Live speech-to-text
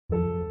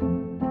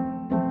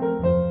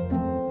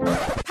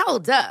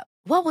Hold up.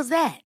 What was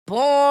that?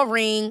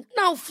 Boring.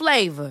 No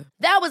flavor.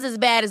 That was as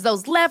bad as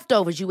those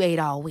leftovers you ate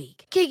all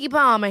week. Keke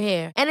Palmer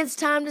here, and it's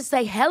time to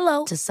say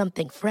hello to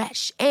something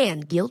fresh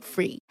and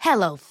guilt-free.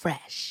 Hello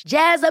Fresh.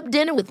 Jazz up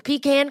dinner with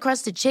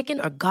pecan-crusted chicken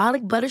or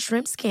garlic butter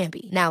shrimp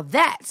scampi. Now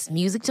that's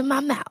music to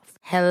my mouth.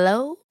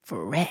 Hello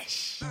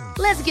Fresh.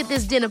 Let's get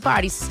this dinner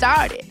party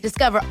started.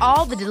 Discover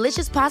all the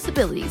delicious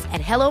possibilities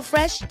at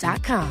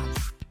hellofresh.com.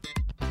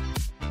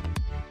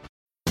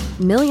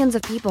 Millions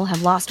of people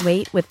have lost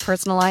weight with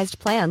personalized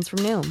plans from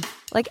Noom.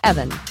 Like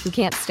Evan, who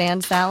can't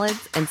stand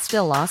salads and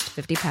still lost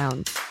 50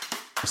 pounds.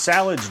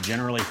 Salads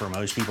generally for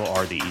most people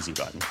are the easy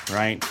button,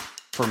 right?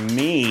 For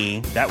me,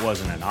 that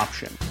wasn't an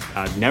option.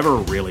 I never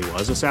really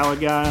was a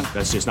salad guy.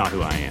 That's just not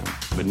who I am.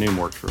 But Noom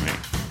worked for me.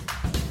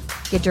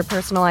 Get your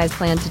personalized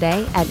plan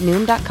today at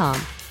Noom.com.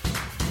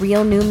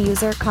 Real Noom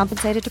user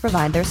compensated to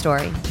provide their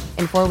story.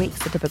 In 4 weeks,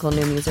 the typical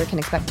Noom user can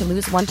expect to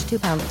lose 1 to 2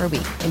 pounds per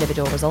week.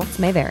 Individual results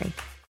may vary.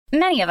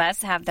 Many of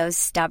us have those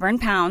stubborn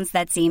pounds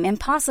that seem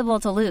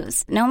impossible to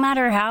lose, no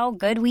matter how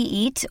good we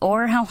eat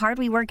or how hard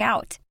we work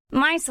out.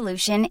 My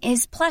solution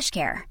is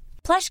PlushCare.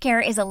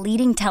 PlushCare is a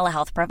leading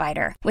telehealth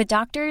provider with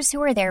doctors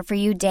who are there for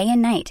you day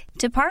and night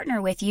to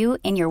partner with you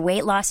in your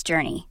weight loss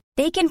journey.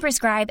 They can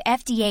prescribe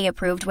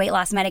FDA-approved weight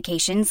loss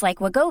medications like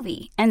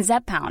Wegovy and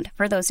Zepbound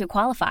for those who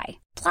qualify.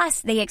 Plus,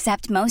 they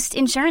accept most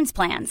insurance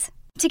plans.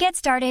 To get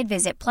started,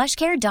 visit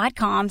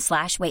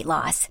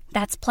plushcare.com/weightloss.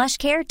 That's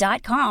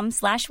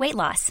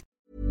plushcare.com/weightloss.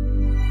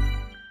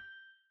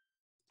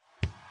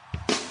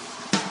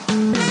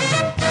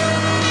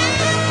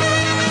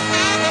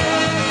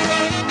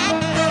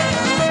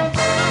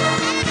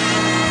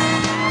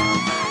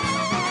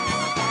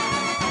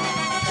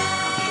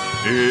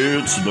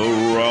 It's the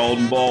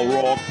Roundball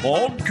Rock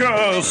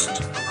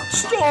Podcast,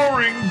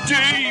 starring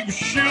Dave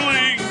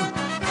Schilling,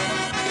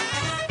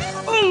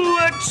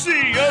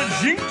 Alexi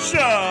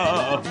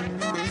Ajincha,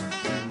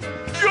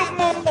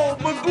 Jamal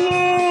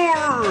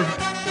McClure,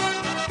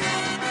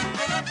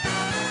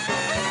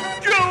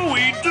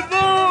 Joey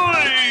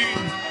Devine,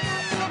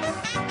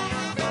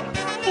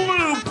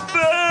 Luke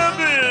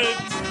Babbitt,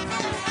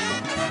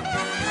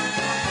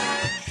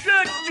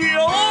 Jack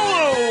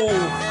Diallo,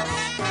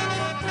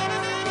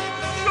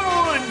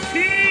 Sean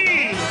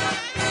King,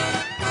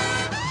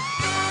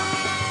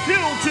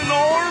 Hilton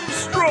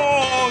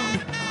Armstrong,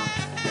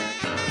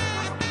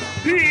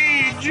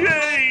 PJ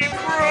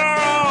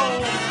Brown,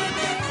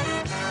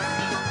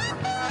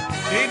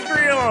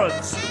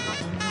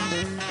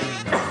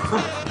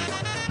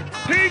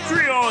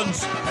 Patreons,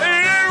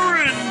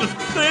 Aaron,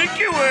 thank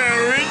you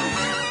Aaron,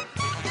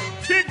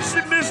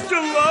 Titsy Mr.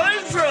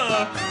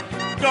 Liza,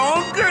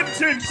 Donka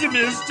Titsy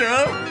Mr.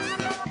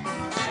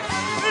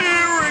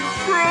 Eric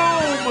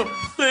Chrome,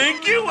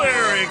 thank you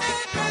Eric,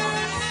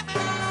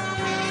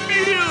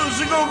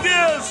 musical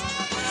guest,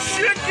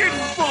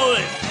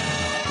 Chickenfoot.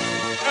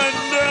 And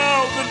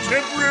now, the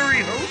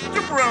temporary host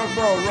of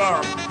Roundball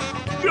Rock,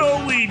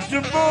 Joey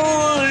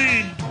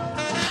Devine.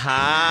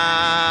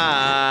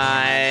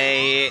 Hi,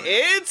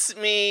 it's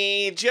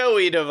me,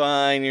 Joey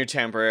Devine, your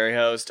temporary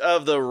host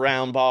of the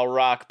Roundball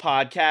Rock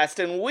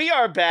podcast, and we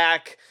are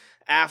back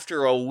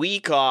after a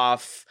week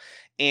off,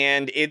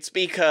 and it's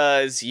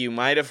because, you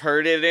might have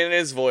heard it in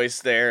his voice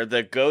there,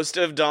 the ghost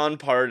of Don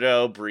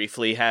Pardo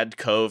briefly had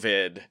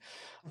COVID.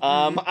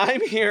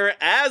 I'm here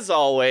as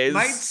always.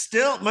 Might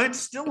still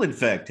in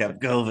fact have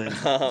COVID.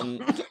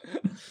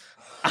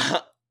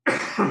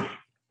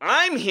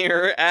 I'm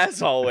here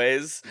as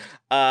always,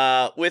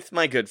 with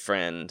my good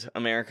friend,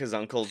 America's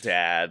Uncle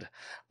Dad.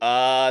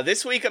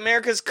 This week,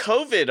 America's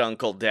COVID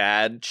Uncle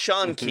Dad,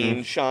 Sean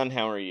Keen. Sean,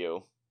 how are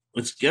you?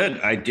 It's good.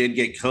 I did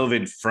get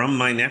COVID from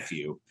my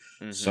nephew,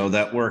 so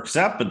that works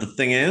out. But the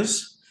thing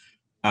is,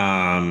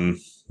 we're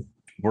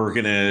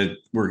gonna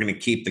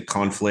keep the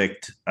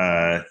conflict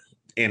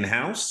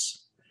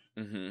in-house.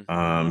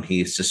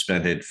 He's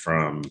suspended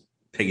from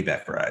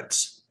piggyback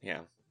rides.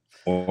 Yeah.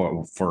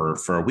 Or for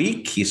a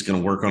week, he's going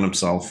to work on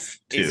himself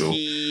too. Is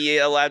he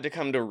allowed to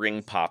come to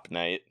Ring Pop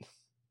Night?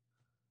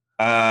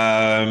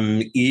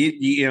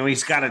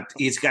 He's got a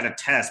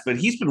test, but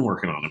he's been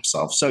working on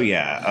himself. So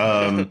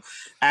yeah.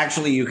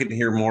 Actually, you can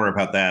hear more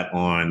about that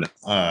on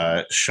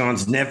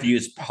Sean's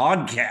nephew's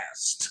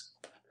podcast.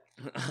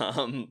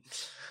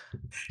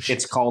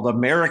 It's called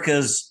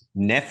America's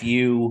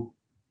Nephew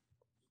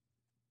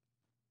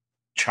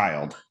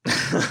Child.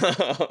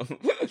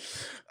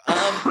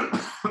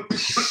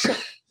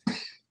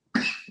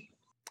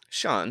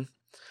 Sean.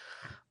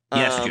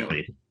 Yes,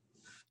 Joey.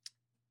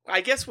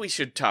 I guess we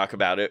should talk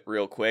about it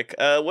real quick.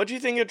 What do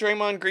you think of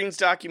Draymond Green's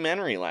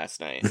documentary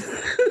last night?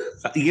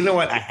 You know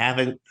what? I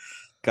haven't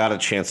got a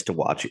chance to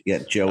watch it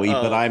yet, Joey,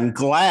 but I'm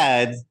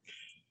glad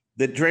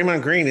that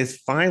Draymond Green is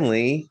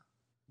finally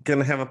going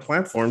to have a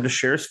platform to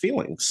share his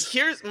feelings.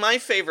 Here's my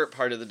favorite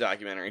part of the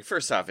documentary.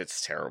 First off,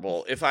 it's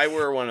terrible. If I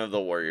were one of the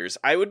Warriors,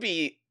 I would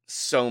be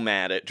so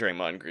mad at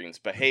Draymond Green's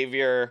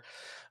behavior.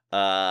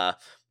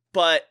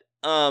 But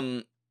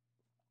there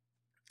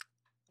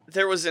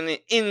was an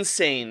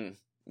insane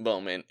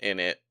moment in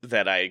it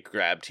that I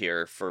grabbed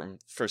here for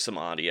some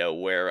audio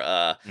where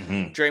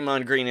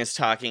Draymond Green is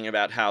talking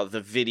about how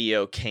the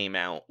video came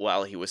out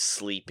while he was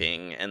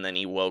sleeping, and then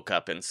he woke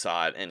up and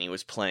saw it, and he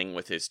was playing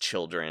with his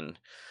children.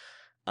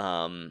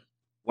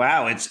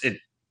 Wow,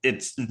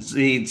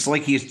 it's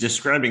like he's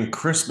describing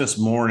Christmas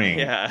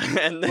morning,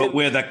 and then, but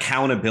with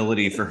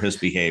accountability for his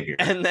behavior.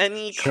 And then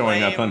he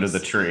showing up under the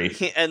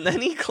tree. And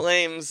then he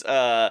claims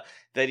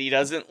that he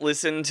doesn't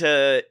listen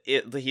to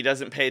it. He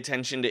doesn't pay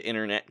attention to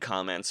internet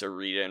comments or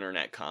read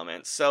internet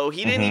comments. So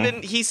he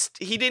didn't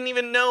he didn't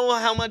even know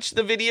how much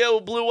the video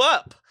blew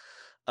up.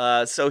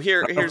 So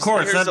here's of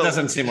course that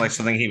doesn't seem like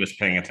something he was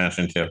paying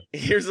attention to.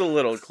 Here's a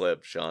little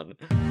clip, Sean.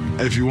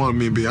 If you want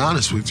me to be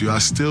honest with you, I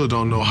still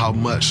don't know how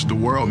much the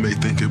world may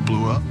think it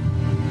blew up.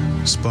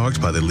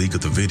 Sparked by the leak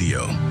of the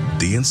video,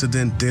 the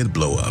incident did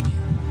blow up.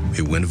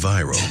 It went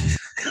viral.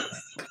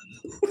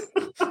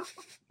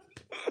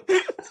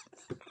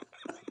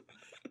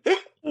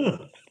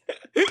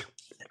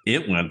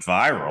 It went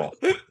viral.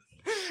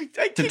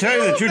 To tell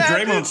you the truth,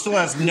 Draymond still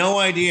has no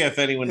idea if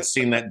anyone's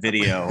seen that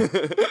video.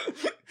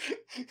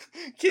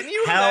 Can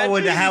you how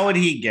would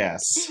he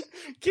guess?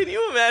 Can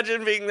you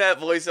imagine being that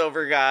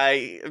voiceover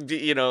guy,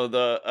 you know,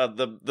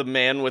 the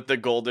man with the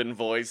golden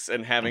voice,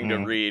 and having to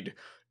read,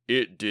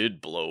 "It did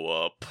blow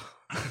up."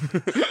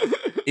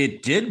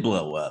 It did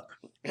blow up.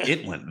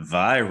 It went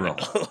viral.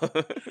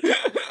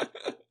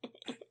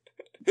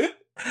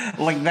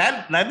 Like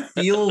that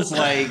feels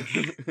like.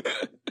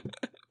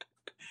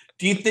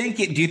 Do you think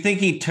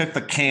he took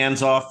the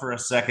cans off for a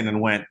second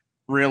and went,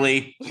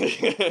 "Really?"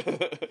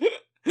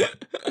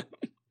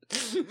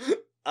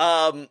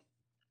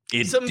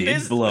 It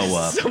did blow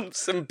up.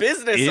 Some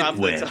business off the top. It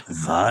went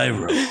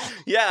viral.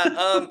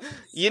 Yeah.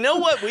 You know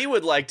what we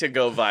would like to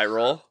go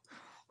viral?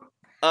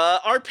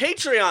 Our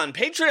Patreon,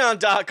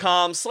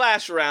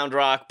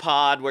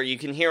 patreon.com/RoundRockPod, where you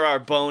can hear our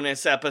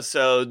bonus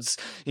episodes.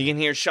 You can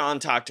hear Sean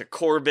talk to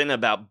Corbin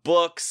about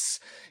books.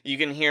 You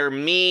can hear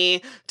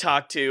me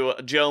talk to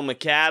Joe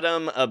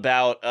McAdam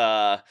about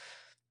a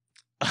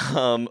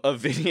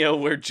video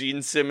where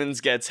Gene Simmons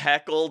gets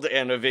heckled,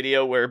 and a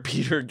video where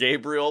Peter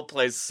Gabriel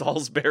plays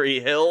Salisbury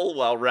Hill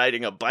while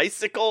riding a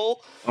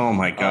bicycle. Oh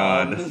my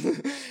God.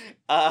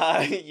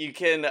 You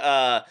can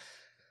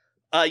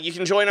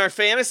join our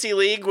fantasy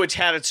league, which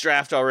had its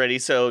draft already.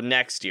 So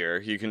next year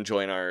you can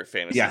join our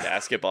fantasy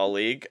basketball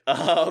league.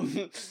 Or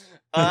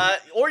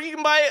you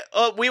can buy,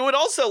 we would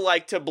also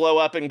like to blow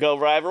up and go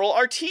viral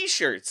our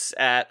t-shirts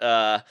at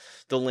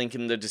the link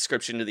in the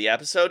description to the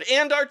episode,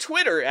 and our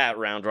Twitter at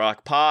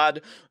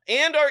RoundRockPod,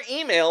 and our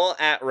email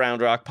at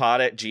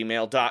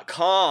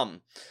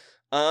roundrockpod@gmail.com.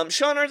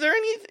 Sean, is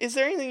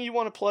there anything you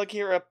want to plug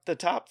here up the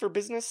top for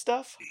business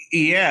stuff?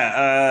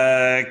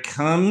 Yeah,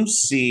 come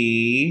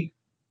see.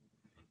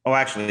 Oh,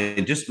 actually,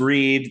 just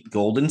read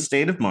Golden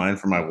State of Mind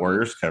for my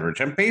Warriors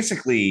coverage. I'm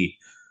basically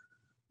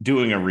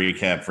doing a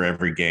recap for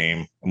every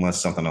game,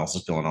 unless something else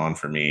is going on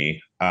for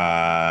me.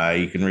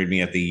 You can read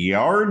me at the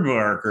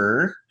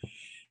Yardmarker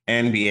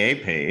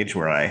NBA page,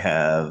 where I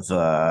have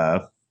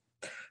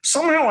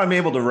somehow I'm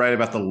able to write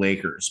about the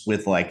Lakers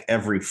with like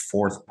every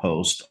fourth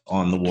post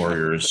on the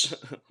Warriors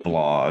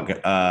blog.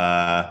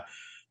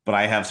 But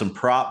I have some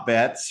prop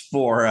bets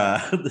for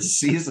the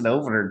season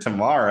opener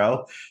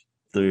tomorrow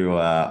through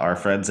our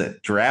friends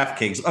at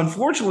DraftKings.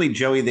 Unfortunately,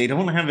 Joey, they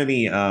don't have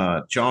any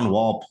John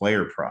Wall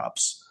player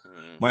props.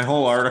 My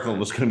whole article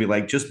was going to be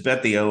like, just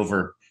bet the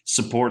over,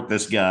 support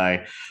this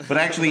guy. But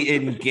actually,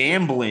 in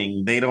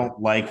gambling, they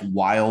don't like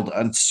wild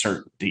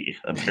uncertainty,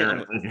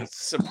 apparently.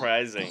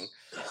 Surprising.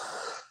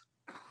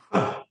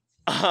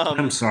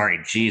 I'm sorry,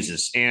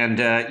 Jesus. And,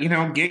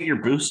 get your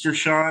booster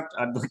shot.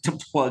 I'd like to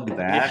plug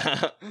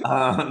that.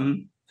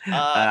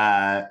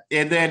 Yeah.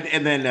 And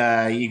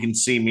then you can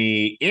see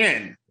me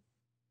in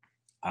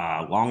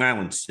Long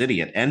Island City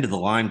at End of the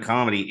Line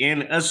Comedy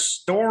in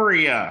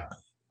Astoria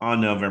on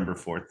November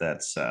 4th.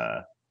 That's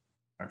our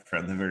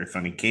friend, the very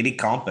funny Katie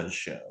Compa's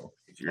show,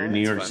 if you're in New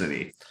York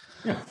City.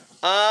 Yeah.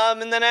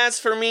 And then as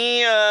for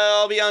me,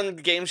 I'll be on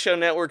Game Show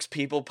Network's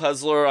People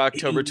Puzzler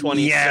October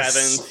 27th.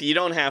 Yes. You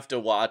don't have to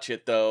watch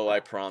it, though,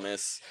 I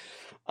promise.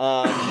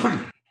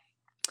 And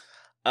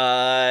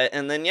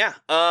then,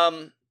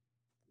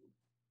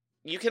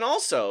 you can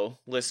also,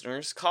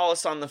 listeners, call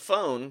us on the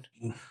phone,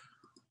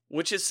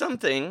 which is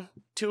something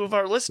two of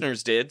our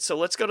listeners did. So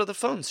let's go to the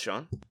phones,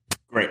 Sean.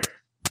 Great.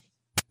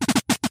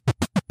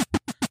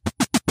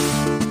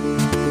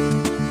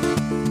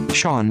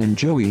 Sean and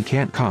Joey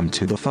can't come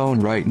to the phone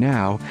right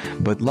now,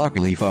 but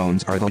luckily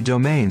phones are the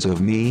domains of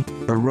me,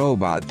 a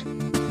robot.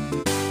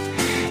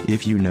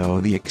 If you know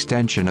the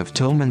extension of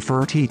Tillman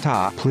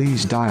Fertitta,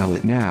 please dial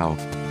it now.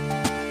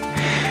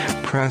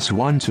 Press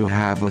 1 to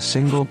have a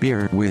single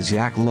beer with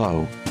Zach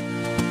Lowe.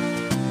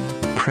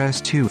 Press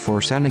 2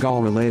 for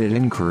Senegal-related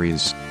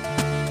inquiries.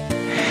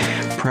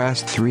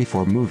 Press 3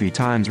 for Movie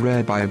Times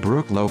read by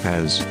Brooke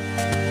Lopez.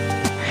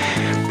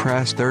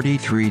 Press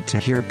 33 to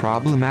hear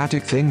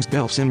problematic things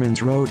Bill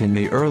Simmons wrote in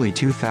the early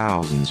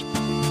 2000s.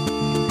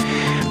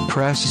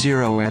 Press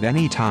 0 at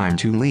any time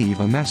to leave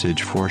a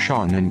message for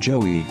Sean and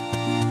Joey.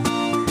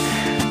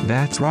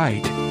 That's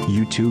right,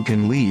 you too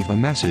can leave a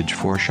message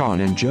for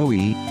Sean and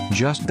Joey.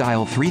 Just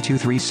dial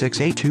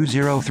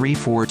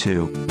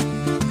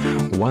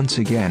 323-682-0342. Once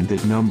again,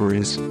 that number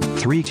is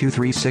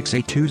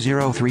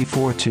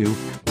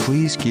 323-682-0342.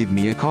 Please give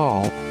me a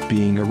call.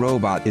 Being a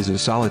robot is a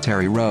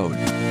solitary road.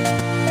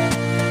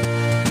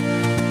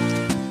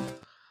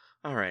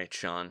 All right,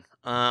 Sean.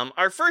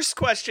 Our first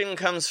question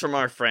comes from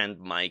our friend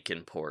Mike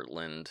in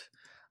Portland.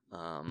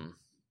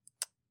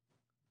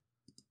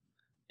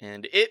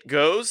 And it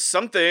goes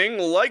something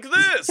like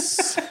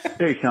this.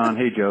 Hey, Sean.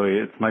 Hey, Joey.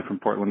 It's Mike from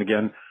Portland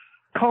again.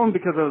 Calling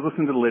because I was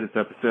listening to the latest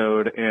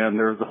episode, and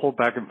there was a whole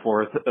back and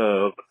forth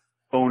of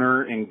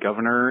owner and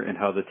governor and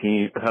how the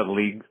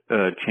league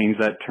changed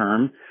that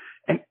term.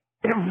 And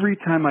every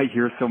time I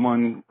hear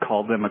someone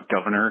call them a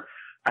governor,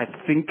 I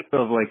think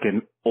of like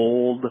an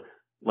old,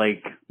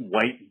 like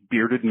white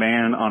bearded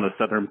man on a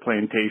southern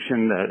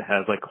plantation that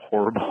has like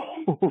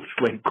horrible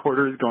slave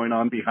quarters going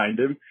on behind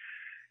him.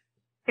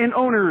 And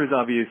owner is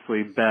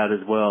obviously bad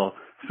as well.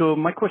 So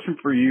my question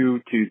for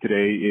you two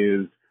today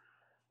is,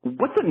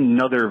 what's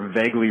another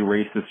vaguely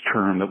racist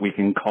term that we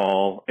can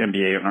call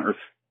NBA owners?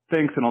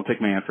 Thanks, and I'll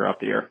take my answer off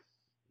the air.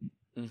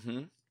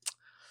 Mm-hmm.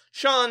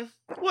 Sean,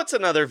 what's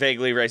another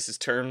vaguely racist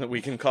term that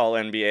we can call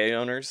NBA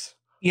owners?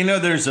 You know,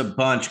 there's a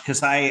bunch,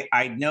 because I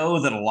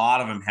know that a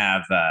lot of them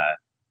have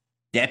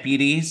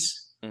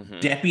deputies.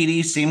 Mm-hmm.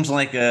 Deputy seems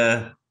like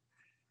a...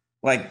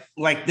 Like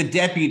the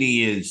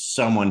deputy is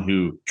someone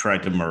who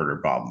tried to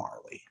murder Bob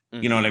Marley.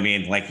 Mm-hmm. You know what I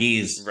mean? Like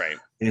he's like,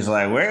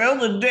 well,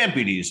 the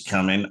deputy's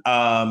coming.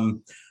 I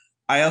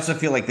also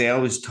feel like they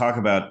always talk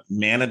about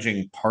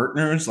managing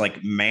partners,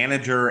 like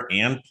manager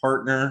and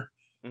partner.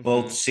 Mm-hmm.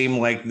 Both seem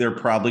like they're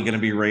probably going to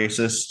be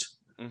racist.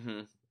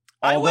 Mm-hmm.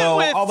 I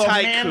went with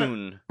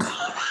tycoon.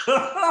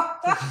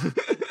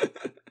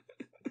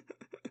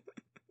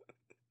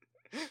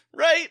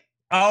 Right?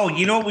 Oh,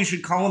 you know what? We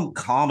should call them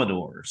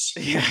Commodores.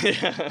 Yeah.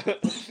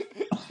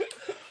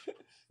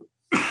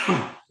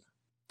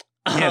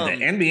 Yeah, the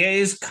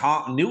NBA's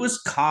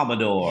newest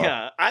Commodore.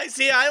 Yeah, I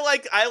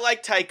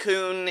like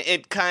tycoon.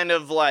 It kind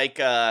of like,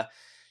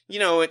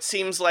 it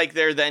seems like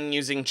they're then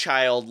using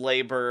child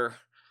labor.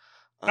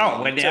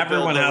 When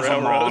everyone has a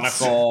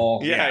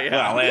monocle.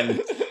 Yeah. Well,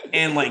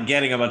 and like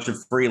getting a bunch of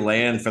free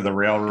land for the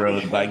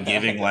railroad by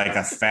giving like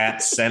a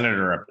fat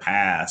senator a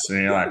pass.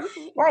 And you're like,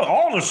 well,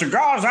 all the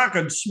cigars I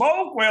could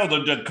smoke, well,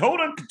 the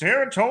Dakota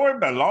territory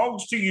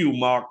belongs to you,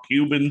 Mark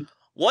Cuban.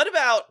 What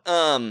about,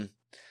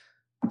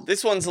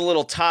 this one's a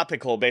little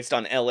topical based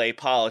on LA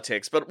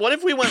politics, but what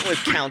if we went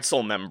with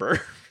council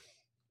member?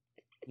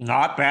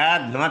 Not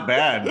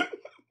bad.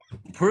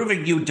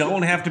 Proving you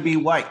don't have to be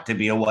white to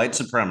be a white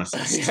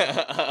supremacist.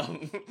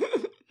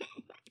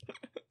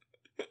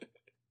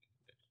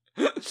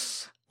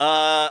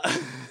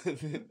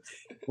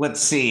 Let's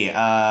see.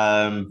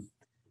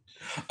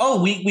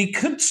 We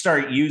could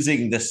start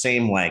using the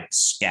same like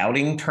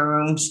scouting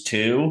terms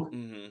too,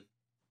 mm-hmm.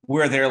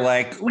 where they're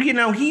like,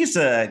 well, he's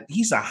a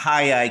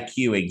high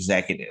IQ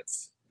executive.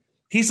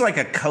 He's like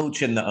a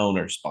coach in the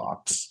owner's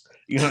box.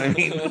 You know what I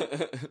mean?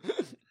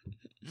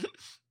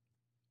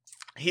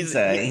 He's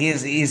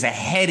a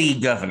heady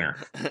governor.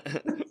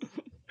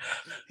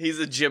 He's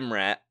a gym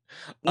rat.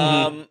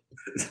 Mm-hmm.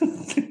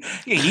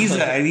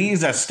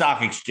 He's a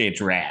stock exchange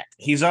rat.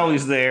 He's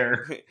always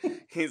there.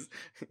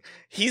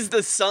 He's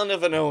the son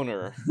of an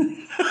owner.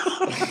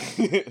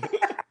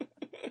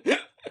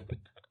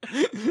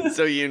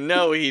 So he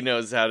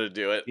knows how to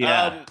do it.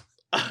 Yeah.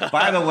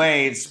 By the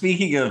way,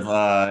 speaking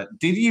of,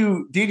 did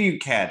you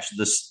catch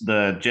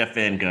the Jeff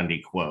Van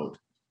Gundy quote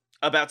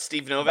about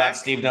Steve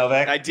Novak?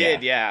 I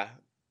did, yeah.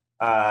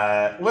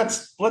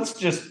 Let's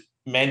just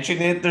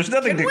mention it. There's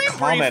nothing to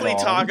comment on. Can we briefly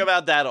talk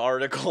about that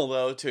article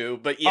though too?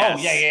 But yes.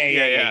 Oh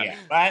yeah.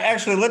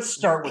 Actually, let's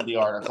start with the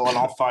article and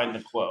I'll find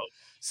the quote.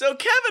 So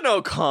Kevin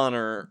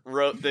O'Connor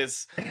wrote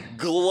this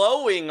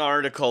glowing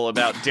article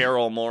about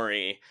Daryl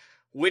Morey,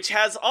 which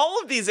has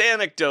all of these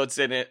anecdotes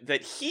in it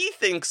that he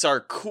thinks are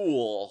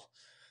cool,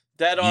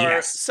 that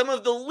are some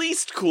of the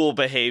least cool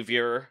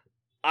behavior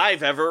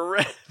I've ever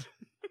read.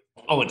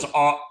 Oh, it's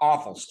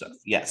awful stuff.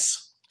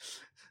 Yes.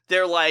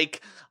 They're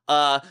like,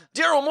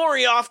 Daryl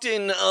Morey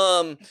often,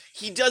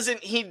 he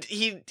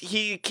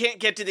can't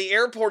get to the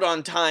airport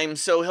on time,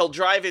 so he'll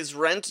drive his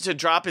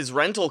drop his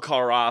rental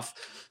car off.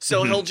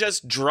 So he'll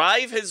just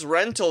drive his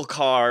rental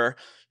car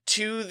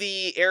to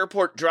the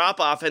airport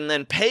drop-off and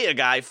then pay a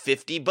guy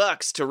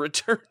 $50 to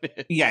return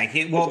it. Yeah,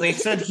 they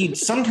said he'd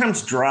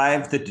sometimes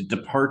drive the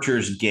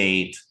departures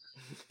gate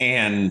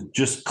and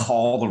just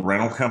call the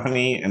rental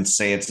company and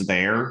say it's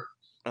there.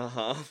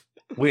 Uh-huh.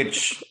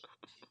 Which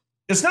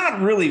is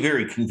not really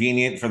very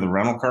convenient for the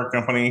rental car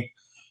company.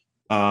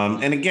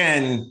 And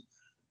again,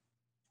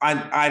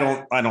 I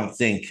don't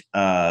think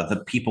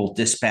the people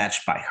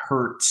dispatched by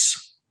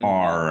Hertz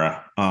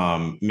are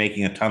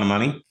making a ton of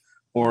money.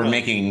 or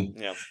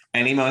making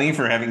any money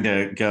for having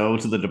to go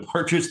to the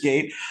departures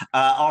gate.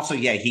 Also,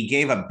 he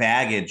gave a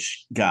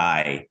baggage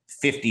guy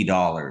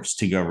 $50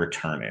 to go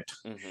return it.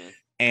 Mm-hmm.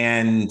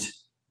 And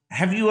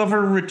have you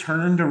ever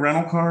returned a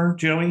rental car,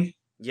 Joey?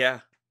 Yeah.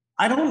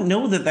 I don't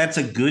know that that's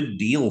a good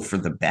deal for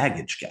the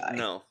baggage guy.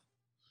 No.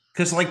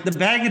 Because, like, the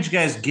baggage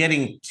guy's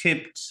getting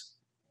tipped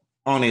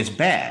on his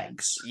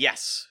bags.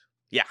 Yes.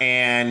 Yeah.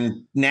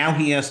 And now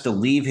he has to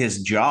leave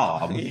his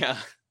job. Yeah.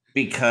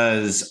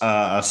 Because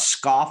a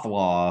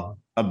scofflaw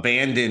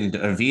abandoned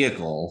a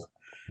vehicle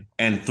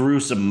and threw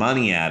some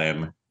money at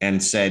him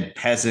and said,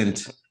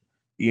 peasant,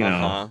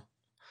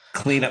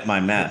 clean up my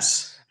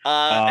mess.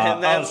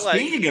 And then,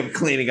 speaking of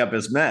cleaning up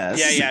his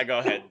mess. Yeah, go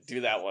ahead.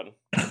 Do that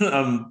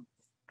one.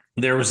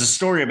 There was a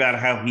story about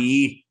how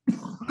he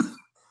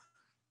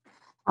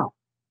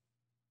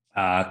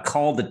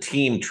called the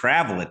team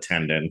travel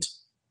attendant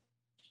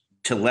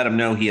to let him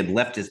know he had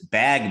left his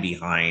bag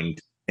behind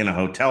in a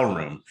hotel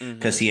room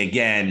because he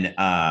again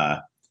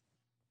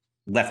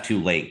left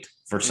too late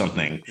for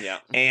something. Yeah.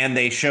 And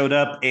they showed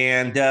up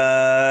and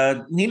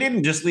he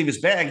didn't just leave his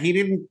bag. He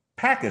didn't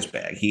pack his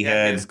bag. He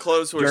had his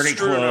clothes were dirty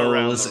strewn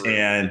around clothes the room.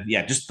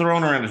 and just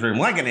thrown around his room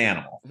like an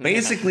animal.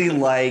 Basically,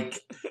 like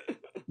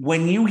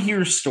when you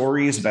hear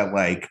stories about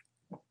like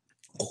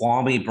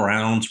Kwame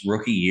Brown's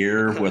rookie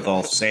year where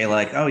they'll say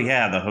like, oh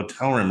yeah, the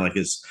hotel room, like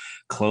his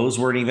clothes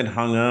weren't even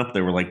hung up.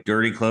 They were like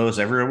dirty clothes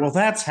everywhere. Well,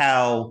 that's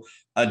how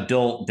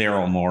adult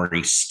Daryl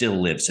Morey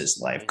still lives his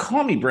life.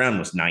 Kwame Brown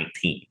was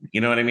 19.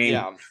 You know what I mean?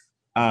 Yeah.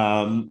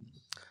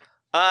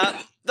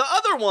 The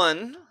other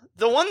one,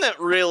 the one that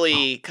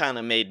really kind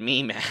of made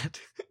me mad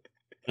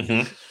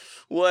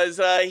was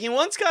he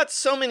once got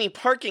so many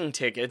parking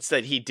tickets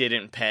that he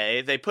didn't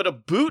pay. They put a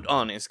boot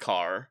on his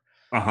car.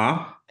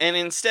 And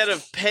instead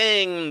of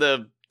paying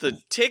the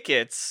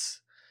tickets,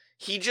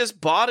 he just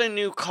bought a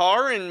new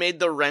car and made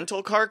the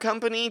rental car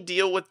company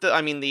deal with he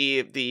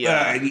leased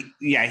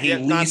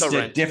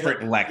a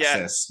different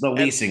Lexus, the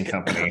leasing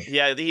company.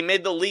 Yeah, he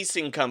made the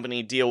leasing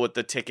company deal with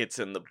the tickets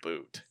and the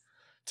boot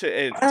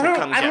to I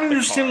come don't get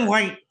understand the car.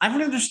 why. I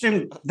don't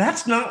understand.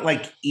 That's not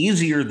like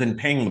easier than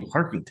paying the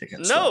parking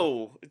tickets.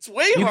 No, it's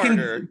way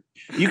harder.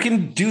 You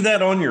can do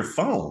that on your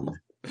phone.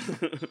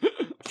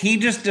 He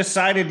just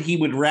decided he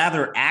would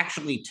rather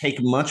actually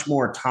take much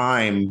more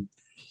time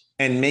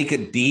and make a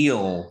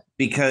deal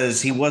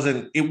because it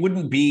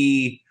wouldn't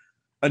be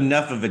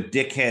enough of a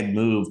dickhead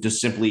move to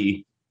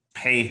simply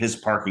pay his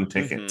parking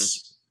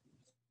tickets.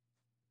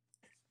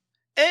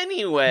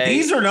 Anyway,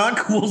 these are not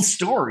cool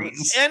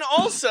stories. And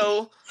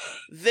also,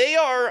 they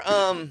are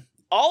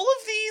all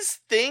of these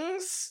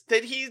things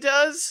that he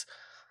does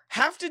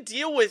have to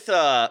deal with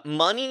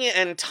money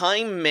and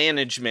time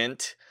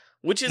management,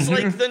 which is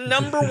like the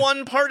number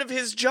one part of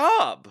his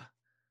job.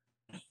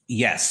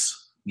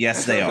 Yes,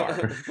 they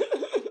are.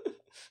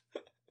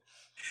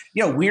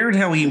 Yeah, weird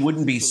how he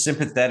wouldn't be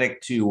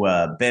sympathetic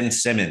to Ben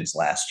Simmons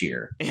last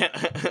year. Yeah.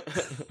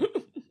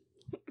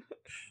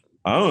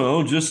 I don't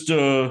know, just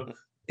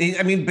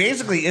I mean,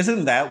 basically,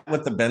 isn't that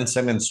what the Ben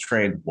Simmons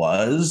trade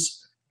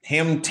was?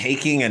 Him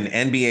taking an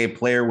NBA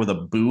player with a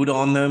boot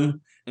on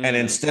them, and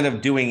instead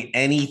of doing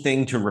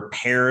anything to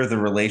repair the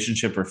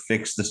relationship or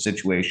fix the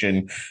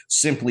situation,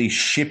 simply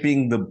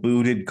shipping the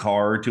booted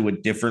car to a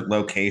different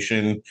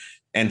location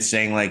and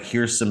saying, like,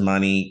 here's some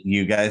money,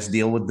 you guys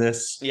deal with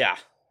this. Yeah.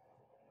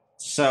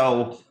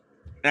 So,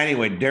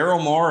 anyway,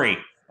 Daryl Morey.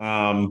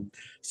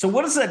 So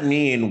what does that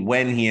mean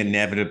when he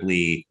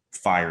inevitably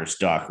fires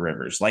Doc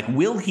Rivers? Like,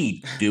 will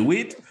he do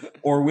it,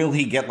 or will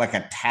he get like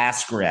a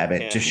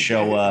TaskRabbit to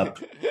show up?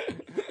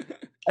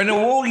 And it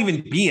won't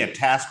even be a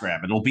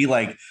TaskRabbit. It'll be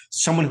like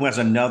someone who has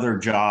another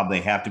job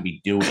they have to be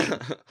doing.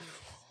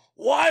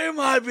 Why am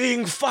I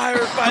being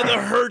fired by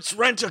the Hertz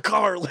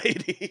rent-a-car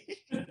lady?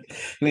 And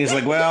he's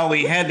like, well,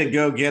 we had to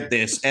go get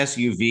this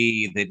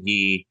SUV that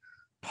he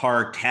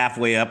parked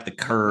halfway up the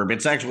curb.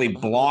 It's actually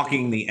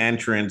blocking the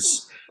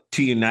entrance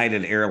to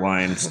United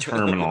Airlines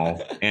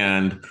terminal.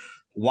 And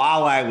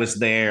while I was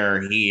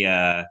there, he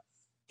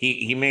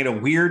made a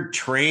weird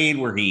trade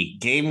where he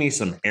gave me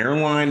some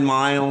airline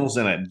miles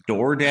and a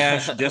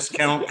DoorDash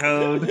discount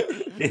code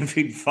if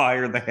he'd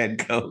fire the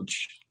head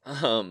coach.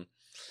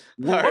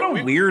 What a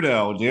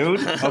weirdo,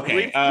 dude.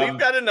 Okay. We've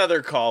got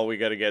another call we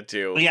got to get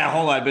to. Yeah,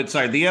 hold on. But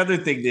sorry, the other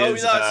thing is... Oh, no,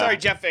 sorry,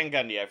 Jeff Van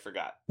Gundy. I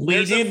forgot.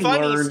 There's a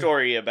funny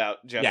story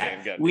about Jeff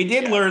Van Gundy. We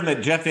did learn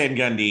that Jeff Van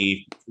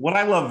Gundy...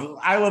 I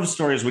love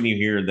stories when you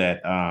hear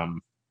that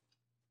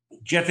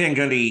Jeff Van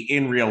Gundy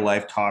in real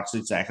life talks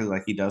exactly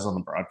like he does on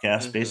the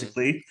broadcast,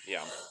 basically.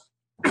 Yeah.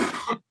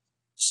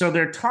 So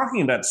they're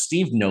talking about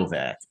Steve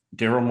Novak,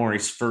 Daryl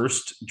Morey's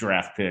first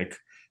draft pick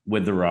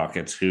with the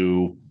Rockets,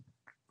 who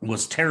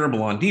was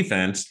terrible on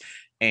defense.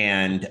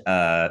 And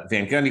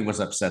Van Gundy was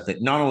upset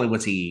that not only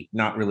was he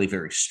not really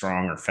very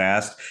strong or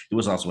fast, he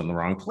was also in the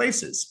wrong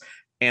places.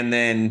 And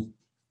then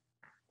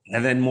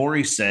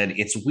Morey said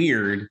it's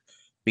weird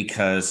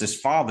because his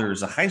father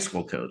is a high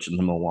school coach in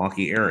the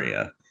Milwaukee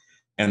area.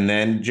 And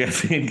then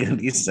Jeff Van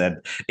Gundy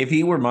said, if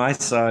he were my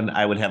son,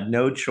 I would have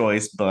no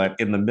choice but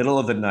in the middle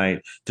of the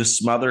night to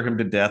smother him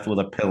to death with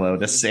a pillow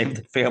to save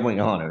the family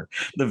honor.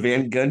 The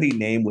Van Gundy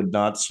name would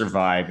not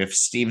survive if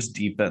Steve's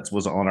defense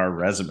was on our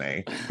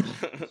resume.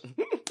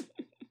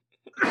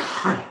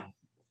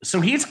 So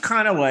he's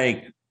kind of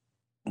like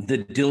the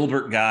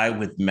Dilbert guy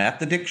with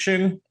meth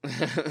addiction,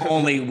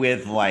 only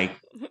with like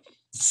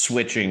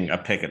switching a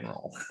pick and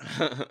roll.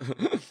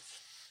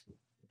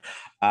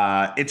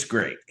 It's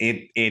great.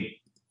 It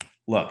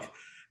look,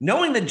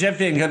 knowing that Jeff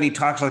Van Gundy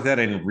talks like that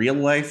in real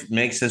life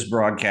makes his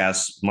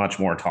broadcast much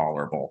more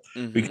tolerable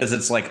because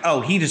it's like, oh,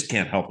 he just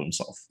can't help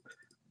himself.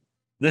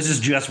 This is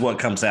just what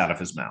comes out of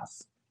his mouth.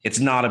 It's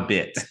not a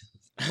bit.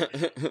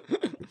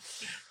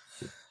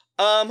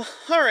 All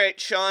right,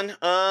 Sean.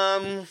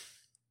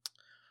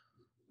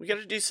 We got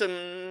to do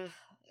some.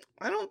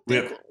 I don't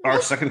think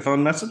our second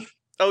phone message.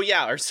 Oh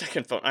yeah, our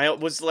second phone. I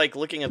was like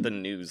looking at the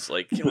news.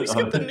 Like, can we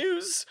skip the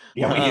news?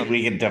 Yeah,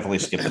 we can definitely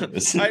skip the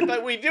news.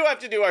 But we do have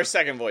to do our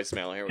second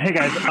voicemail here. Hey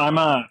guys,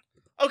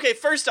 Okay,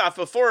 first off,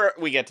 before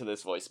we get to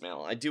this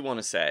voicemail, I do want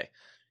to say,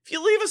 if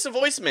you leave us a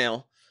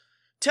voicemail,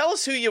 tell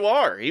us who you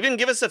are. Even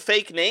give us a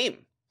fake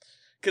name,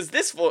 because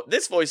this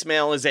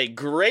voicemail is a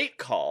great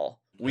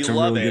call. We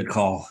love really it. Good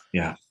call.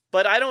 Yeah.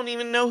 But I don't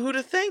even know who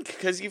to thank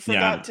because you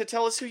forgot to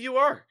tell us who you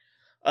are.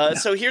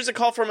 So here's a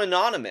call from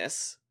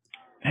Anonymous.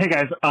 Hey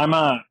guys,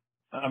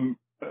 I'm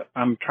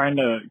trying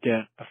to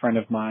get a friend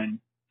of mine.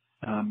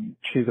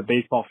 She's a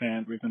baseball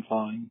fan. We've been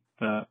following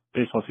the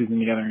baseball season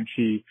together, and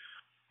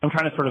I'm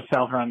trying to sort of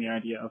sell her on the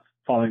idea of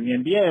following the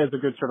NBA as a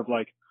good sort of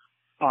like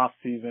off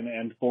season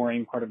and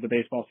boring part of the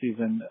baseball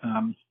season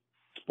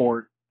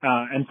sport.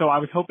 And so I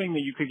was hoping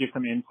that you could give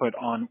some input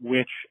on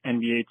which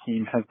NBA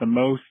team has the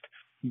most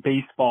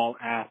baseball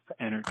ass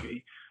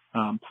energy.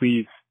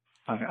 Please,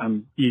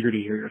 I'm eager to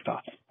hear your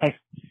thoughts. Thanks.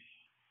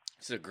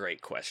 It's a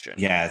great question.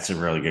 Yeah, it's a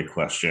really good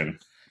question.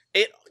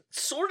 It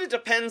sort of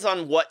depends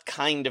on what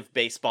kind of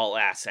baseball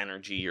ass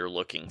energy you're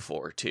looking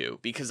for, too.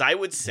 Because I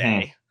would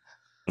say,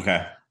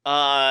 okay,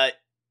 the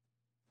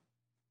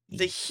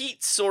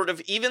Heat sort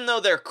of, even though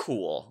they're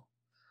cool,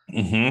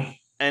 and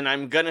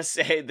I'm gonna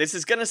say this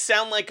is gonna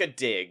sound like a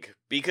dig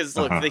because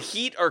look, the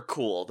Heat are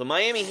cool. The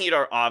Miami Heat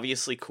are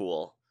obviously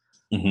cool,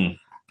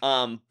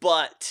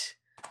 but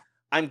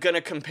I'm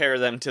gonna compare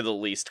them to the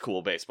least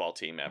cool baseball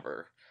team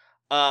ever.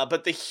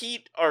 But the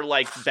Heat are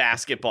like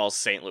basketball's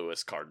St.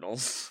 Louis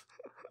Cardinals.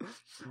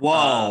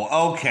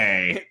 Whoa,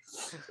 okay.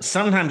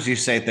 Sometimes you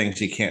say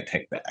things you can't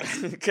take back.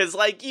 Because,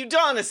 like,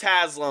 Udonis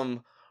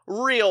Haslem,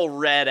 real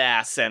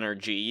red-ass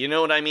energy, you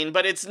know what I mean?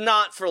 But it's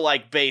not for,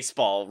 like,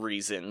 baseball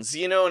reasons,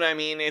 you know what I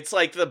mean? It's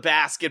like the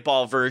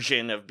basketball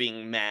version of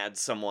being mad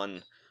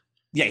someone...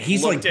 Yeah,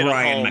 he's like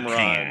Brian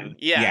McCann.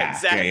 Yeah,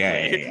 exactly.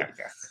 Yeah.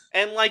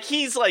 And, like,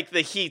 he's like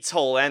the Heat's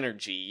whole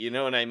energy, you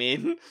know what I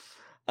mean?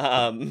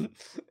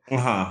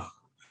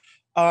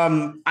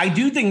 I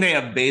do think they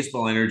have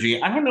baseball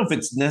energy. I don't know if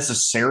it's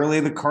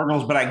necessarily the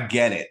Cardinals, but I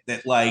get it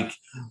that like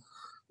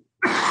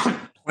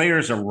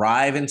players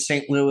arrive in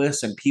St.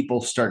 Louis and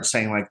people start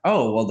saying like,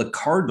 oh, well, the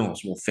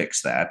Cardinals will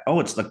fix that. Oh,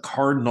 it's the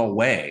Cardinal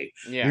way.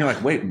 Yeah. And you're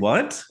like, wait,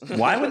 what?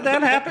 Why would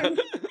that happen?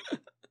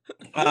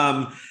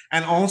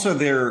 And also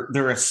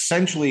they're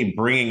essentially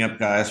bringing up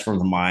guys from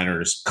the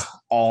minors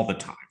all the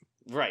time.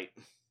 Right.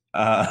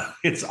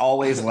 It's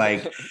always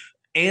like,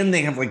 and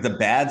they have like the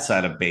bad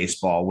side of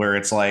baseball where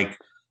it's like,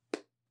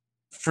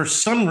 for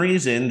some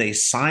reason, they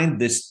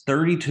signed this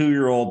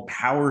 32-year-old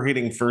power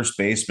hitting first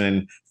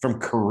baseman from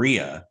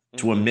Korea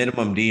to a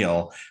minimum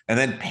deal and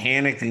then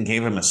panicked and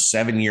gave him a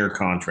 7-year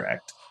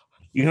contract.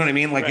 You know what I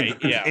mean? Like, right,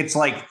 it's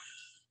like,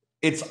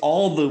 it's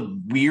all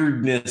the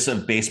weirdness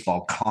of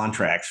baseball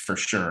contracts for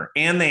sure.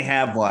 And they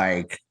have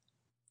like,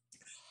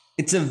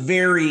 it's a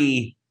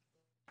very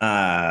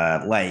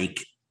like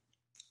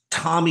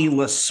Tommy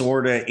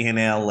Lasorda in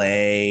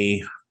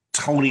LA,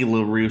 Tony La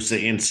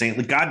Russa in St.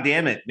 Louis. God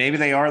damn it. Maybe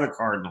they are the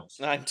Cardinals.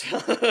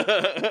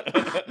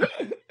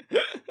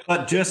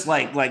 But just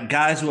like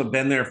guys who have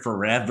been there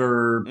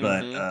forever.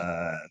 But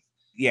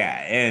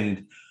yeah.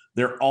 And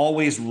they're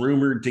always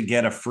rumored to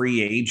get a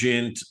free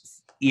agent,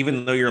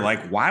 even though you're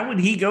like, why would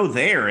he go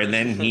there? And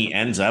then he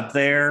ends up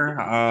there.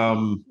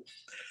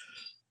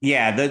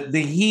 Yeah,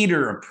 the Heat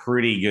are a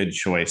pretty good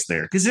choice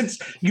there. Because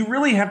you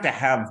really have to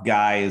have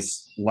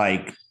guys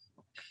like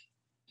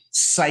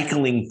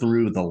cycling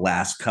through the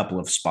last couple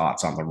of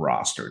spots on the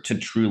roster to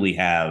truly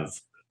have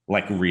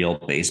like real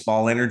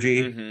baseball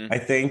energy, I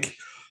think.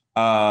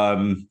 I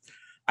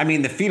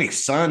mean, the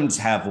Phoenix Suns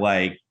have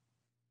like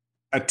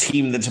a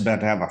team that's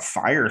about to have a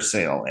fire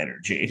sale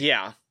energy.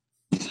 Yeah.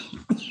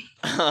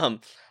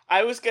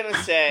 I was going to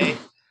say,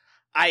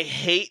 I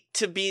hate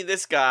to be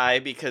this guy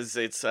because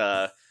it's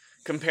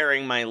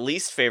comparing my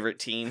least favorite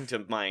team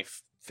to my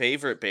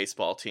favorite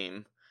baseball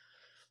team.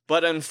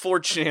 But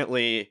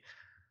unfortunately,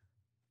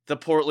 the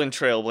Portland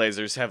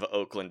Trailblazers have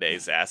Oakland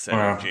A's ass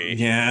energy.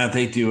 Yeah,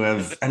 they do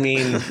have. I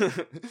mean,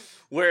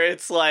 where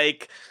it's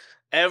like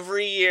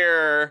every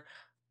year,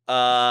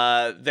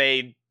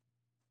 they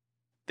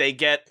they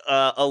get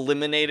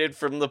eliminated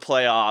from the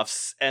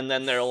playoffs, and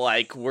then they're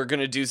like, we're going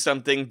to do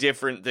something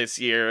different this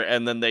year,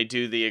 and then they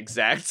do the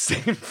exact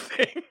same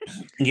thing.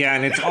 Yeah,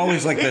 and it's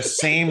always like the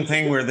same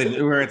thing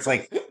where it's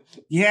like,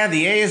 yeah,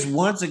 the A's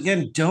once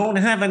again don't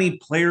have any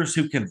players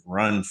who can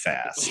run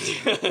fast.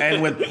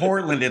 And with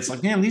Portland, it's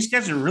like, man, these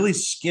guys are really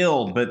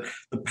skilled, but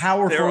the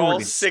power they're forward all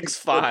is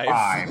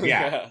 6'5".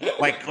 Yeah.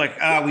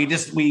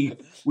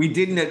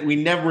 We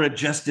never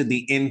adjusted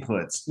the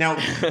inputs. Now,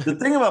 the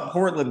thing about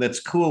Portland that's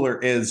cooler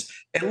is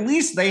at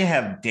least they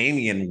have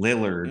Damian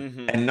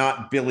Lillard and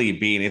not Billy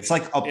Bean. It's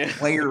like a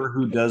player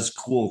who does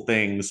cool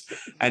things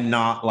and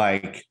not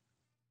like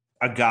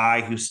a guy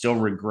who still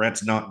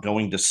regrets not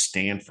going to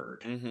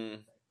Stanford.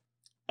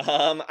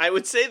 I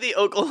would say the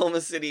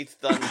Oklahoma City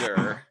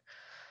Thunder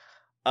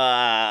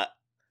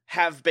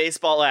have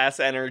baseball ass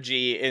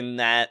energy in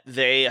that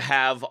they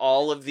have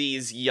all of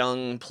these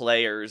young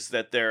players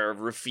that they're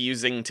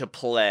refusing to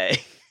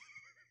play.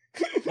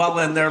 Well,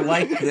 and they're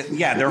like,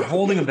 they're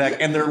holding them back,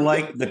 and they're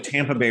like the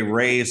Tampa Bay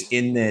Rays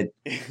in that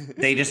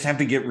they just have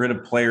to get rid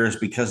of players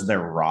because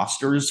their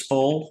roster is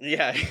full.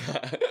 Yeah.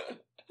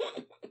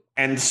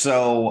 And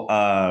so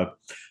I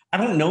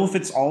don't know if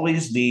it's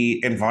always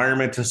the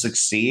environment to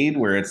succeed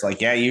where it's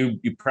like, yeah, you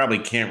probably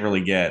can't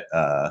really get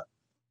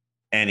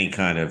any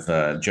kind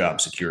of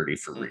job security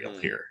for real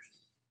here.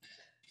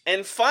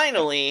 And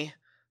finally,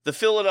 the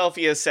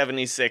Philadelphia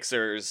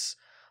 76ers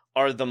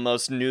are the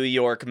most New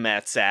York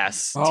Mets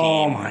ass team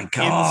oh my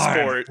God.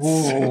 in sports.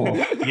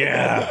 Ooh,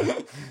 yeah.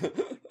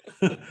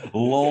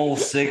 LOL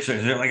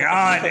Sixers. They're like,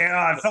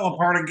 I fell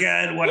apart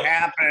again. What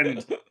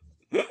happened?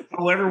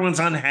 Oh, everyone's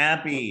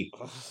unhappy.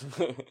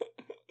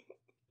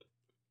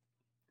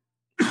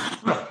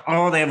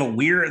 Oh,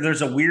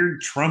 there's a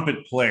weird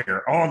trumpet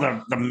player.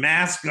 Oh, the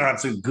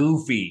mascots are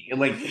goofy.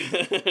 Like,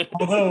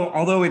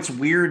 although it's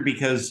weird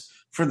because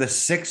for the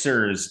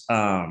Sixers,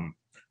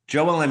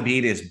 Joel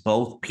Embiid is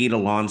both Pete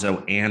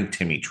Alonso and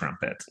Timmy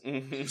Trumpet.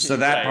 So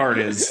that part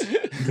is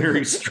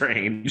very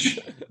strange.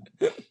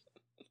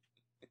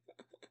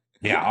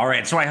 Yeah, all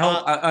right. So I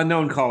hope,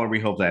 unknown caller, we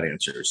hope that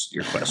answers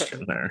your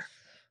question there.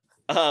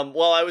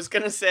 Well, I was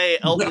going to say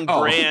Elton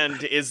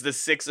Brand is the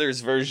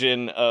Sixers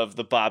version of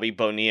the Bobby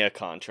Bonilla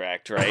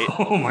contract, right?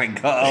 Oh, my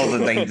God. Oh,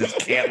 they just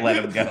can't let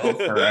him go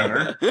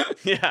forever.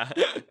 Yeah.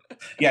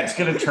 Yeah, it's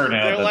going to turn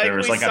out that there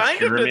was like a pyramid.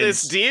 We signed him to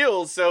this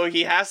deal, so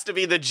he has to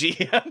be the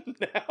GM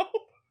now.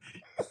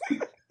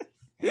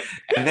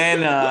 And then,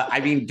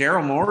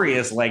 Daryl Morey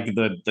is like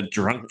the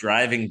drunk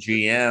driving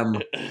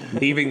GM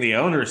leaving the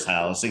owner's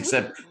house,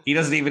 except he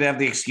doesn't even have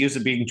the excuse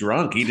of being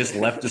drunk. He just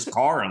left his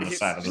car on the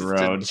side of the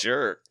road. A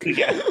jerk.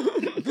 Yeah.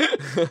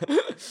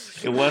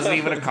 It wasn't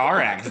even a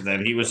car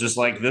accident. He was just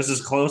like, this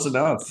is close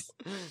enough.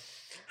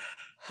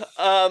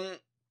 All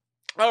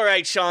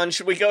right, Sean,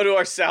 should we go to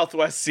our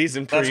Southwest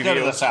season preview? Let's go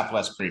to the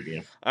Southwest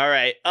preview. All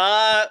right.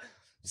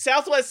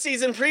 Southwest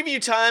season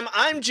preview time.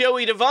 I'm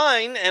Joey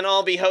Devine, and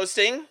I'll be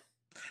hosting.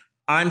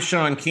 I'm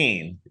Sean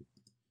Keane.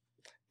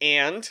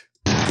 And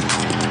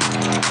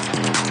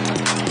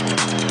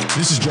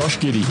this is Josh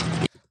Giddey.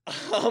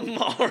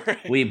 All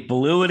right. We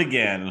blew it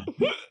again.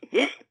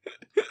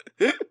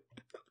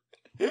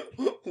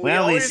 We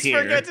always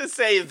forget to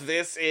say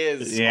this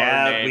is.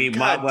 Yeah, we've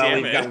got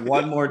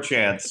one more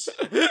chance.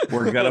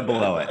 We're gonna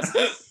blow it.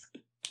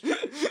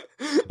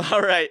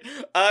 All right,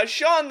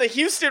 Sean. The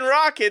Houston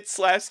Rockets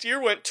last year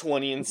went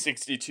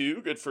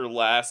 20-62, good for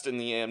last in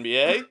the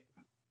NBA.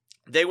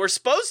 They were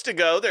supposed to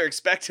go. Their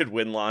expected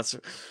win-loss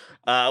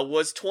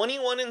was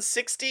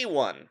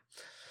 21-61.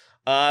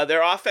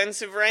 Their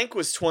offensive rank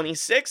was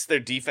 26. Their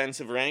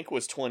defensive rank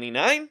was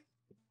 29.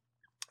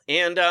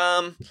 And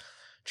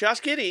Josh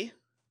Giddey.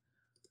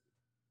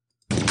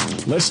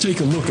 Let's take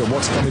a look at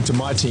what's coming to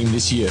my team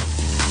this year.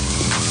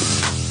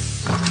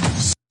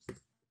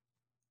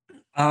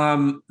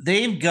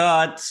 They've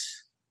got.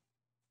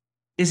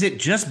 Is it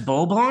just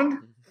Boban?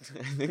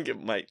 I think it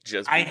might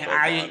just be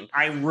Boban.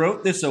 I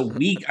wrote this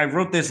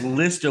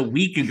list a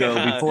week ago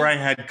before I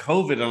had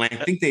COVID, and I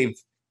think they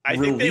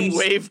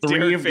waived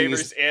Derek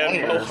Favors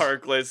and Mo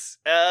Harkless.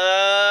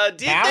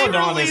 Did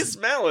Maladon they release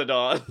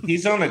Maladon?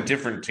 He's on a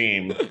different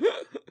team.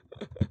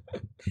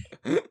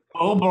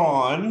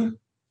 Boban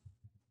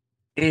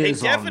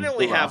is. They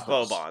definitely have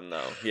Boban,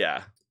 though.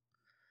 Yeah.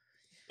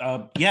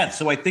 Yeah.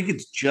 So I think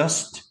it's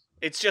just.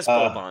 It's just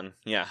Boban.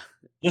 Yeah.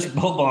 Just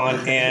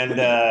Boban and.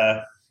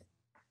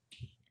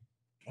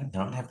 I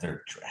don't have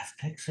their draft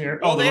picks here.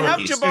 Well, they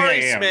have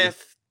Jabari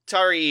Smith,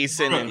 Tari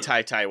Eason, and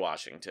Ty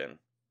Washington.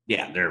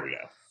 Yeah, there we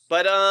go.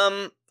 But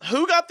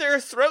who got their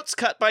throats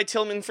cut by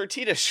Tillman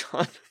Fertitta,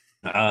 Sean?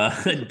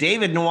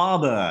 David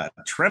Nwaba,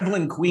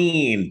 Trevlin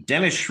Queen,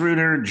 Dennis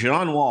Schroeder,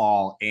 John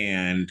Wall,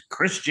 and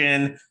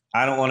Christian.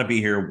 I don't want to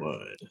be here.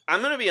 Wood. I'm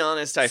going to be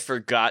honest. I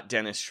forgot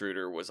Dennis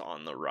Schroeder was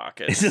on the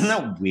Rockets. Isn't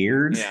that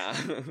weird? Yeah.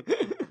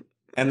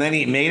 And then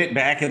he made it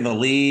back in the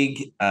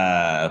league.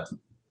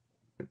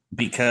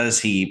 Because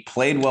he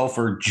played well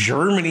for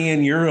Germany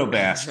in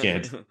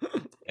Eurobasket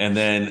and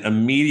then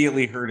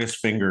immediately hurt his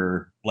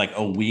finger like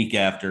a week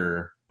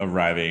after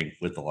arriving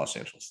with the Los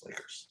Angeles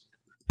Lakers.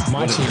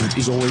 My team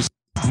is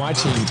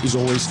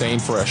always staying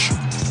fresh.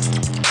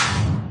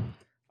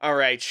 All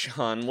right,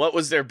 Sean, what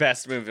was their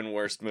best move and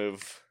worst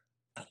move?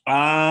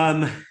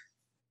 I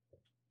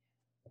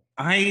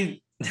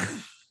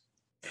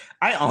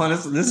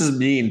honestly, this is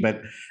mean,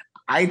 but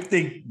I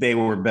think they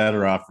were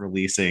better off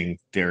releasing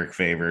Derek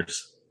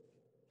Favors.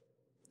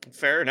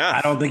 Fair enough.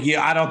 I don't think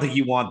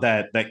you want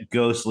that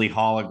ghostly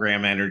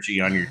hologram energy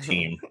on your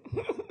team.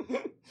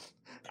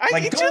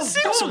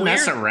 Don't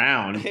mess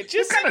around.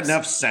 You've got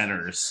enough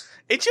centers.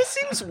 It just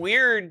seems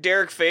weird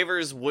Derek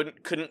Favors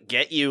couldn't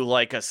get you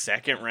like a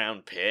second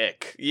round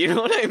pick. You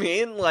know what I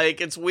mean?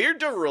 Like, it's weird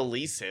to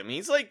release him.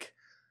 He's like,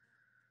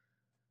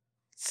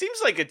 seems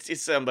like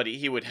it's somebody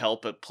he would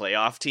help a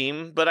playoff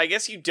team, but I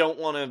guess you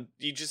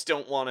just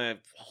don't want to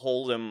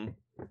hold him.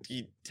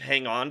 You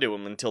hang on to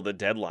him until the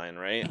deadline,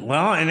 right?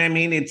 Well, and I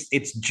mean,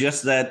 it's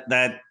just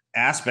that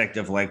aspect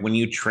of like when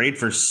you trade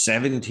for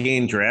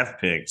 17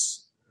 draft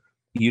picks,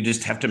 you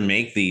just have to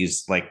make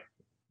these like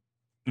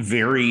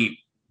very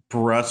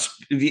brusque.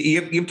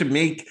 You have to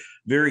make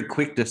very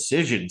quick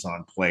decisions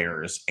on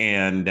players,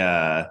 and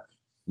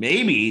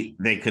maybe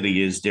they could have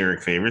used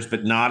Derek Favors,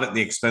 but not at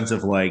the expense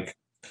of like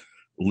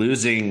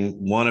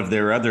losing one of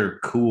their other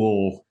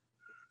cool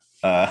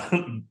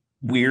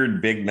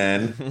weird big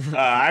men.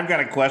 I've got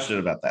a question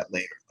about that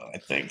later, though, I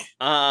think.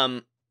 I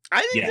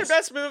think their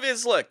best move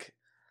is, look,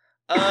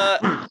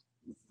 I'm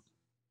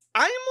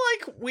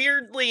like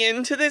weirdly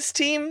into this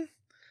team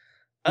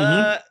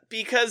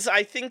because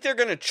I think they're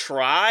going to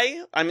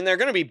try. I mean, they're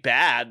going to be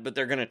bad, but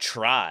they're going to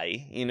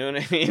try. You know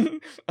what I mean?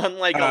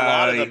 Unlike a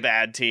lot of the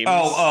bad teams.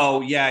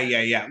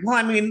 Yeah. Well,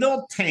 I mean,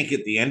 they'll tank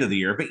at the end of the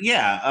year, but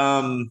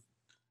yeah,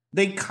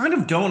 they kind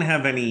of don't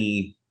have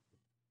any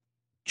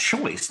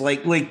choice.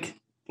 Like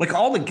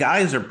all the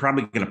guys are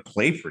probably going to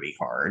play pretty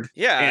hard.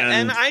 Yeah,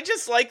 and I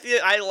just like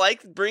I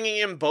like bringing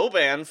in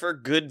Boban for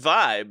good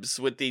vibes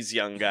with these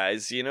young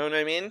guys. You know what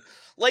I mean?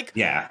 Like,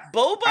 yeah,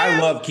 Boban.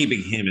 I love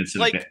keeping him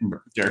instead of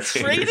Derek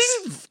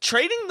Favors.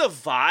 Trading the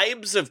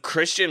vibes of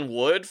Christian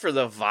Wood for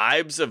the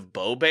vibes of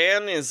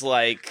Boban is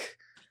like,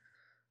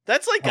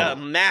 that's like a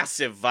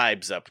massive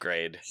vibes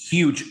upgrade.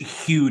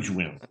 Huge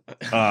win.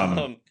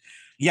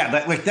 Yeah,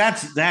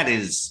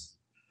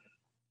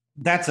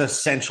 that's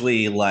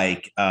essentially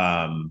like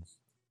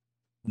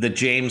the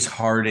James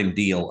Harden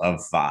deal of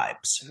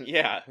vibes.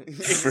 Yeah,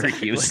 for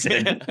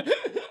Houston.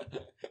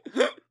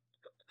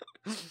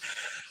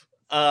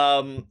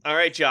 All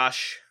right,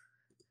 Josh.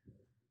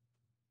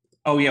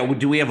 Oh yeah,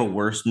 do we have a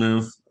worst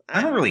move?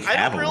 I don't really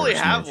have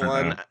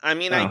one. I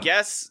mean, I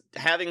guess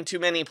having too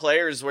many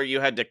players where you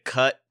had to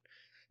cut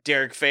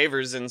Derek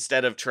Favors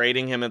instead of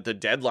trading him at the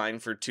deadline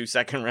for 2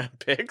 second-round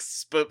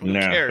picks, but who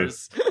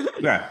cares?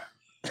 Yeah.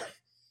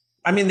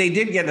 I mean, they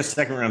did get a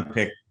second-round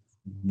pick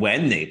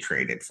when they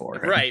traded for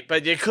him. Right,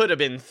 but it could have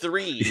been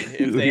 3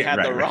 if they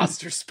had the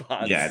roster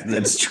spots. Yeah,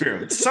 that's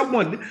true.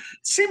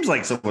 Seems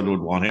like someone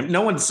would want him.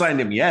 No one signed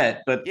him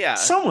yet, but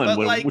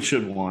someone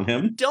should want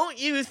him.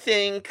 Don't you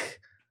think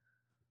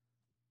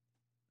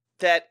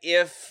that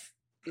if,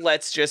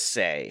 let's just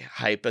say,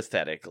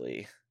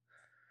 hypothetically,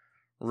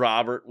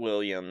 Robert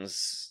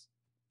Williams,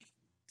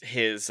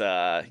 his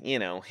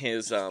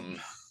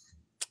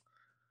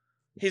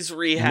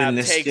rehab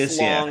takes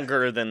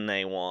longer than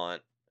they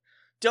want,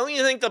 don't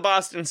you think the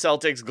Boston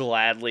Celtics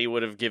gladly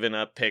would have given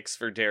up picks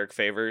for Derek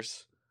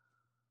Favors?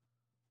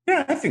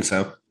 Yeah, I think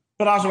so.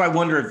 But also, I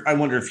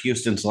wonder if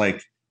Houston's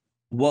like,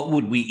 what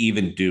would we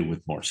even do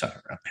with more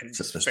second-round picks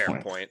at this point?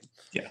 Fair point.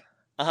 Yeah.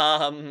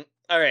 All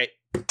right.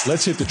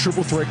 Let's hit the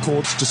triple threat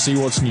courts to see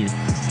what's new.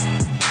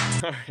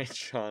 All right,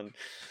 Sean.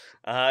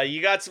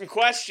 You got some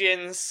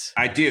questions.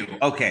 I do.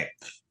 Okay.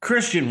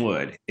 Christian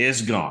Wood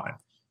is gone.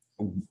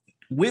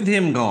 With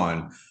him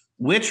gone,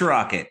 which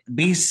Rocket,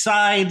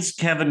 besides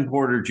Kevin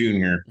Porter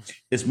Jr.,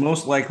 is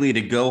most likely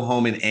to go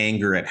home in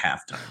anger at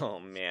halftime? Oh,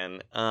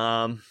 man.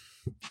 I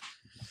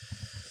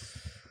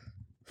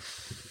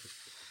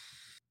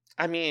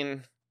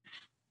mean,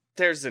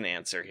 there's an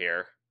answer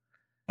here.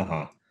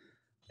 Uh-huh.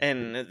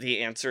 And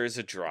the answer is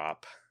a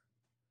drop.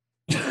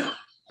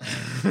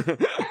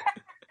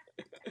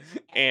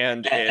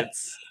 And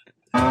it's...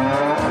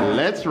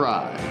 Let's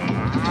ride.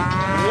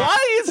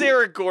 Why is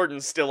Eric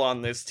Gordon still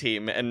on this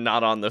team and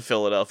not on the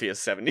Philadelphia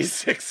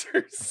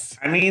 76ers?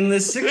 I mean, the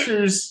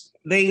Sixers,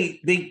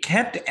 they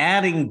kept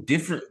adding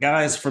different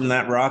guys from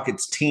that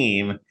Rockets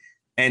team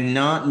and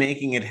not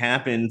making it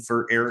happen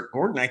for Eric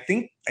Gordon. I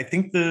think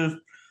the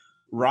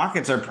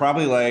Rockets are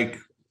probably like,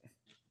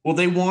 well,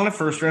 they want a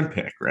first-round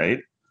pick, right?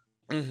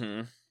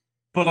 Mm-hmm.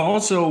 But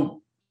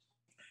also,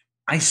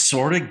 I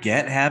sort of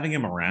get having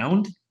him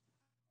around.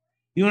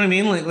 You know what I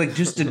mean? Like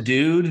just a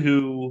dude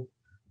who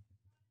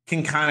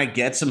can kind of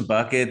get some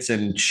buckets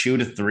and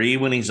shoot a 3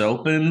 when he's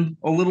open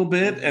a little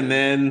bit, and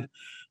then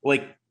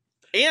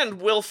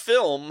and we'll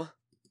film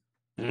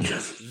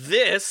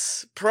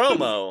this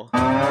promo.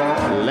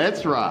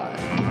 Let's ride.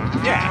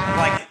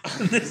 Yeah,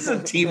 this is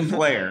a team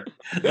player.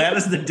 That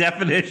is the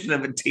definition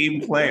of a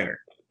team player.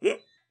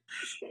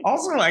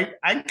 Also, I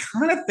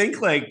kind of think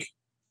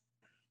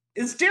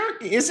Is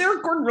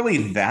Eric Gordon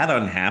really that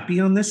unhappy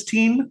on this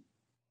team?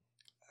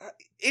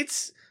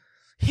 It's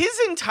his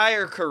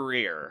entire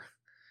career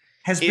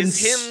is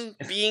him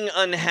being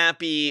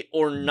unhappy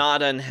or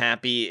not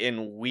unhappy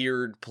in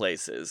weird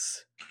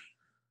places.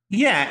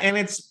 Yeah, and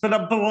but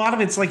a lot of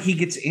it's like he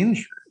gets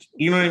injured.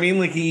 You know what I mean?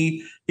 Like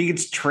he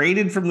gets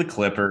traded from the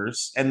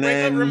Clippers, and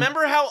then but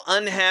remember how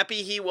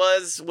unhappy he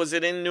was? Was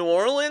it in New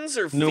Orleans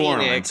or New Phoenix?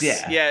 Orleans,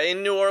 yeah. Yeah,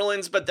 in New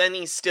Orleans, but then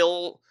he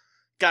still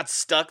got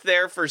stuck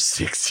there for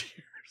 6 years.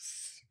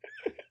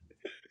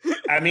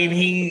 I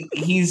mean,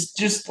 he's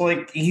just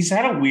like, he's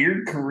had a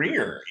weird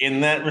career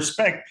in that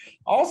respect.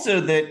 Also,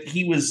 that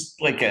he was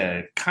like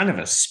a kind of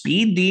a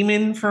speed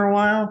demon for a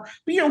while.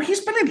 But, you know,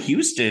 he's been in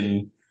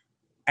Houston.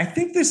 I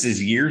think this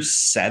is year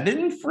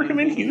 7 for him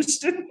in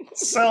Houston.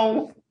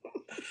 So,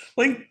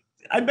 like,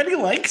 I bet he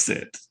likes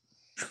it.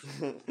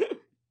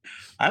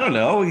 I don't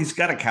know. He's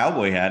got a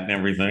cowboy hat and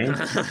everything.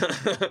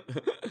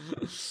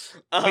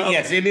 But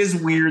yes, it is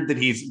weird that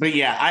but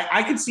yeah,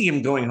 I could see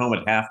him going home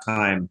at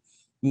halftime.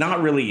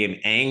 Not really in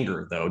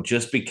anger though,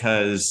 just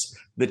because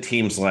the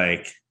team's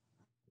like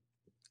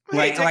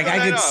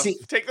I could see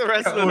take the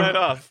rest of the night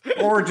off,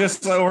 or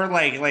that's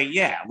like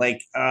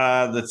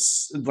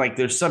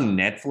there's some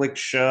Netflix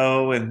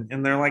show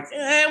and they're like,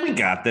 we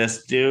got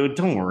this, dude.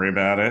 Don't worry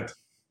about it.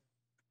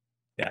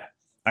 Yeah,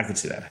 I could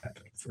see that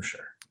happening for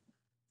sure.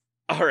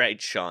 All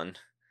right, Sean.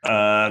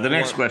 The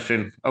next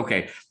question.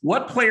 Okay.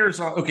 What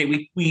players are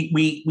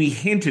we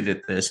hinted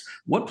at this.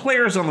 What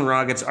players on the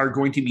Rockets are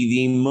going to be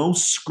the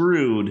most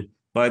screwed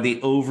by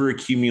the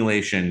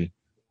overaccumulation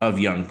of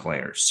young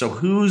players? So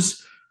who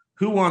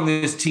on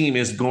this team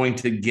is going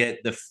to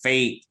get the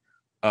fate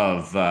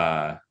of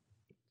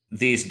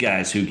these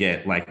guys who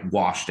get like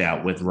washed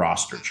out with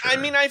roster churn? I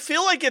mean, I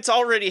feel like it's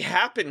already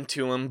happened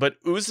to him, but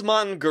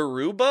Usman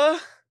Garuba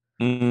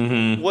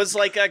was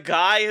like a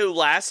guy who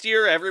last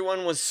year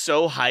everyone was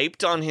so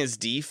hyped on his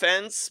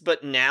defense,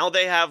 but now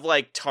they have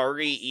like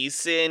Tari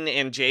Eason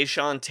and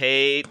Jayshawn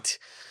Tate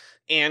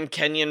and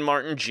Kenyon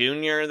Martin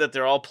Jr. that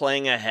they're all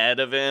playing ahead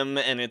of him,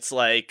 and it's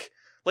like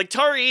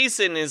Tari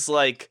Eason is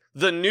like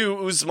the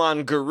new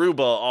Usman Garuba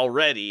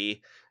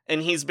already,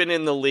 and he's been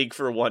in the league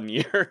for 1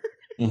 year.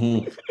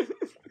 Mm-hmm.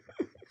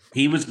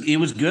 He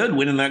was good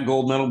winning that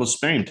gold medal with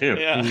Spain too.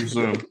 Yeah.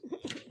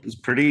 He's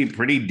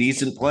pretty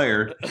decent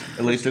player,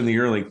 at least in the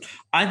early.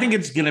 I think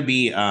it's going to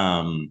be,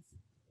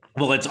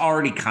 it's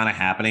already kind of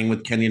happening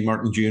with Kenyon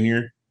Martin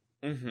Jr.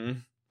 Mm-hmm.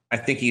 I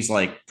think he's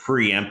like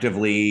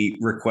preemptively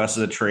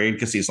requested a trade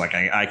because he's like,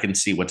 I can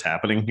see what's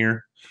happening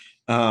here.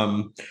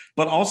 But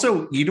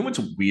also, you know what's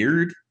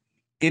weird?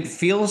 It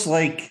feels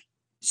like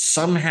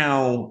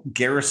somehow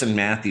Garrison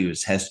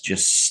Matthews has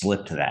just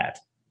slipped that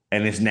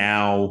and is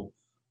now...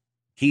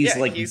 He's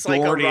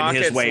boarded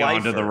his way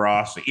onto the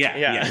roster.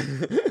 Yeah.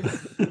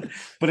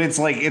 But it's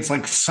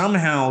like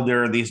somehow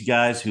there are these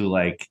guys who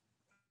like,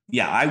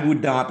 I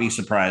would not be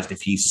surprised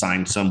if he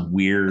signed some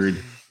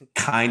weird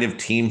kind of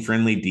team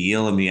friendly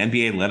deal and the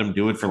NBA let him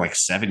do it for like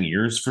 7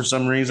 years for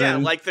some reason. Yeah,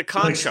 like the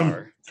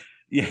Conchar.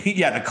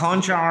 The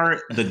Conchar,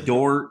 the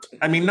Dort.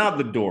 I mean, not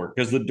the Dort,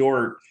 because the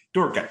Dort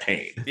got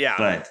paid. Yeah.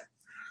 But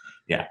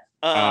yeah.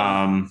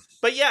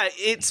 But yeah,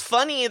 it's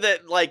funny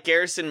that like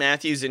Garrison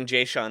Matthews and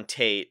Jayshawn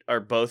Tate are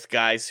both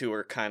guys who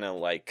are kind of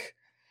like,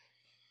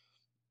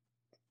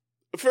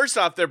 first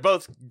off, they're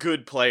both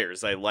good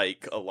players. I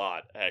like a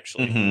lot,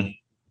 actually.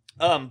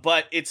 Mm-hmm.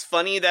 But it's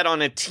funny that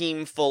on a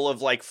team full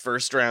of like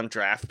first round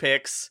draft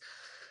picks,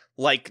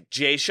 like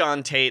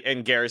Jayshawn Tate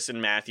and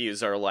Garrison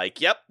Matthews are like,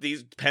 yep,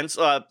 these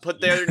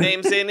put their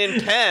names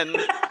in pen.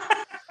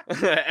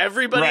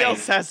 Everybody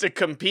else has to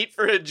compete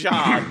for a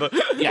job.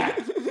 Yeah.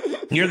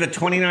 You're the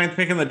 29th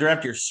pick in the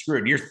draft. You're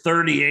screwed. You're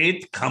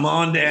 38th. Come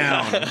on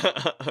down.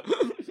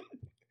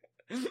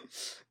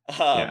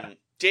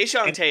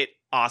 Jayshawn Tate,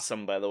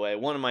 awesome, by the way.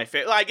 One of my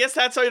favorite. I guess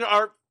that's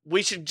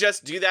we should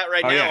just do that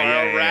right now.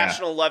 Our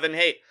rational love and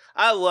hate.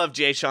 I love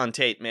Jayshawn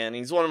Tate, man.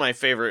 He's one of my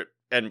favorite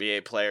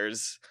NBA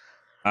players.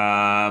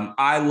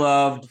 I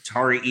loved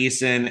Tari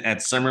Eason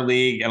at Summer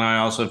League, and I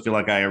also feel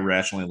like I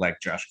irrationally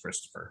like Josh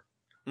Christopher.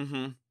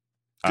 Mm-hmm.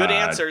 Good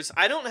answers.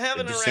 I don't have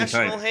an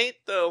irrational hate,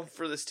 though,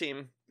 for this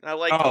team. I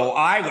like.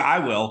 I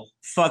will.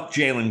 Fuck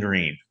Jalen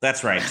Green.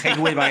 That's right. Take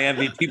away my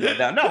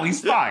MVP. No,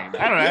 he's fine.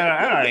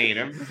 I don't hate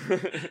him.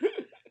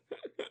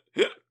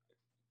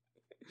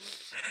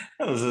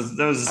 That was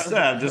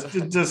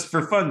just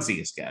for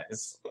funsies,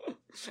 guys.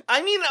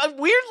 I mean,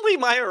 weirdly,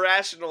 my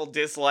irrational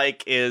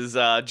dislike is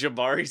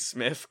Jabari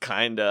Smith.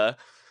 Kinda.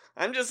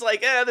 I'm just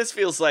like, this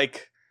feels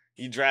like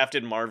he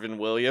drafted Marvin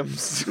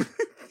Williams.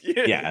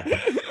 Yeah.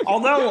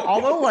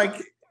 Although, like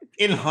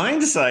in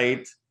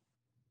hindsight.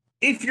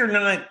 If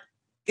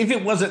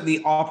it wasn't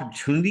the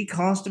opportunity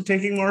cost of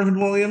taking Marvin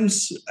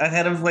Williams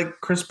ahead of like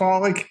Chris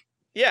Paul, like,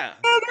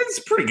 that's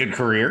a pretty good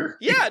carear.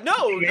 Yeah,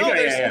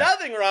 there's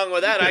nothing wrong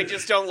with that. I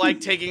just don't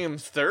like taking him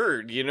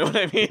third. You know what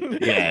I mean?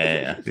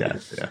 Yeah.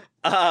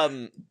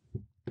 All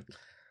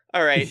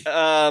right.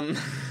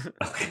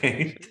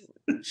 Okay.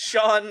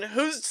 Sean,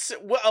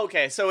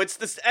 okay, so it's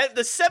the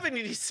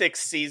 76th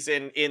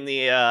season in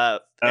the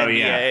NBA,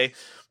 yeah.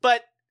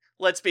 but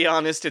let's be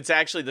honest, it's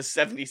actually the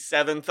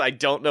 77th. I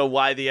don't know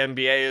why the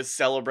NBA is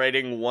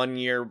celebrating 1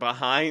 year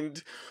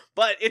behind,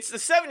 but it's the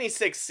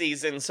 76th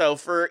season, so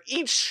for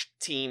each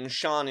team,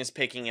 Sean is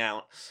picking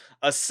out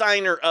a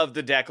signer of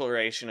the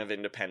Declaration of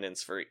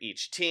Independence for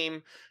each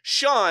team.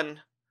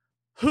 Sean,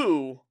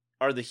 who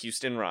are the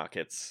Houston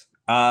Rockets?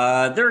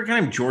 They're a guy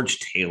named George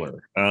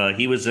Taylor.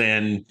 He was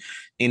an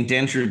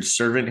indentured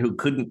servant who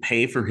couldn't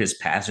pay for his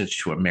passage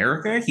to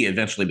America. He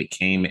eventually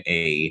became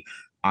a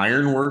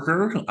iron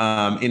worker.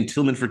 In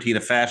Tillman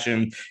Fertitta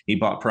fashion, he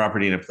bought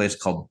property in a place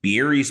called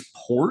Beary's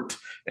Port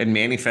and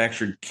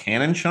manufactured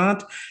cannon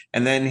shot.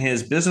 And then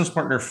his business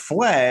partner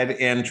fled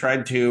and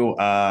tried to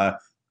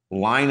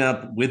line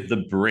up with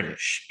the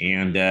British.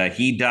 And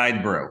he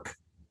died broke.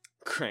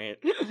 Great.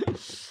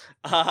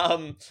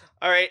 All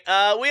right.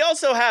 We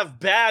also have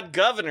Bad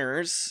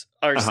Governors,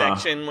 our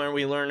section where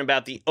we learn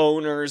about the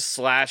owners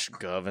 /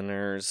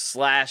 governors /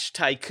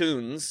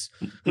 tycoons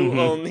who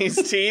own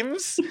these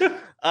teams.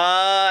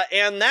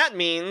 And that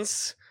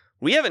means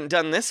we haven't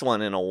done this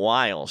one in a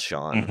while,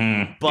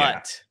 Sean.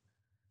 But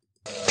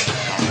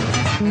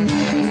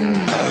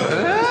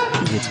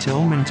it's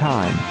Tillman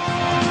time.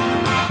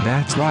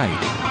 That's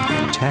right.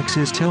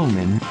 Texas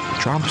Tillman,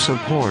 Trump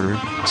supporter,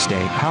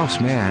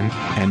 steakhouse man,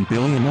 and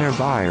billionaire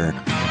buyer.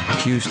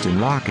 Houston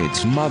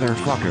Rockets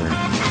motherfucker.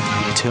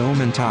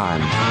 Tillman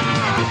time.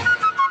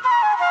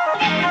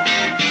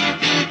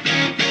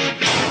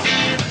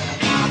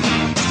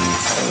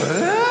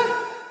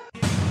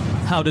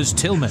 How does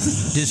Tillman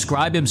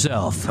describe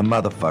himself? A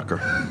motherfucker.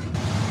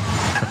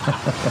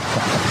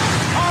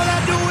 All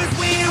I do is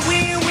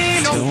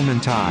win. Tillman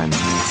time.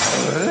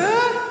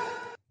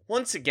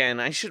 once again,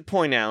 I should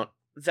point out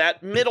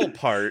that middle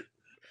part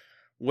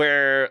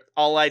where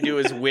all I do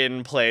is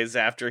win plays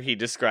after he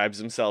describes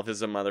himself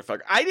as a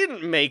motherfucker. I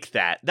didn't make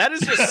that. That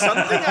is just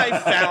something I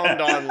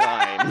found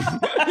online.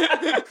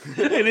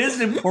 It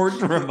is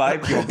important to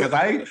remind people because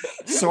I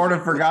sort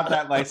of forgot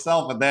that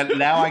myself, and then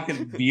now I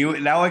can view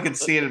it. Now I can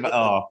see it.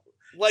 Oh,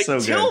 like so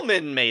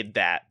Tillman made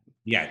that.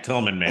 Yeah,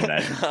 Tillman made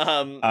that.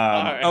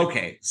 Right.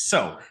 Okay,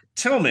 so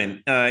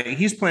Tillman,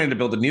 he's planning to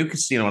build a new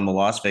casino on the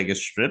Las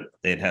Vegas Strip.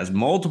 It has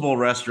multiple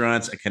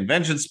restaurants, a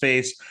convention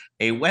space,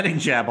 a wedding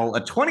chapel,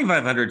 a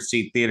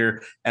 2,500-seat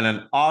theater, and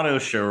an auto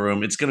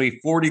showroom. It's going to be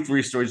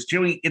 43 stories.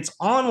 Joey, it's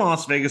on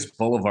Las Vegas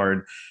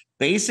Boulevard,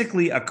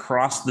 basically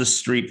across the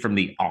street from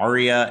the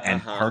Aria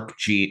and Park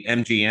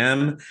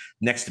MGM,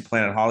 next to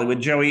Planet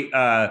Hollywood. Joey,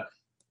 are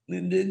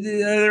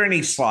there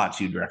any slots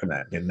you'd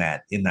recommend in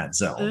that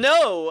zone?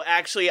 No,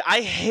 actually,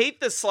 I hate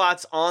the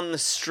slots on the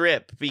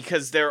Strip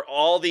because they're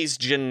all these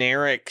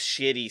generic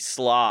shitty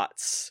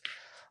slots.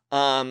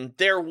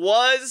 There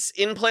was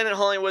in Planet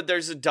Hollywood,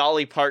 there's a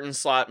Dolly Parton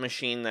slot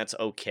machine that's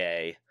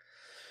okay,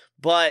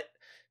 but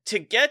to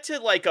get to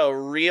like the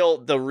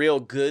real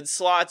good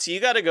slots,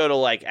 you got to go to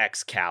like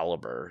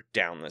Excalibur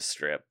down the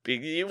Strip.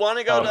 You want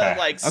to go to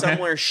like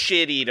somewhere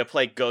shitty to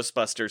play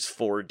Ghostbusters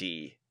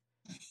 4D.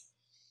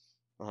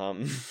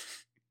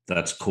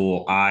 That's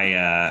cool.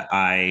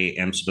 I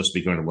am supposed to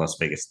be going to Las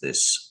Vegas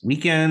this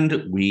weekend.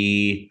 I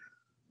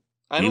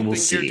don't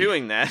think you're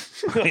doing that.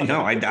 I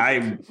know.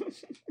 I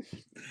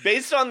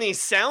based on the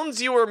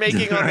sounds you were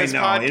making on this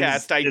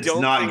podcast, I don't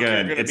think you're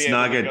going to be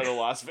able to go to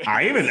Las Vegas.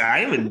 I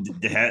even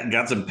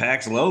got some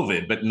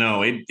Paxlovid, but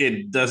no,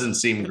 it doesn't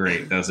seem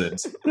great, does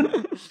it?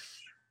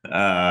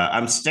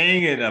 I'm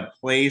staying at a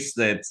place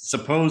that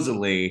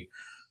supposedly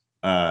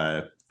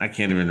I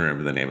can't even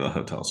remember the name of the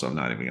hotel, so I'm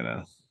not even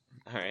gonna.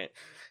 All right,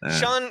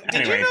 Sean,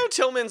 did you know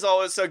Tillman's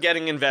also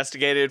getting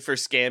investigated for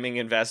scamming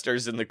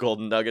investors in the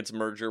Golden Nuggets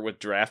merger with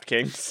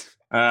DraftKings?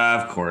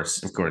 Of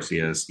course he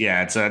is.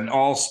 Yeah, it's an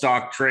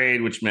all-stock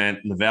trade, which meant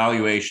the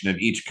valuation of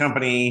each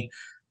company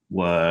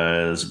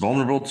was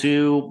vulnerable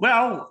to,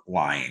 well,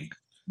 lying.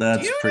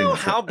 That's Do you know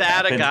how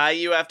bad a guy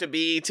you have to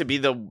be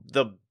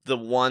the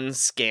one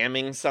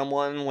scamming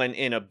someone when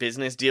in a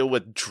business deal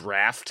with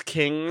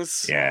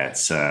DraftKings? Yeah,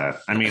 it's I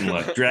mean,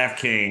 look,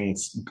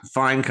 DraftKings,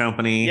 fine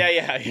company.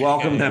 Yeah.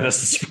 Welcome them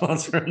as a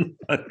sponsor on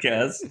the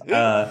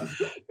podcast.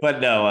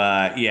 But no,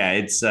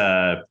 it's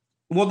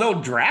well, no,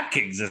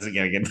 DraftKings isn't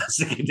going to get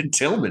investigated.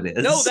 Tillman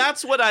is. No,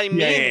 that's what I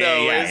mean,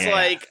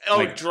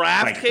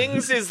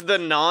 DraftKings is the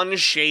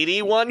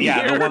non-shady one here.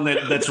 Yeah, the one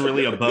that's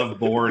really above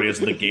board is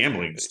the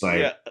gambling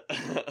site.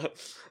 Yeah.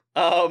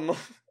 All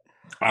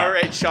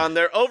right, Sean,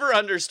 their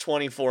over-under's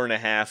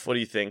 24.5. What do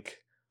you think?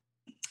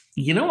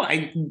 You know,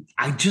 I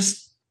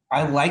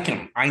like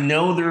them. I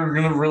know they're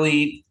going to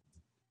really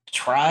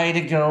try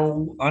to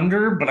go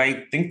under, but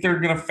I think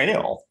they're going to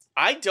fail.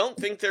 I don't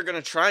think they're going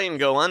to try and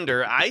go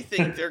under. I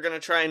think they're going to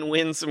try and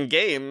win some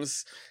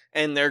games,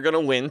 and they're going to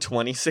win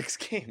 26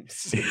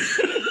 games.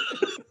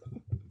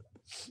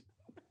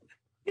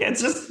 Yeah,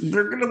 it's just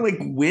they're going to like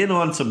win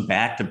on some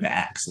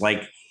back-to-backs.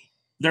 Like,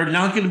 they're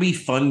not going to be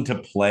fun to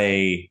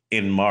play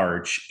in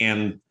March.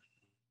 And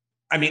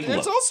I mean,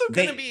 it's also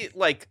going to be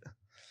like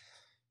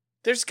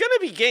There's going to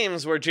be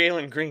games where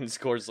Jalen Green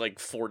scores like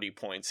 40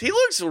 points. He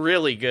looks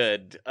really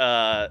good.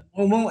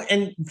 Well,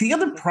 and the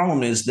other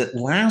problem is that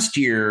last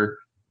year,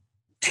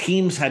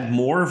 teams had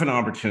more of an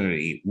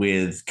opportunity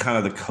with kind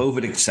of the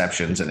COVID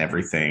exceptions and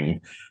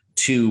everything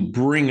to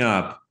bring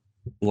up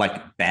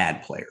like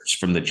bad players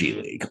from the G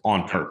League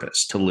on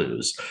purpose to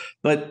lose.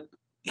 But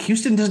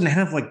Houston doesn't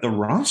have like the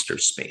roster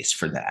space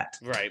for that.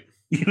 Right.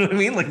 You know what I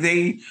mean? Like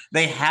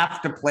they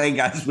have to play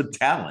guys with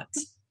talent.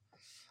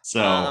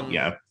 So,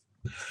 yeah.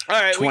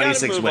 All right, we got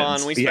to move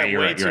wins. on. We spent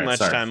way too much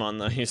time on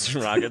the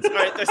Houston Rockets. All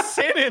right, the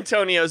San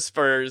Antonio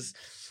Spurs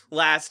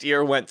last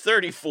year went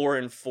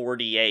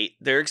 34-48.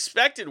 Their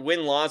expected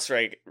win-loss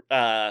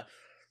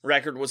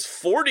record was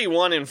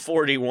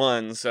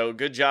 41-41. So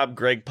good job,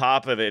 Greg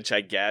Popovich,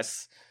 I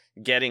guess,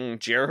 getting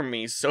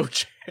Jeremy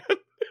Sochan.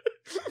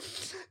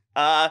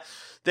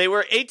 They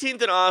were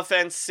 18th in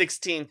offense,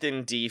 16th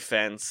in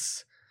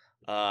defense.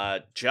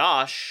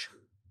 Josh.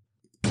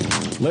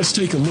 Let's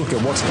take a look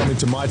at what's coming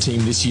to my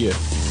team this year.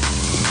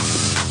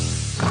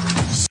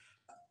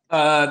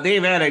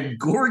 They've added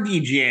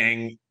Gorgie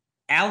Jang,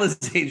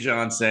 Alize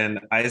Johnson,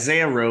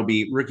 Isaiah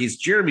Roby, rookies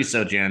Jeremy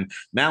Sochan,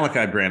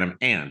 Malachi Branham,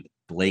 and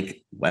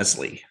Blake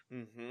Wesley.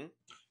 Mm-hmm.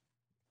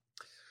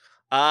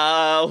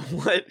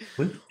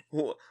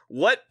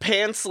 What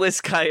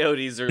pantsless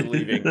Coyotes are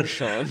leaving,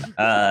 Sean?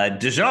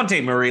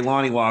 DeJounte Murray,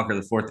 Lonnie Walker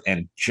IV,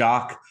 and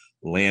Jock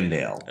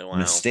Landale,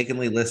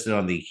 mistakenly listed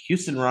on the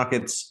Houston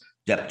Rockets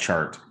depth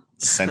chart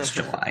since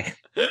July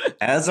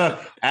as a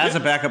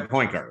backup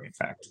point guard. In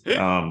fact,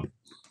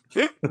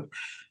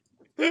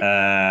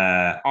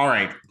 all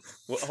right.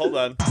 Well, hold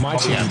on. My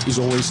team is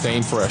always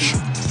staying fresh.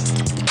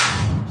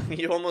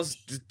 You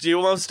almost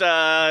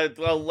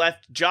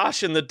left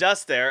Josh in the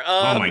dust there.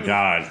 Oh my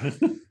God,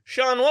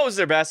 Sean, what was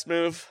their best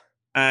move?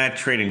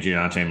 Trading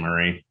DeJounte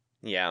Murray.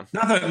 Yeah,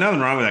 nothing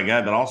wrong with that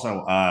guy, but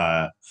also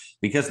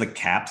because the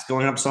cap's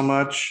going up so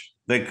much,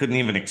 they couldn't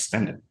even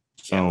extend it.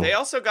 So yeah, they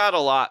also got a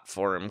lot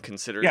for him,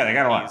 considering they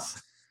got a lot.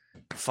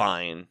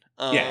 Fine.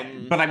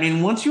 But I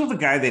mean, once you have a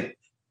guy that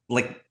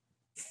like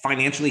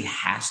financially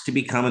has to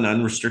become an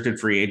unrestricted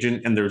free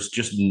agent, and there's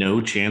just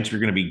no chance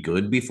you're going to be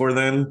good before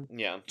then.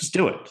 Yeah, just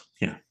do it.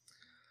 Yeah.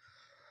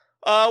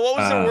 What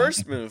was their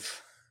worst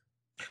move?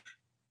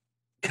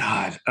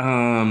 God,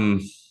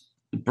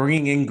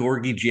 bringing in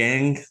Gorgie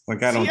Jang.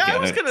 Like I don't get it. I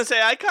was gonna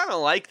say I kind of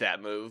like that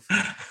move,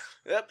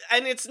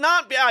 and it's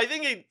not. I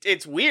think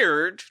it's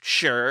weird,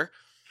 sure.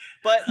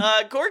 But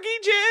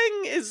Gorgie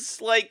Jang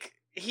is like,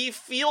 he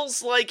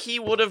feels like he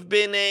would have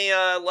been a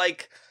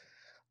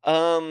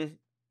on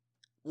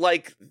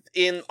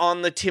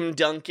the Tim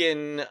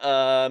Duncan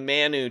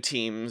Manu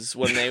teams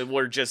when they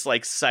were just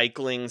like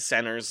cycling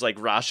centers like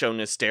Rasho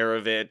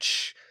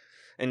Nesterovic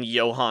and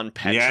Johan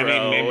Petro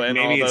and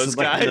maybe all it's those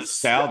like guys.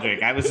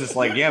 Nostalgic. I was just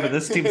like, yeah, but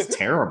this team's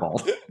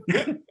terrible.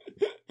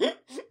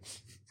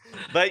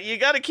 But you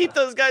got to keep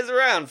those guys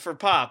around for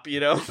Pop, you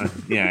know.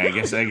 Yeah, I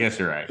guess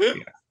you're right.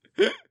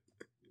 Yeah.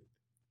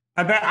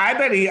 I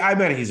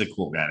bet he's a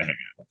cool guy to hang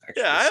out with.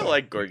 Actually, yeah, I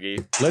like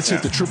Gorgie. Let's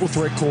hit the triple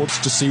threat courts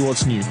to see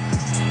what's new.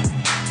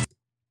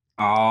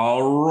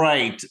 All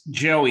right,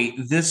 Joey,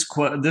 this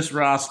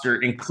roster,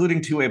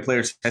 including two-way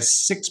players, has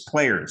 6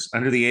 players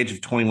under the age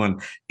of 21.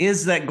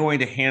 Is that going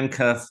to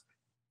handcuff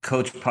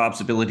Coach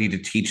Pop's ability to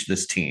teach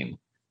this team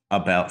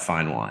about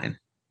fine wine?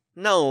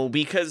 No,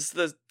 because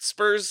the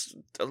Spurs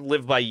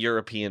live by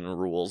European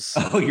rules.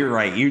 Oh, you're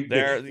right.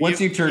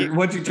 Once you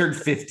turn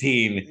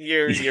 15,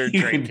 you're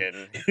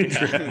drinking.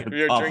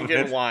 You're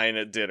drinking wine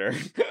at dinner.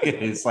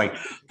 It's like,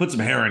 put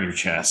some hair on your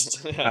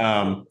chest.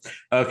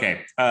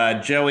 Okay,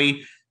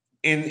 Joey.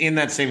 In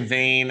that same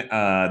vein,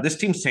 this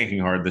team's tanking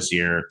hard this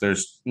year.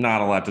 There's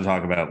not a lot to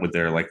talk about with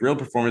their like real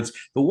performance.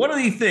 But what do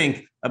you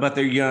think about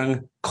their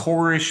young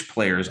core-ish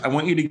players? I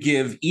want you to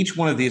give each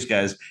one of these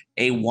guys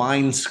a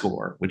wine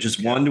score, which is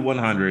 1 to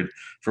 100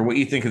 for what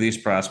you think of these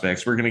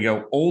prospects. We're going to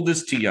go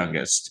oldest to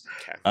youngest.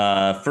 Okay.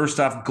 First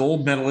off,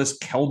 gold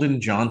medalist Keldon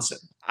Johnson.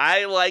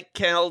 I like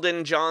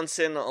Keldon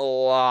Johnson a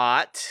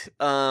lot,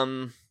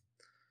 but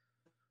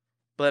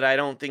I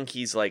don't think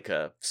he's like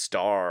a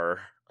star.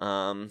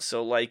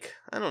 So like,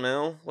 I don't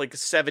know, like a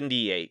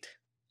 78.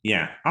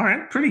 Yeah. All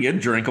right. Pretty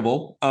good.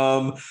 Drinkable.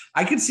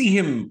 I could see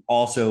him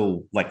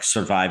also like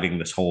surviving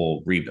this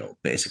whole rebuild,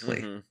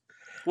 basically. Mm-hmm.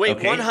 Wait,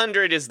 okay.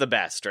 100 is the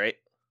best, right?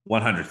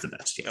 100 is the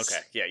best. Yes.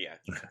 Okay. Yeah.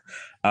 Okay.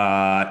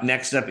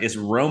 Next up is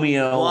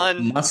Romeo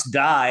Must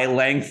Die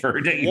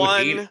Langford.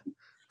 One.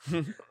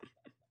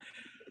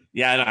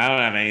 Yeah, I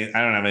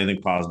don't have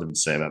anything positive to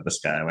say about this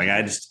guy. Like,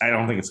 I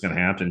don't think it's going to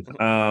happen.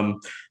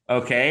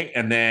 Okay,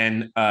 and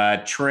then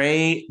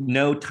Trey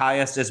No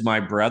Tyus is my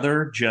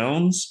brother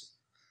Jones,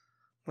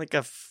 like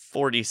a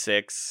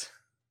 46.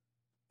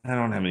 I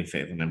don't have any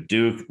faith in him.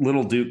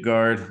 Little Duke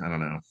guard. I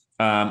don't know.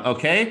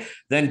 Okay,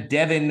 then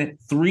Devin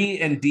 3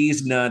 and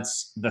D's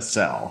nuts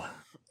Vassell.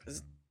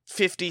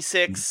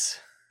 56.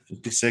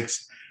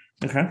 56.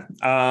 Okay.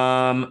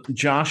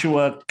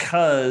 Joshua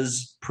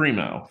Cuz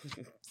Primo.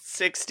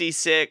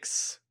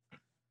 66.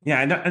 Yeah,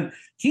 I know.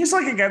 he's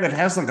like a guy that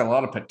has like a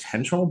lot of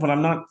potential, but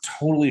I'm not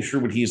totally sure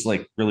what he's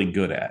like really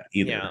good at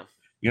either. Yeah.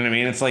 You know what I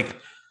mean? It's like,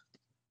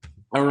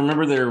 I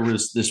remember there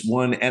was this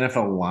one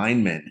NFL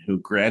lineman who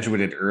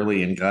graduated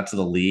early and got to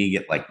the league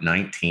at like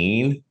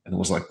 19 and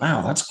was like,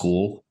 wow, that's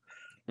cool.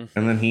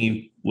 And then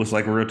he was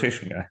like a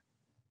rotation guy,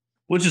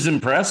 which is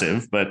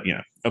impressive, but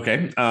yeah.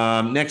 Okay.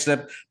 Next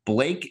up,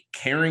 Blake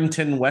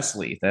Carrington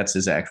Wesley. That's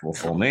his actual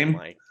full name.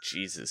 My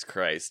Jesus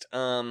Christ.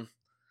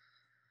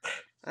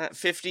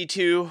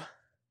 52.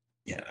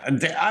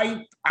 Yeah.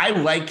 I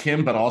like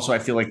him, but also I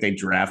feel like they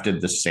drafted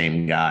the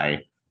same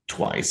guy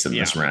twice in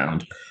this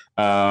round.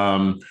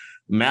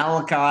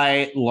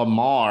 Malachi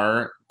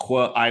Lamar,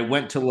 quote, I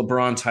went to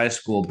LeBron's high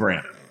school,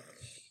 Brand.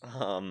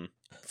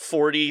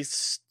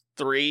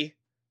 43.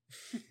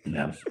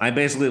 Yeah, I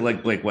basically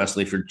like Blake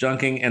Wesley for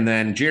junking, and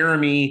then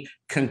Jeremy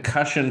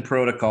Concussion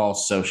Protocol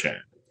Sochan.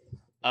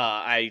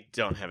 I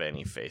don't have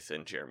any faith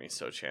in Jeremy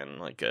Sochan,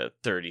 like a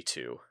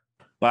 32.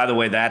 By the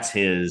way, that's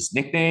his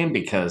nickname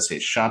because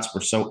his shots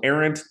were so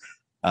errant.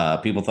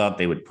 People thought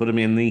they would put him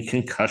in the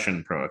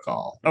concussion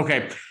protocol.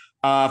 Okay,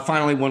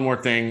 finally, one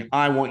more thing.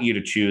 I want you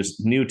to choose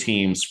new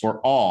teams for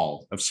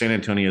all of San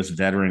Antonio's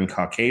veteran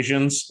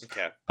Caucasians.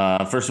 Okay.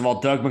 First of all,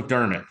 Doug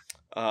McDermott.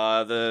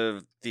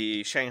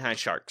 The Shanghai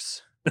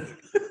Sharks.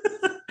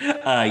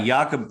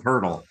 Jakob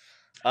Poeltl.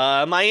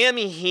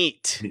 Miami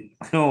Heat.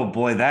 Oh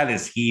boy, that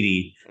is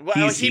heaty.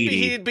 Well,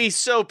 he'd be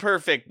so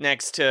perfect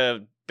next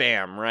to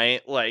Bam,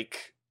 right?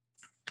 Like,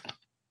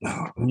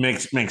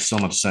 makes so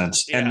much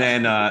sense. Yeah. And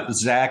then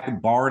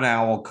Zach Barn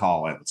Owl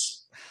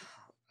Collins.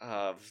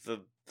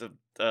 The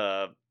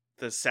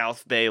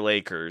South Bay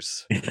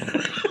Lakers.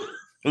 I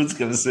was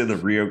gonna say the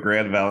Rio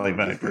Grande Valley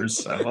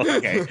Vipers. So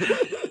okay.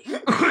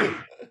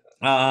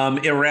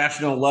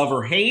 Irrational love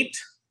or hate.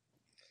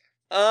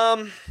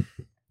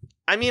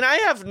 I mean, I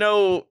have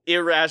no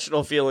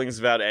irrational feelings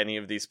about any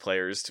of these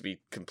players, to be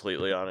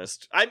completely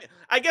honest.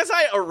 I guess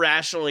I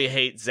irrationally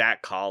hate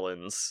Zach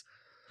Collins.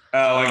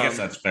 Oh, I guess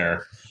that's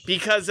fair.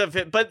 Because of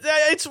it, but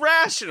it's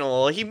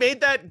rational. He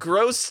made that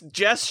gross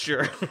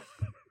gesture.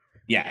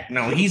 Yeah,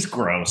 no, he's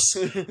gross.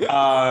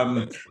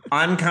 I'm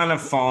kind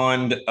of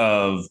fond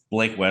of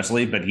Blake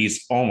Wesley, but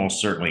he's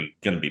almost certainly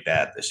going to be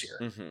bad this year.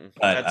 Mm-hmm.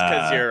 That's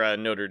because you're a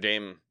Notre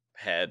Dame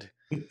head.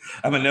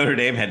 I'm a Notre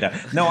Dame head.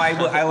 No,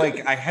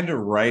 I had to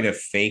write a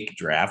fake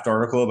draft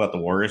article about the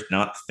Warriors,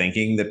 not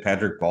thinking that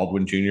Patrick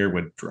Baldwin Jr.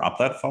 would drop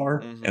that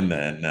far. Mm-hmm. And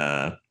then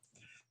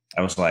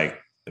I was like,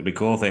 it'd be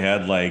cool if they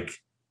had like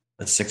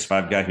a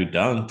 6'5" guy who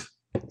dunked.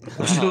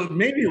 So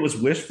maybe it was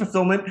wish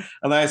fulfillment.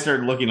 And then I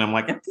started looking, I'm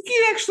like, I think he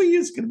actually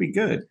is going to be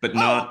good, but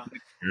not.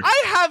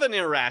 I have an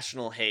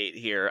irrational hate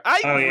here.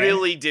 I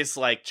really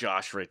dislike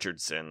Josh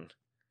Richardson.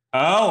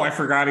 Oh, I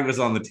forgot he was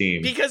on the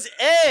team. Because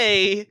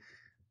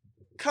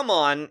come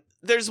on,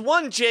 there's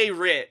one Jay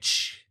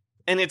Rich,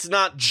 and it's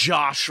not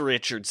Josh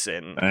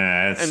Richardson.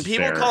 And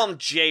people call him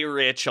Jay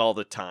Rich all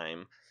the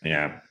time.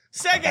 Yeah.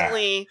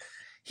 Secondly,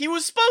 he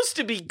was supposed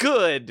to be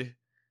good.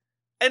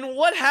 And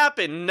what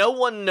happened? No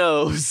one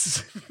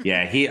knows.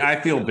 Yeah, I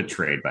feel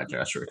betrayed by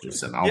Josh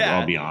Richardson.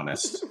 I'll be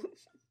honest.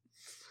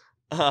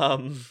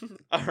 All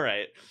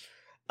right.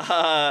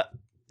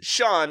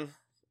 Sean,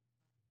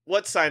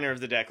 what signer of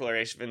the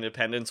Declaration of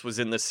Independence was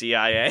in the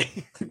CIA?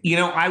 You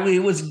know,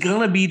 it was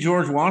going to be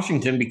George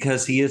Washington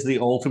because he is the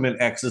ultimate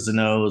X's and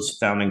O's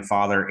founding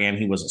father and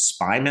he was a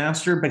spy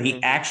master, but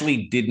he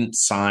actually didn't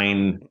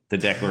sign the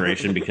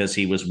Declaration because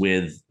he was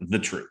with the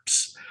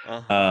troops.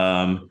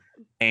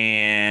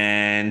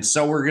 And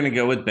so we're going to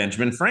go with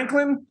Benjamin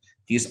Franklin.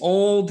 He's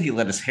old. He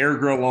let his hair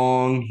grow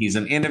long. He's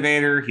an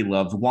innovator. He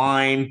loved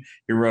wine.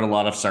 He wrote a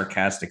lot of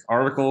sarcastic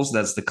articles.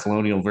 That's the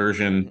colonial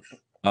version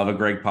of a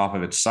Greg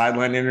Popovich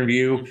sideline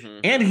interview. Mm-hmm.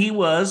 And he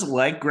was,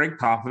 like Greg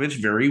Popovich,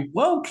 very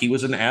woke. He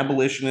was an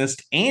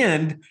abolitionist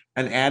and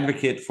an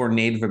advocate for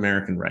Native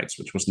American rights,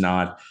 which was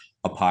not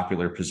a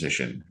popular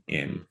position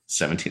in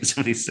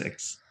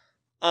 1776.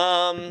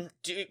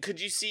 Could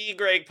you see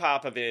Greg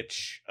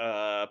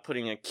Popovich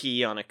putting a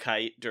key on a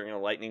kite during a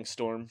lightning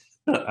storm?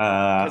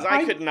 Because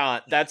I could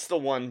not. That's the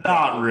one.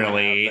 Not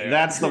really.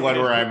 That's the one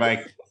where I'm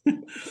like.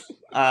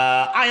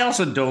 I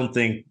also don't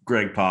think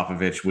Greg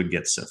Popovich would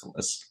get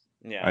syphilis.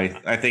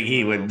 Yeah, I think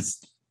he would.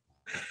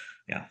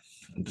 Yeah,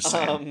 I'm just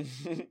saying.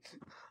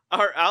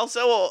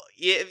 Also,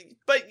 yeah,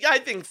 but I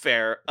think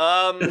fair.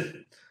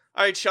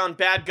 All right, Sean,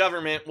 bad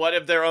government. What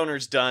have their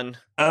owners done?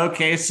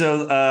 Okay,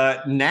 so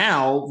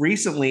now,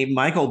 recently,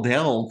 Michael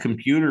Dell,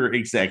 computer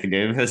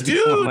executive, has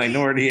become a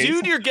minority.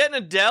 Dude, you're getting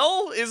a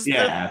Dell?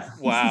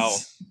 Wow.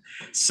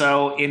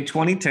 So in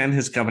 2010,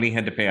 his company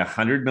had to pay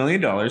 $100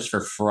 million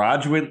for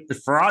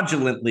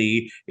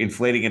fraudulently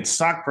inflating its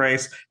stock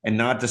price and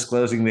not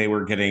disclosing they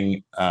were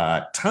getting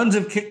tons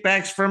of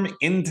kickbacks from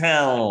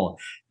Intel.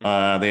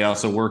 They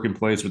also work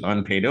employees with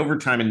unpaid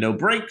overtime and no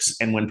breaks.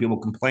 And when people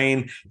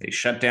complain, they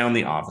shut down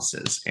the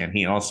offices. And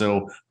he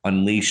also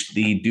unleashed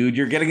the dude,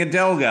 you're getting a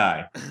Dell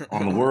guy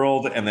on the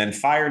world and then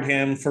fired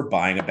him for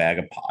buying a bag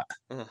of pot.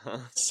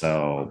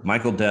 So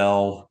Michael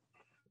Dell,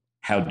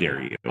 how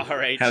dare you? All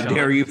right, how Sean.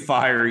 dare you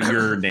fire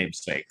your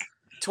namesake?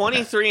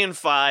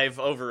 23-5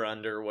 over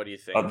under. What do you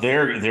think?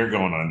 They're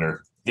going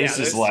under.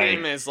 This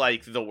team is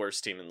like the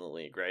worst team in the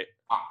league, right?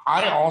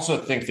 I also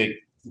think that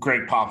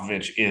Greg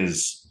Popovich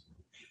is.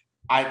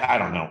 I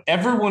don't know.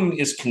 Everyone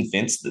is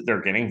convinced that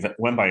they're getting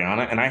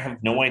Wembanyama, and I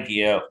have no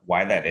idea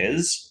why that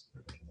is.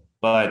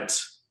 But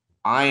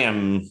I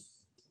am.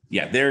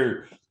 Yeah,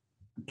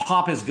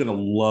 Pop is going to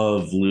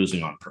love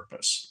losing on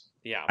purpose.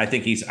 Yeah, I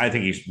think he's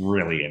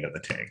really into the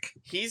tank.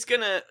 He's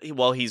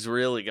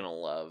really gonna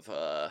love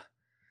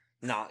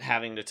not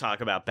having to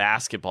talk about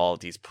basketball at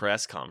these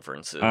press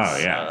conferences. Oh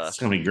yeah, it's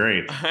gonna be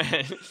great.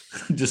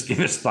 Just give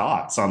his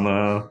thoughts on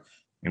the,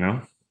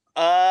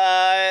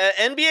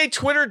 NBA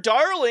Twitter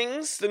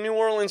darlings, the New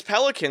Orleans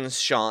Pelicans,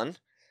 Sean.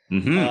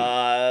 Mm-hmm.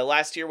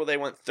 Last year, they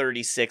went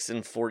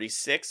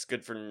 36-46,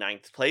 good for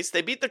 9th place.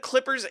 They beat the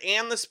Clippers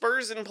and the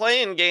Spurs in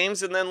play-in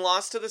games, and then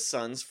lost to the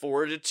Suns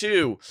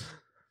 4-2.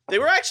 They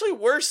were actually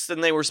worse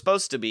than they were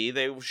supposed to be.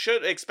 They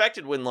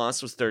expected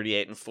win-loss was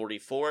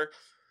 38-44.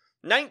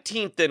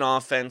 19th in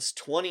offense,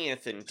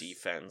 20th in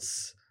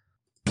defense.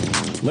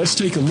 Let's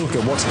take a look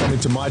at what's coming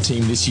to my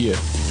team this year.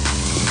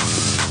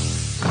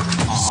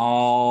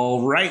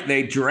 All right,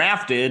 they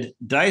drafted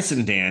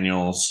Dyson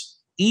Daniels,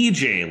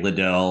 EJ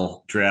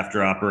Liddell, draft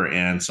dropper,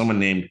 and someone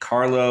named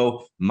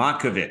Carlo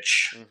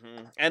Makovic.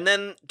 Mm-hmm. And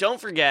then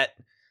don't forget,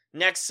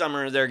 next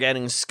summer they're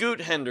getting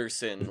Scoot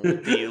Henderson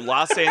with the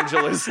Los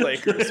Angeles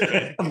Lakers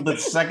pick. The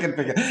second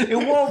pick. It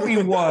won't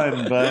be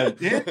one,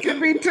 but it could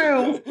be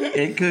two.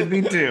 It could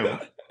be two.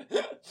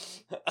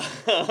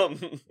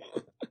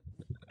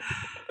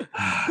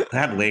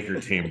 That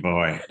Laker team,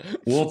 boy.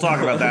 We'll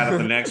talk about that at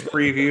the next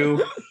preview.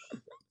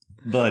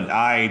 But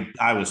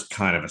I was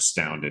kind of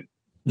astounded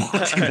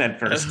watching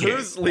that first game.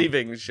 Who's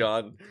leaving,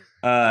 Sean?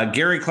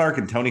 Gary Clark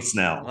and Tony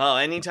Snell. Oh,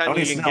 anytime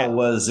Tony Snell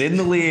was in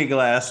the league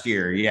last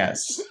year,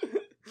 yes.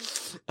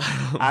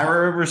 I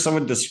remember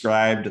someone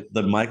described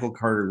the Michael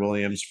Carter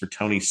Williams for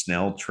Tony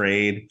Snell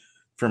trade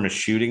from a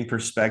shooting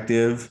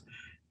perspective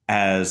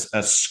as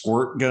a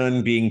squirt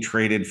gun being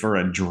traded for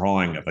a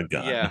drawing of a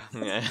gun. Yeah.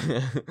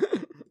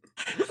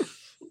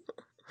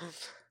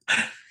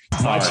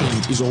 My team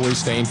is always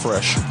staying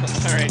fresh.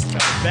 All right.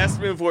 Best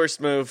move,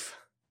 worst move.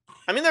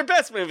 I mean, their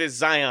best move is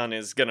Zion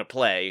is going to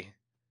play.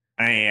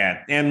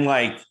 Yeah. And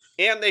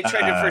they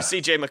traded for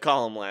CJ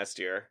McCollum last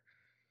year.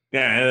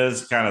 Yeah, it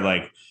was kind of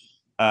like,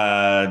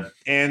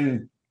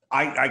 and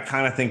I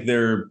kind of think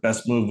their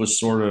best move was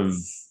sort of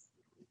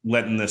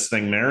letting this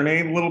thing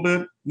marinate a little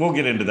bit. We'll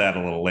get into that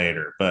a little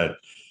later, but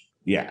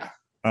yeah.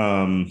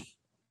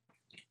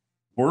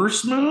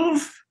 Worst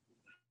move?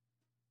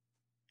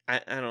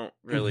 I don't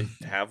really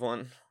have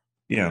one.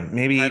 Yeah,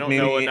 maybe I don't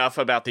know enough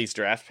about these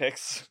draft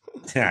picks.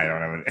 Yeah, I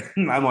don't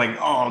know. I'm like,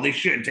 oh, they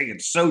should have taken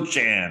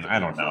Sochan. I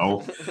don't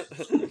know.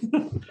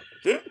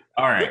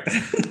 All right.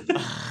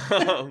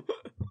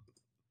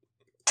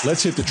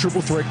 Let's hit the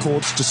triple threat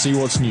courts to see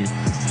what's new.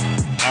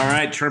 All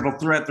right, triple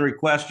threat, 3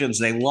 questions.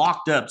 They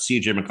locked up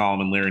CJ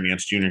McCollum and Larry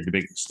Nance Jr. to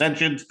big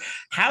extensions.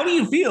 How do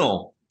you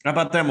feel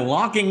about them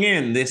locking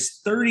in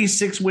this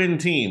 36-win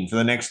team for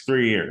the next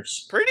 3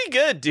 years? Pretty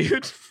good,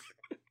 dude.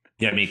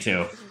 Yeah, me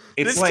too.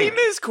 This team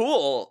is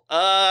cool.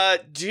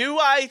 Do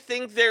I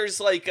think there's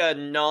like a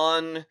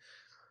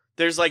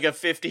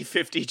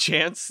 50-50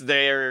 chance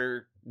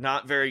they're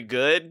not very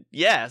good?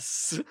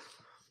 Yes.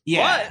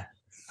 Yeah.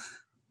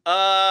 But,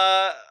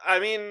 I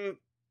mean,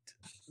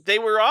 they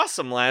were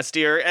awesome last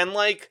year, and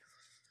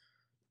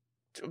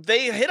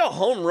they hit a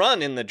home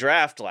run in the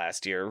draft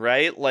last year,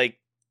 right? Like,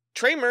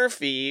 Trey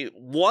Murphy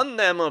won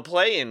them a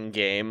play-in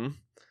game,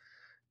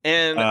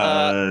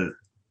 and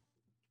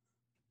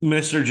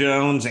Mr.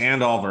 Jones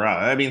and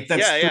Alvarado. I mean,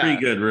 that's 3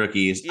 good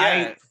rookies.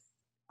 Yeah.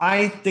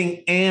 I think,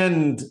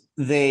 and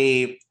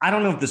I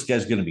don't know if this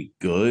guy's going to be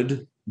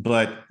good,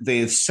 but they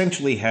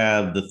essentially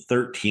have the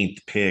 13th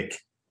pick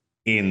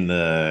in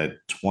the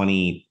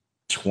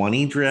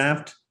 2020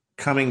 draft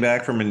coming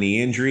back from a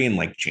knee injury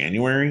in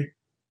January.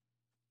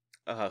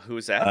 Who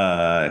is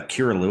that?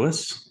 Kyra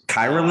Lewis.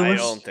 I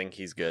don't think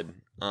he's good.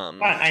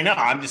 I know.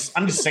 I'm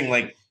just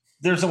saying,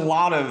 there's a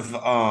lot of,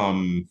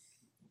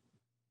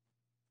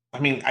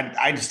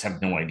 I just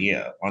have no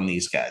idea on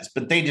these guys,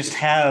 but they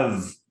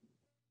have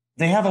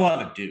a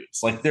lot of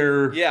dudes.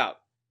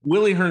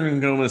 Willie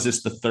Hernangomez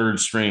is the 3rd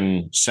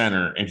string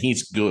center, and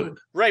he's good.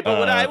 Right, but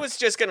what I was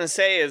just going to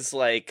say is,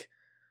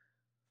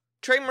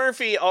 Trey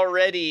Murphy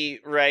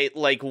already, right,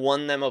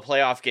 won them a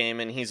playoff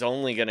game, and he's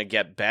only going to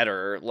get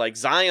better.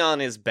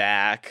 Zion is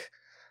back.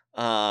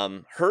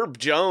 Herb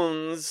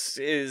Jones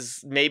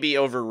is maybe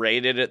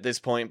overrated at this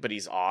point, but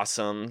he's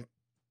awesome.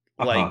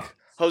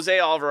 Jose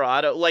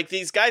Alvarado,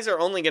 these guys are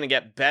only going to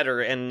get better,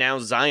 and now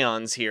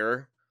Zion's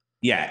here.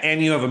 Yeah,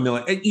 and you have a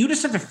million. You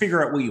just have to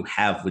figure out what you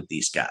have with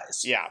these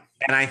guys. Yeah.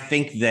 And I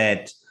think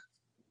that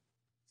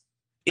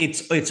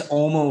it's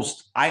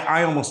almost,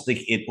 I almost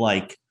think it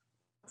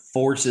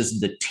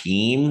forces the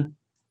team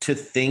to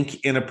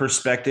think in a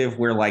perspective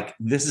where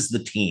this is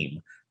the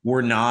team.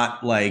 We're not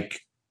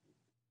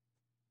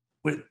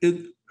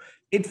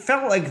it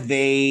felt like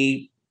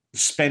they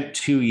spent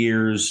 2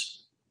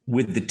 years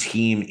with the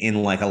team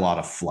in like a lot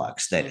of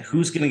flux, that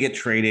who's going to get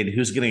traded,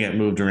 who's going to get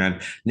moved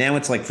around. Now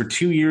it's like for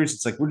 2 years,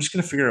 it's like, we're just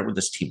going to figure out what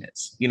this team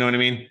is. You know what I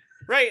mean?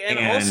 Right. And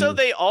also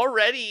they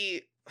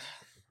already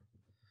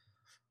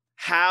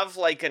have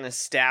like an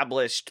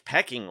established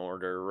pecking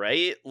order,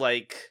 right?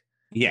 Like,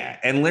 yeah.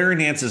 And Larry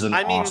Nance is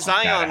awesome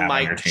Zion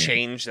might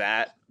change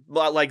that,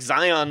 but like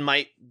Zion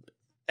might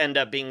end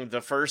up being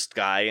the first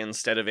guy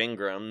instead of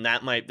Ingram.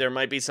 There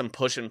might be some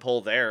push and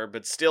pull there,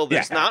 but still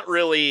there's not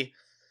really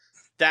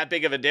that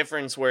big of a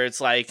difference where it's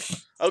like,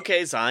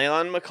 okay,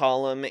 Zion,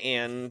 McCollum,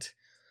 and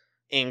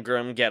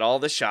Ingram get all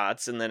the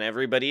shots, and then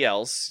everybody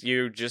else,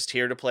 you're just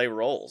here to play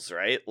roles,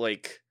 right?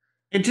 Like,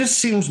 it just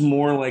seems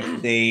more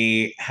like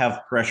they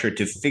have pressure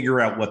to figure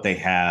out what they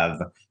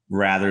have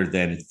rather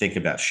than think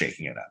about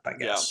shaking it up, I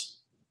guess.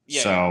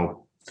 Yeah.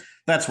 So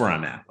that's where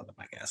I'm at with them,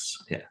 I guess.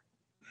 Yeah.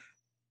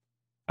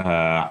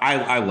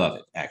 I love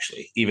it,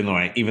 actually, even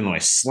though I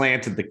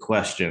slanted the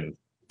question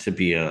to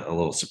be a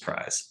little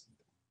surprise.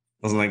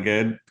 Wasn't that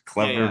good?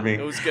 Clever of me.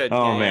 It was good.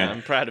 Oh man,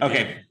 I'm proud of you.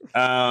 Okay.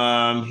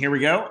 Here we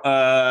go.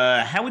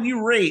 How would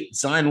you rate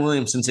Zion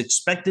Williamson's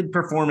expected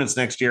performance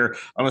next year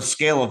on a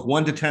scale of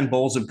 1 to 10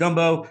 bowls of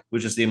gumbo,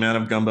 which is the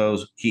amount of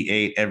gumbos he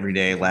ate every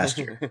day last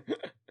year?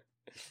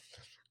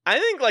 I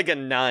think like a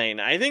 9.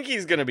 I think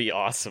he's gonna be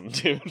awesome,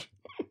 dude.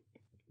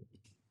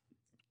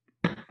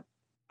 I'm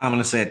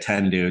gonna say a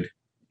 10, dude.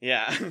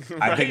 Yeah,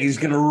 right? I think he's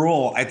gonna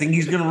roll. I think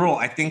he's like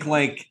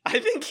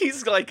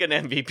an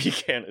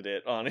MVP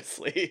candidate,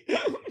 honestly.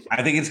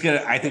 I think it's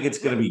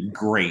gonna be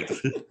great.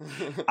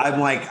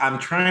 I'm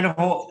trying to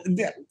hold.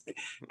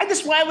 I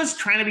was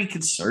trying to be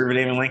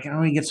conservative and like,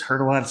 oh, he gets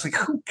hurt a lot. It's like,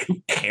 who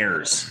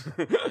cares?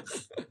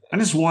 I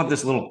just want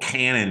this little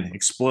cannon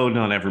exploding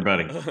on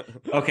everybody.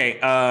 Okay.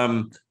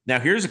 Now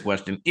here's a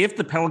question: if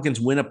the Pelicans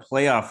win a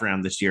playoff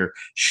round this year,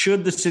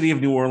 should the city of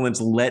New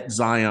Orleans let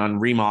Zion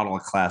remodel a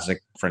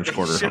classic French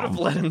Quarter home? Should have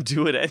let him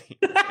do it anyway.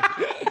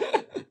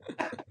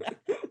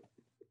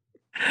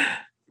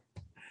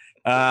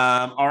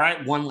 All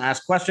right, one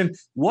last question.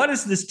 What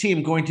is this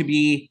team going to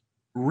be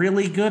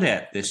really good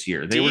at this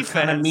year? They were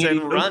kind of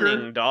mediocre. And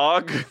running,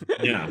 dog.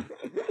 Yeah.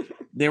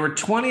 They were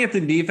 20th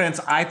in defense.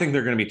 I think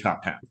they're going to be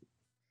top 10.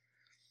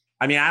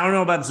 I mean, I don't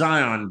know about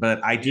Zion,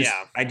 but I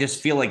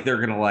just feel like they're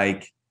going to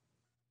like,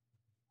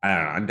 I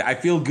don't know. I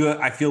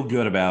feel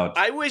good about.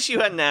 I wish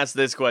you hadn't asked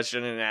this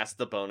question and asked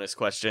the bonus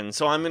question.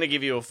 So I'm going to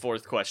give you a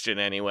fourth question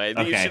anyway.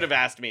 Okay. You should have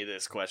asked me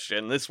this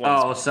question. This one.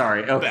 Oh,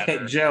 sorry. Okay,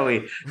 better.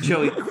 Joey.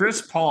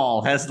 Chris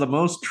Paul has the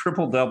most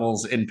triple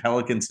doubles in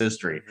Pelicans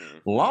history.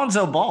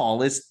 Lonzo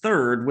Ball is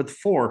third with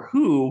 4.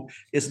 Who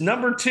is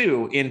number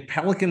 2 in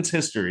Pelicans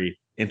history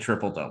in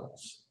triple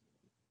doubles?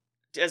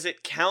 Does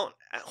it count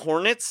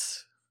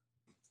Hornets?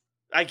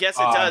 I guess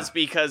it does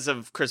because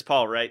of Chris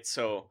Paul, right?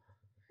 So.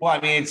 Well, I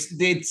mean,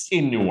 it's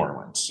in New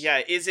Orleans.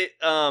 Yeah, is it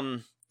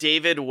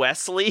David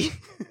Wesley?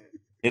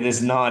 It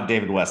is not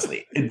David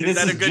Wesley. Is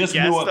that a good guess,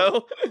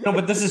 though? No,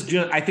 but this is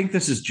just. I think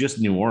this is just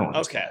New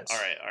Orleans. Okay, guys.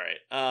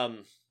 All right.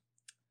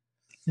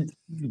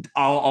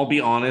 I'll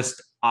be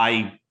honest.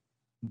 I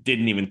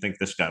didn't even think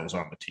this guy was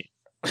on the team.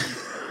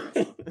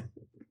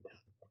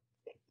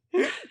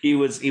 He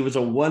was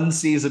a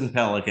one-season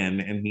Pelican,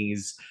 and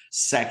he's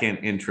second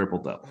in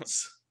triple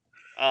doubles.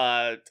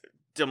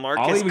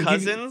 DeMarcus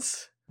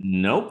Cousins.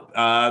 Nope.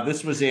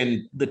 This was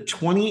in the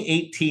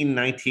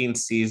 2018-19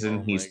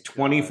 season. He's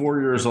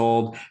 24 years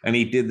old, and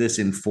he did this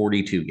in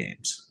 42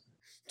 games.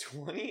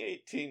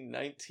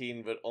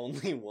 2018-19, but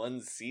only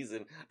one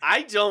season.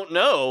 I don't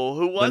know.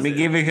 Who was it? Let me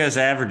give you his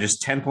averages.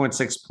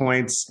 10.6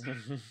 points,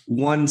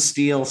 1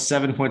 steal,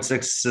 7.6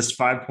 assists,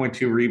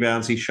 5.2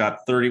 rebounds. He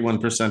shot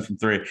 31% from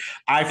 3.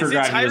 I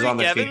forgot he was on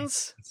the team.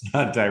 It's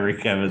not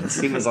Tyreek Evans.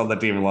 He was on the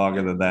team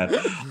longer than that.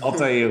 I'll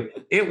tell you,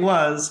 it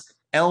was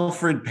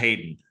Elfrid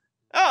Payton.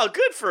 Oh,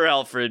 good for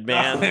Elfrid,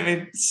 man. I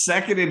mean,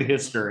 second in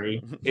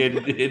history,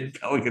 in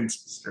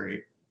Pelicans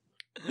history.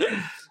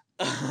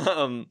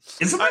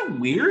 Isn't that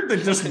weird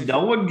that just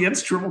no one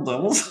gets triple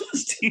doubles on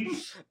this team?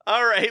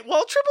 All right.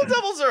 Well, triple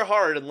doubles are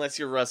hard unless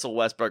you're Russell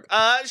Westbrook.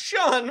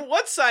 Sean,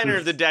 what signer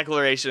of the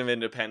Declaration of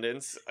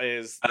Independence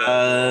is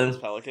the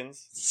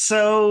Pelicans?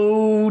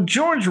 So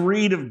George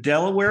Reed of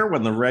Delaware,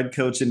 when the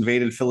Redcoats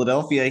invaded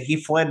Philadelphia, he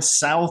fled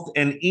south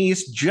and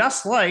east,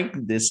 just like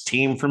this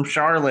team from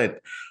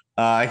Charlotte.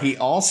 He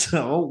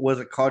also was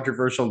a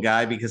controversial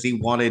guy because he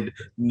wanted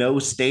no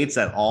states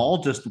at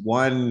all, just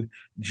one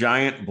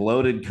giant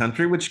bloated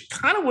country, which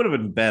kind of would have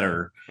been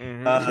better.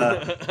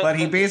 Mm-hmm. But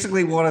he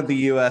basically wanted the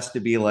U.S. to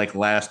be like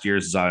last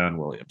year's Zion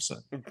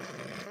Williamson.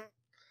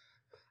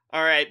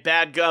 All right,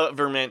 bad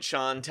government,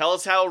 Sean. Tell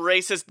us how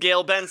racist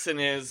Gail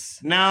Benson is.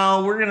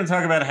 No, we're going to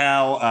talk about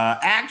how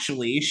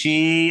actually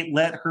she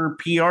let her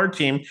PR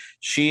team,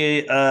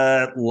 she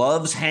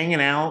loves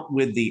hanging out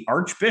with the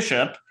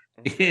Archbishop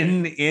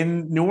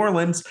in New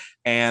Orleans,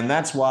 and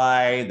that's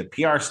why the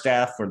PR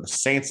staff for the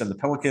Saints and the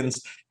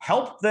Pelicans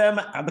helped them,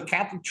 the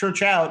Catholic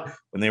Church, out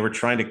when they were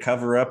trying to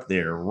cover up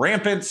their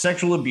rampant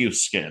sexual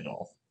abuse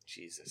scandal.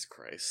 Jesus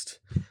Christ.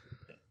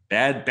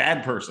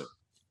 Bad person.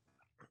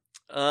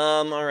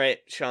 All right,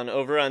 Sean,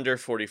 over under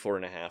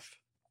 44.5.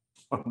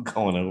 I'm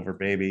going over,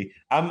 baby.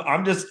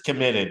 I'm just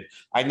committed.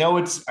 I know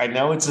it's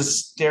a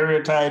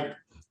stereotype,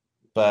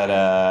 but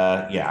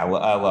yeah,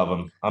 I love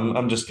them.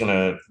 I'm just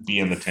gonna be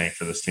in the tank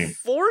for this team.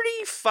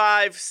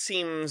 45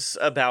 seems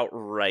about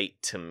right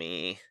to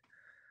me.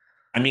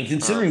 I mean,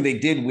 considering they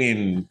did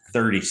win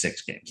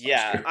 36 games.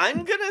 Yeah,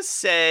 I'm gonna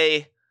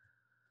say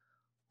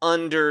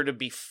under to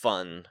be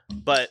fun,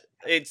 but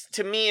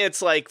to me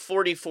it's like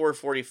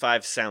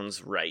 44-45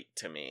 sounds right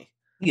to me.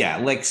 Yeah,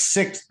 like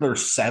 6th or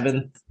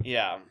 7th.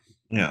 Yeah.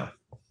 Yeah.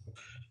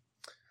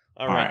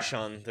 All right,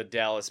 Sean, the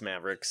Dallas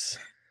Mavericks.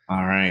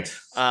 All right.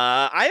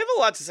 I have a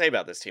lot to say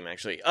about this team,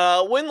 actually.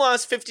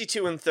 Win-loss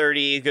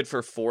 52-30, good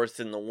for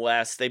 4th in the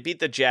West. They beat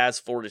the Jazz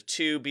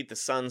 4-2, beat the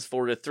Suns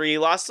 4-3,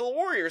 lost to the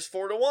Warriors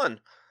 4-1.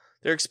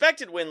 Their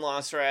expected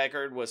win-loss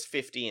record was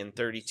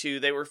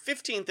 50-32. They were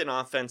 15th in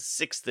offense,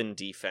 6th in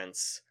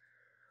defense.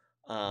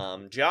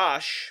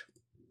 Josh.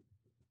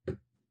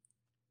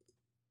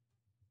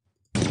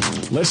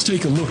 Let's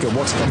take a look at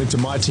what's coming to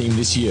my team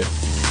this year.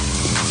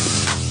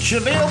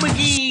 JaVale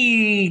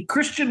McGee,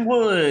 Christian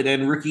Wood,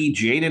 and rookie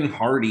Jaden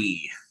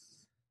Hardy.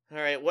 All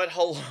right, what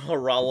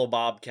Harala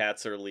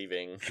Bobcats are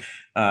leaving?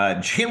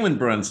 Jalen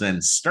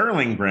Brunson,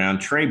 Sterling Brown,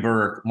 Trey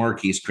Burke,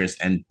 Marquise Chris,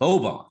 and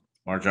Boban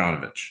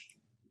Marjanovic.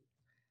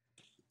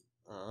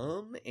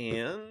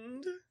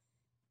 And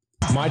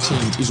my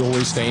team is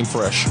always staying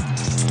fresh.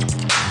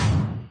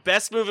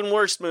 Best move and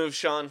worst move,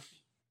 Sean.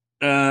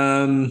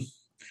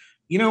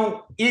 You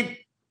know,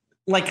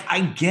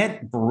 I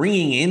get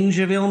bringing in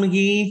JaVale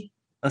McGee,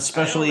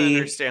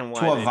 especially to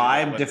a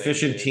vibe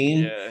deficient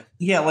team.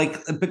 Yeah,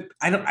 but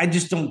I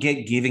just don't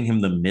get giving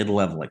him the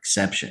mid-level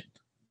exception.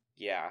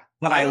 Yeah.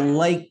 But I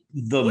like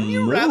the Wouldn't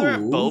you move. rather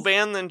have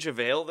Boban than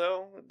JaVale,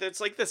 though?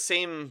 It's like the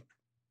same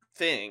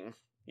thing.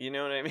 You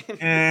know what I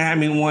mean? I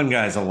mean, one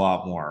guy's a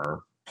lot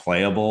more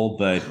playable,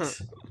 but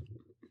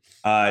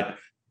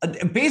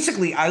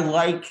basically, I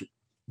like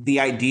the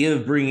idea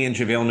of bringing in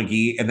JaVale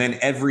McGee, and then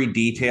every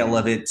detail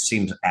of it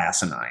seems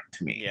asinine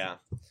to me. Yeah.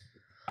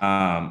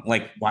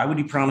 Why would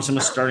you promise him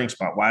a starting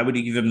spot? Why would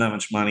you give him that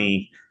much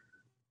money?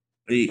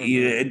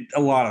 A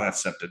lot of that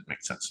stuff didn't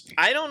make sense to me.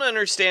 I don't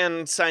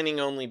understand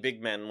signing only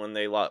big men when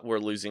they were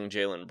losing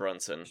Jalen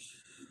Brunson.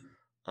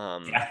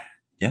 Yeah.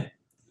 When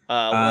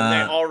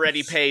they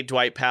already paid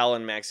Dwight Powell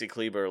and Maxi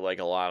Kleber like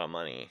a lot of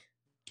money.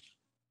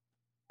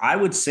 I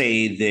would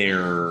say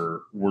their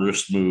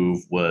worst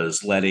move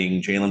was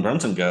letting Jalen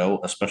Brunson go,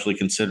 especially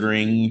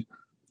considering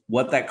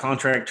what that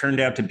contract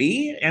turned out to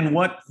be and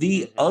what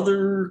the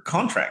other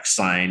contracts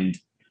signed.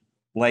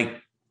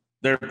 Like,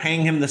 they're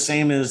paying him the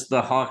same as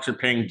the Hawks are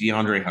paying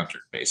DeAndre Hunter,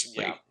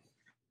 basically. Yeah.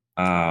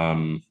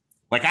 I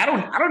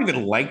don't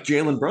even like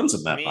Jalen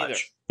Brunson that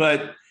much,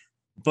 but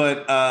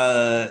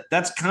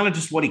that's kind of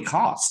just what he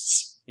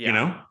costs. Yeah. You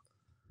know,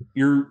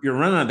 you're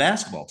running a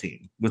basketball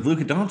team with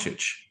Luka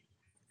Doncic.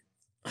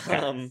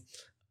 All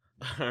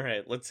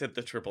right, let's hit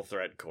the triple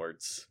threat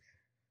courts.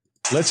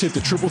 Let's hit the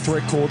triple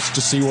threat courts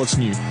to see what's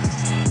new.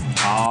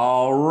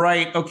 All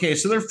right. Okay,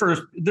 so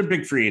their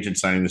big free agent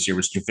signing this year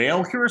was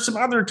JaVale. Here are some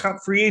other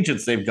top free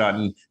agents they've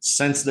gotten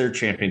since their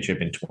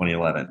championship in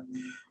 2011.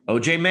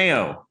 OJ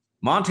Mayo,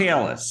 Monte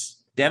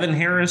Ellis, Devin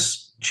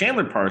Harris,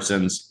 Chandler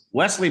Parsons,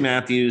 Wesley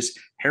Matthews,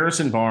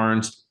 Harrison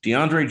Barnes,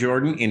 DeAndre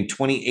Jordan in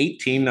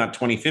 2018, not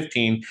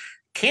 2015.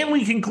 Can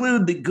we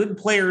conclude that good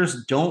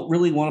players don't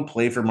really want to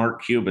play for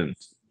Mark Cuban?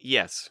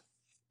 Yes.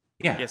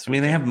 Yeah. Yes, I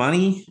mean, they have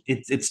money.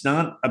 It's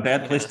not a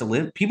bad place to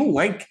live. People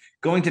like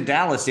going to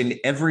Dallas in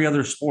every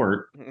other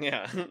sport.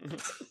 Yeah.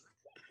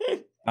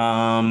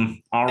 All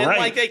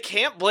right. They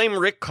can't blame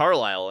Rick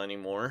Carlisle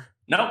anymore.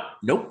 No,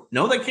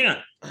 they can't.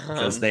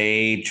 Because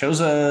they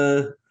chose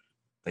a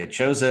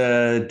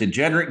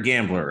degenerate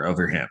gambler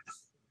over him.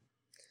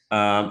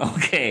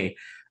 Okay.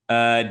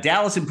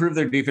 Dallas improved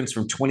their defense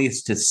from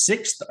 20th to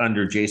 6th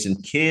under Jason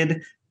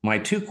Kidd. My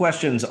two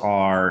questions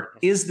are,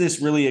 is this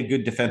really a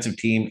good defensive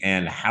team,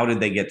 and how did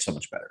they get so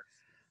much better?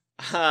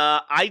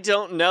 I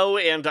don't know,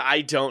 and I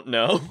don't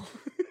know.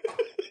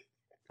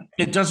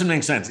 It doesn't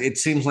make sense. It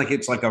seems like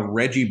it's like a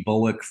Reggie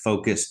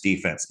Bullock-focused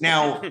defense.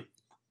 Now,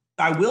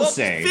 I will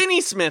say...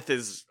 Finney Smith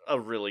is a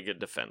really good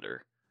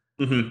defender.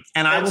 Mm-hmm.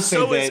 And I will say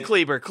so that... is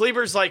Kleber.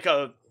 Kleber is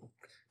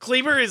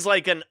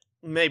like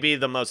maybe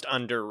the most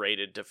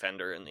underrated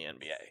defender in the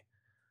NBA.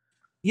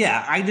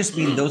 Yeah, I just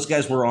mean those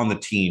guys were on the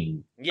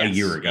team a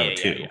year ago,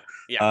 too.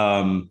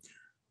 Yeah.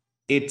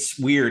 It's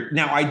weird.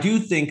 Now, I do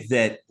think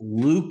that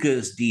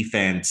Luka's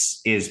defense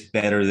is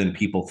better than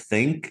people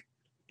think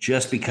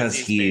just because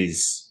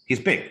he's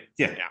big.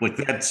 Yeah.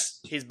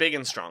 He's big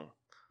and strong.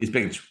 He's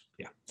big and strong.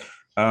 Yeah.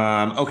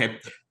 Okay.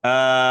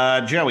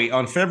 Joey,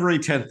 on February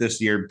 10th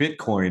this year,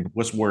 Bitcoin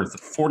was worth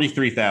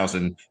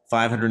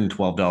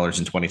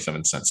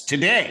 $43,512.27.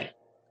 Today,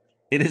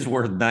 it is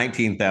worth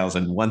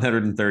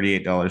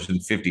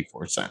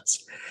 $19,138.54.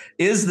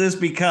 Is this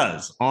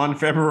because on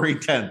February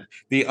 10th,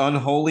 the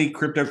unholy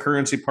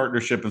cryptocurrency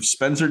partnership of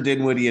Spencer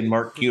Dinwiddie and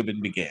Mark Cuban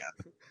began?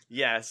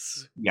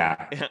 Yes.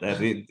 Yeah.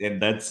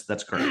 And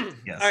that's correct.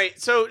 Yes. All right.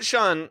 So,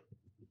 Sean,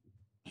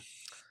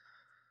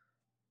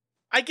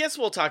 I guess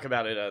we'll talk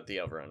about it at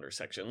the over-under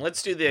section.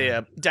 Let's do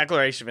the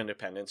Declaration of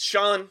Independence.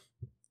 Sean,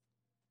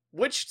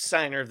 which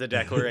signer of the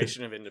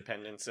Declaration of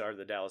Independence are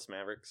the Dallas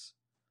Mavericks?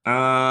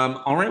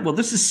 All right. Well,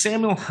 this is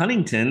Samuel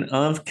Huntington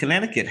of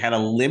Connecticut. Had a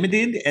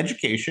limited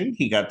education.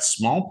 He got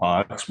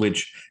smallpox,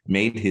 which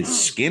made his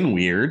skin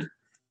weird.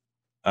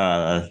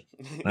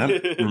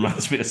 That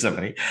reminds me of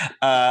somebody.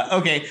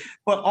 Okay.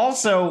 But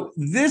also,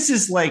 this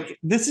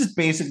is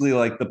basically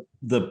like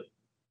the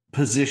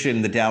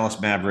position the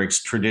Dallas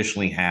Mavericks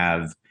traditionally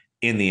have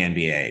in the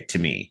NBA to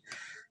me.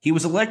 He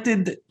was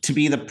elected to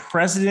be the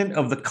president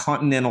of the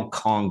Continental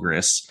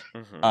Congress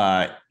in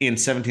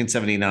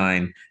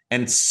 1779,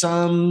 and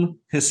some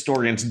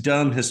historians,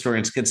 dumb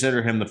historians,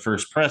 consider him the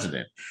first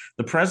president.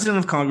 The president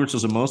of Congress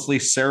was a mostly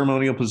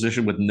ceremonial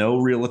position with no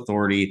real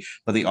authority,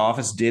 but the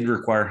office did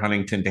require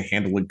Huntington to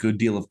handle a good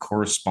deal of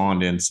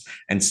correspondence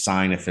and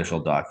sign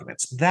official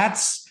documents.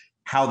 That's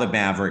how the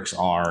Mavericks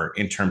are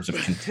in terms of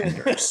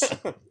contenders.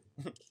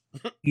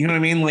 You know what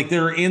I mean? Like,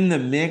 they're in the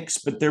mix,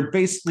 but they're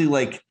basically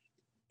like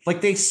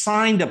they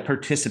signed a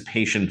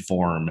participation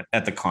form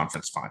at the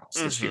conference finals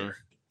this year.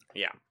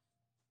 Yeah.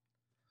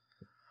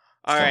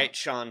 All right,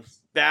 Sean.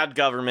 Bad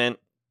government.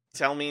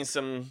 Tell me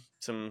some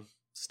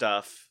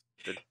stuff.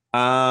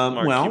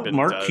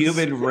 Mark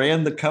Cuban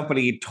ran the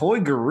company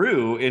Toy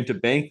Guru into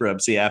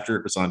bankruptcy after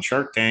it was on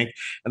Shark Tank,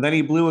 and then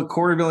he blew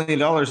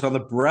 $250,000 on the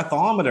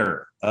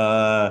breathometer,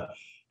 a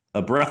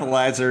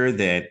breathalyzer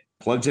that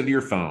plugs into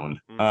your phone.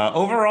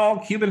 Overall,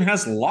 Cuban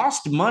has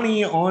lost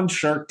money on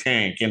Shark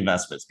Tank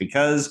investments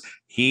because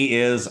he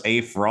is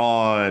a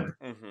fraud.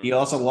 He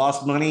also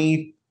lost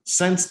money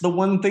since the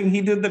one thing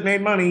he did that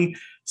made money,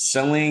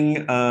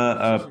 selling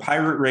a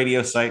pirate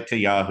radio site to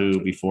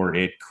Yahoo before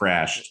it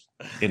crashed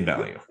in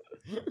value.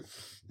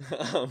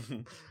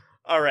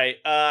 All right,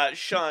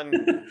 Sean,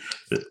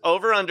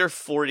 over under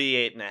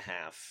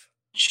 48.5.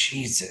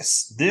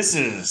 Jesus, this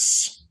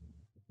is...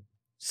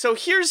 So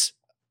here's...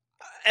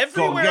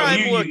 Everywhere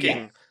I'm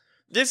looking,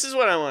 this is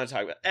what I want to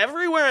talk about.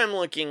 Everywhere I'm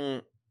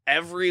looking,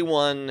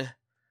 everyone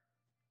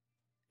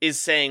is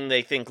saying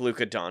they think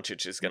Luka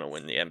Doncic is going to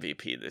win the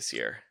MVP this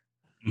year.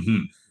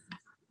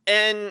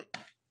 And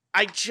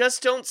I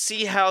just don't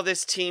see how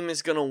this team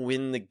is going to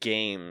win the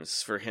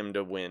games for him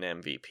to win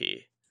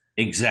MVP.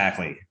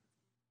 Exactly.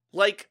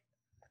 Like,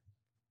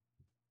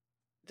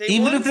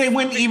 even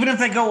if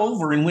they go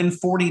over and win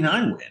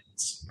 49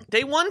 wins.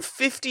 They won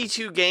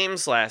 52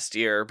 games last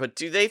year, but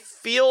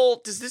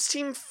does this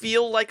team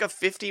feel like a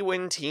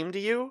 50-win team to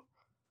you?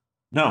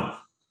 No,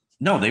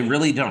 they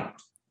really don't.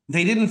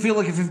 They didn't feel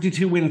like a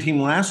 52-win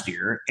team last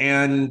year.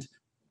 And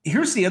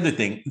here's the other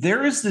thing.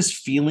 There is this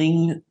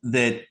feeling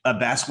that a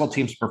basketball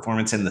team's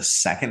performance in the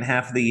second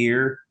half of the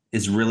year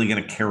is really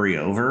going to carry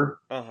over.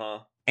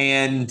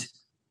 And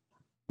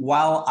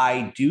while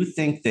I do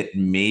think that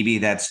maybe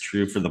that's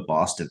true for the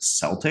Boston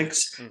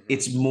Celtics,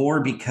 it's more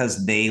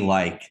because they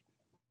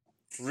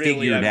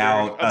figured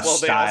out a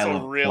style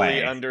of really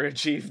play.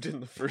 Underachieved in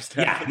the first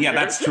half. Yeah,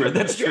 that's true.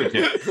 That's true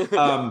too.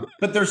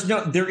 But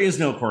there is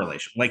no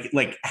correlation.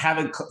 Like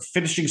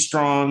finishing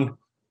strong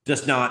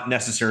does not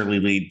necessarily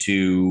lead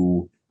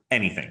to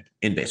anything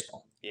in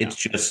baseball. Yeah, it's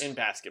just in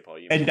basketball.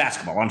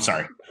 I'm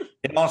sorry.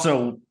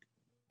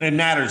 It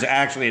matters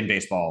actually in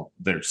baseball.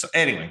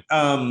 Anyway.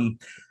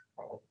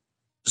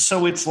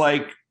 So it's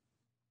like,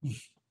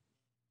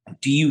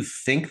 do you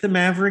think the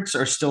Mavericks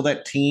are still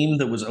that team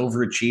that was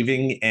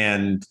overachieving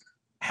and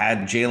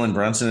had Jalen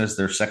Brunson as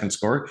their second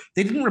scorer?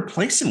 They didn't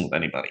replace him with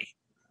anybody.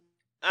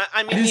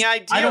 I mean, the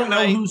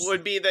idea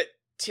would be that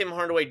Tim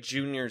Hardaway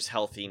Jr. is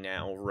healthy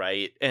now,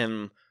 right?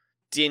 And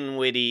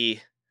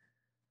Dinwiddie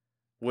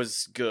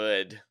was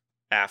good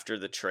after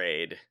the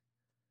trade.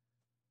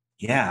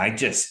 Yeah,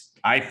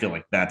 I feel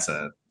like that's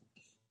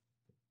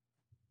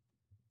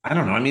I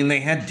don't know. I mean,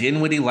 they had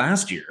Dinwiddie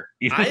last year.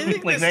 I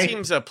think this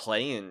team's a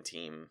play-in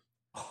team.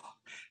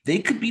 They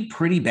could be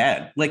pretty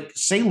bad. Like,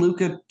 say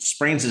Luka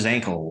sprains his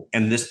ankle,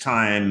 and this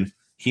time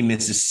he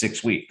misses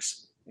 6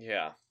 weeks.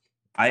 Yeah,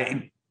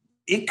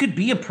 it could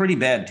be a pretty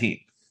bad team.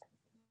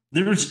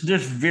 There's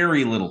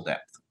very little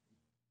depth,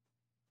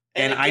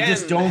 and again, I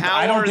just don't.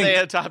 How are they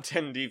a top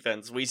 10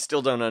 defense? We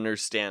still don't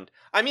understand.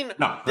 I mean,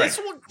 this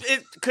one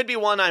it could be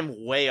one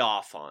I'm way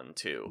off on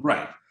too.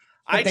 Right.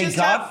 I just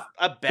have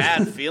a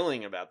bad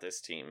feeling about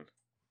this team.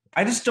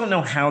 I just don't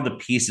know how the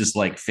pieces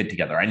fit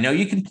together. I know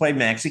you can play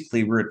Maxi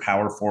Kleber at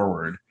power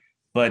forward,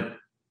 but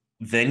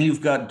then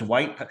you've got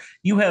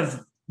you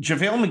have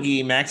JaVale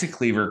McGee, Maxi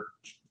Kleber,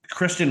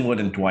 Christian Wood,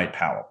 and Dwight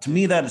Powell. To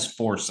me, that is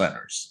 4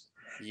 centers.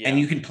 Yeah. And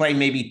you can play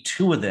maybe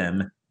 2 of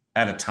them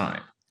at a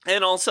time.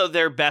 And also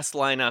their best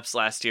lineups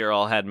last year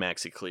all had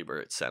Maxi Kleber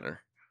at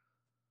center.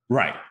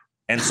 Right.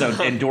 And so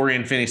and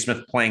Dorian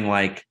Finney-Smith playing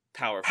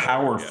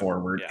power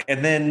forward. Yeah.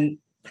 And then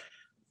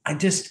I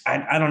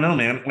don't know,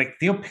 man.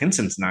 Theo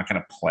Pinson's not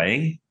going to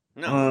play.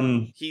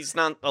 No, he's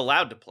not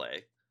allowed to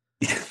play.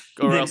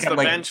 Or else the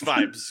bench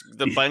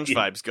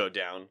vibes go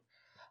down.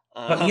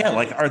 But yeah,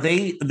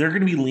 they're going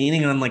to be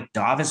leaning on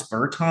Davis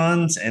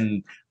Bertans,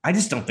 and I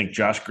just don't think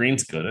Josh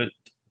Green's good.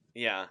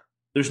 Yeah.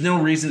 there's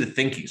no reason to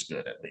think he's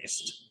good, at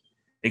least,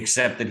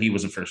 except that he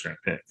was a first-round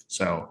pick.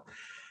 So,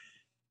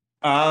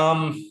 so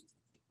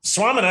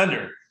I'm an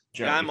under.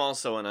 Joey. I'm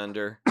also an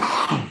under.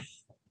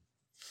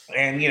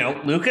 And,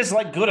 Luka's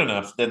like good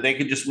enough that they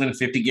could just win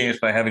 50 games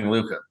by having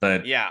Luka.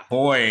 But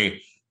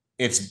boy,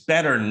 it's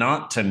better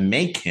not to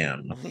make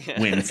him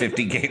win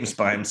 50 games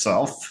by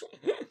himself.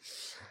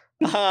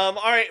 All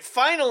right.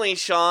 Finally,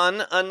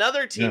 Sean,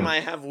 another team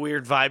I have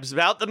weird vibes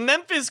about, the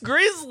Memphis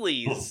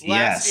Grizzlies.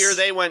 Last year,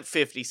 they went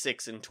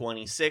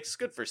 56-26.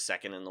 Good for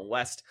second in the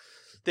West.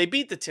 They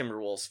beat the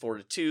Timberwolves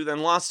 4-2, then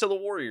lost to the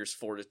Warriors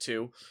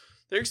 4-2.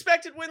 Their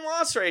expected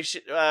win-loss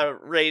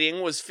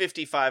rating was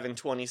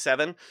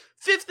 55-27.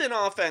 Fifth in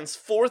offense,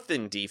 fourth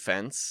in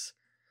defense.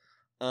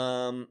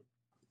 Josh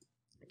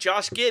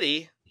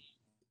Giddey.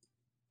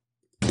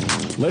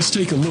 Let's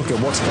take a look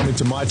at what's coming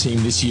to my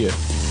team this year.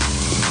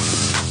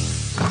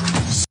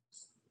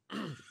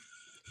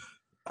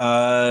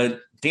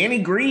 Danny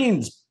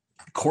Green's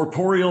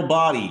corporeal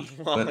body.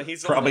 Well,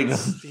 he's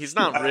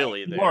not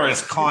really there. Or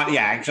actually,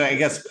 I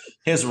guess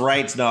his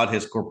right's not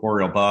his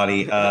corporeal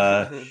body.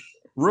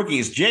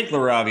 Rookies, Jake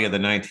LaRavia, the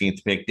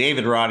 19th pick,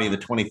 David Roddy, the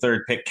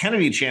 23rd pick,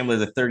 Kennedy Chandler,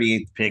 the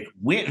 38th pick,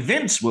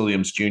 Vince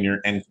Williams Jr.,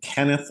 and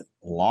Kenneth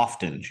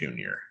Lofton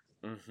Jr.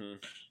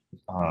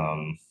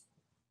 Mm-hmm.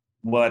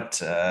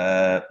 What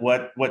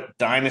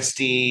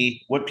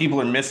dynasty, what people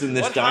are missing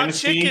this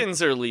dynasty? Hot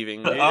chickens are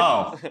leaving, dude.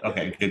 Oh,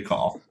 okay, good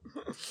call.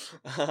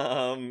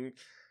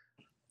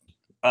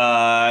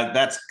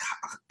 That's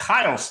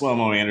Kyle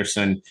Slow-Mo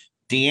Anderson,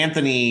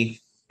 DeAnthony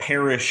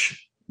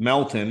Parrish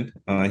Melton.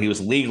 He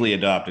was legally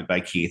adopted by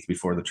Keith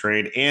before the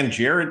trade, and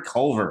Jared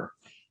Culver.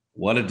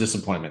 What a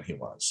disappointment he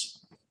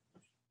was.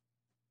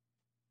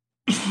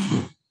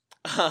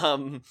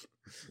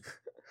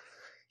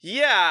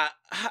 Yeah,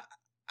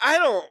 I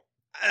don't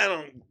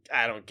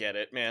get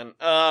it, man.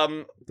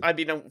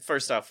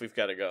 First off, we've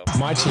got to go.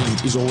 My team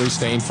is always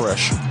staying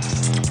fresh.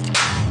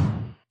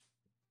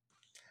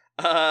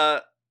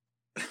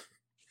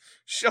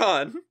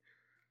 Sean.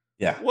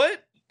 Yeah.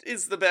 What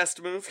is the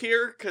best move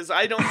here? Because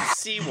I don't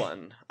see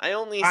one. I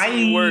only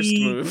see worst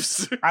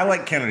moves. I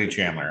like Kennedy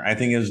Chandler. I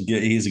think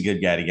he's a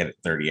good guy to get at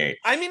 38.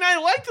 I mean, I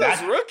like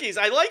those rookies.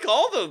 I like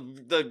all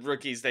the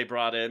rookies they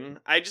brought in.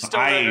 I just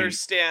don't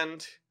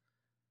understand.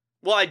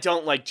 Well, I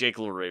don't like Jake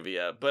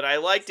LaRavia, but I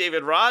like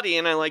David Roddy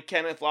and I like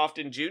Kenneth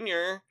Lofton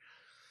Jr.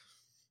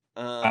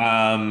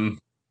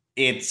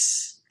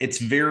 It's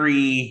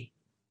very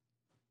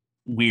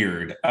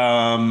weird.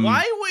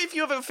 Why, if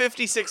you have a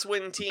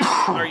 56-win team,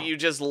 are you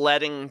just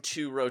letting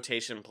two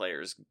rotation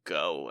players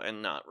go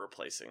and not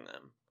replacing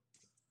them?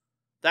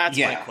 That's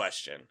my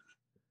question.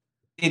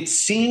 It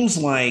seems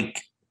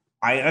like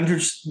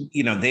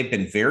they've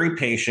been very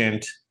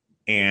patient,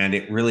 and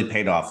it really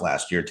paid off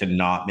last year to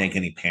not make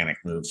any panic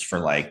moves for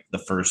like the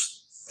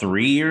first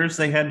 3 years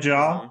they had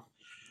Ja.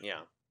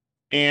 Yeah.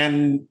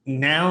 And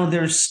now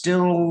they're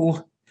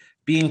still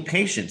being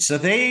patient. So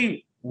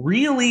they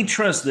really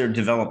trust their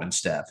development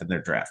staff and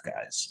their draft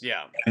guys.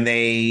 Yeah. And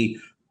they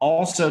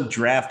also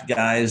draft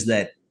guys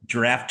that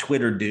draft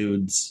Twitter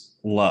dudes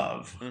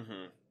love.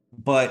 Mm-hmm.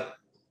 But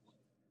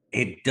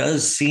it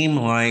does seem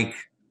like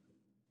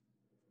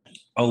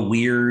a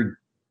weird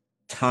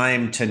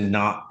time to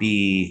not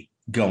be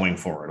going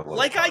for it a little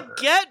harder. I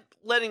get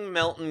letting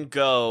Melton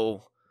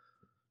go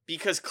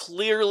because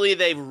clearly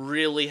they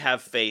really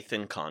have faith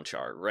in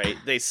Conchar, right?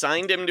 They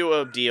signed him to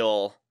a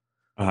deal.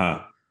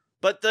 Uh-huh.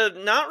 But the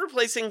not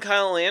replacing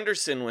Kyle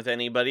Anderson with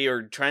anybody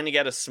or trying to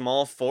get a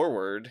small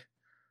forward.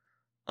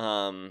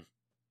 Yeah,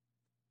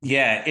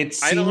 it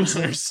seems, I don't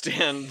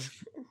understand.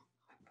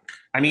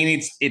 I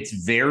mean, it's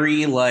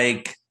very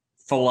like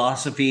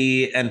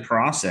philosophy and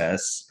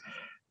process,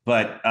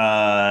 but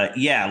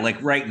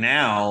like right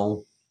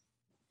now,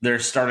 their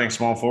starting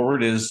small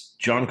forward is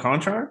John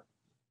Conchar.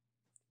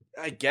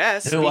 I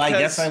guess. Who I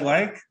guess I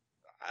like.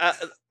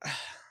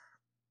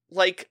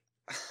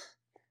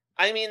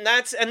 I mean,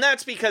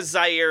 that's because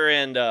Zaire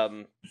and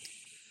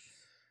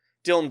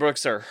Dylan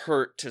Brooks are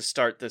hurt to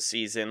start the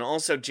season.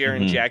 Also,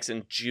 Jaren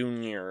Jackson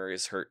Jr.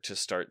 is hurt to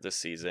start the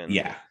season.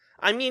 Yeah.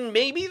 I mean,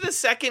 maybe the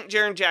second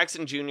Jaren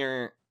Jackson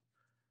Jr.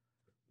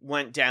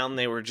 went down,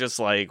 they were just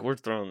like, we're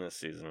throwing this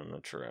season in the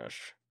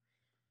trash.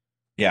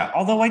 Yeah,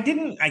 although I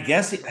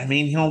guess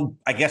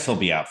he'll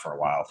be out for a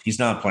while. He's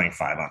not playing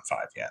 5-on-5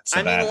 yet.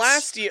 So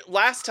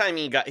last time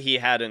he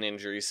had an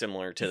injury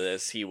similar to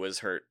this, he was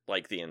hurt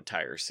like the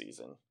entire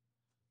season.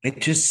 It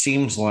just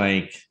seems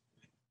like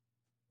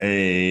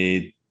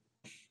I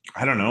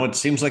don't know. It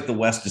seems like the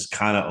West is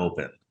kind of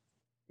open.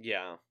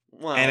 Yeah.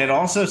 Well, and it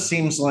also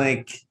seems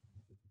like,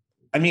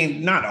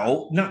 just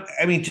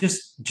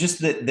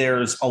that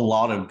there's a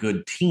lot of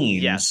good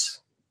teams.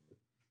 Yes.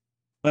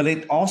 But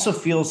it also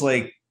feels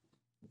like,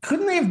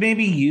 couldn't they have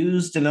maybe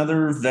used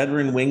another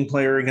veteran wing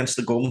player against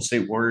the Golden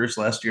State Warriors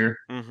last year?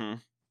 Mm-hmm.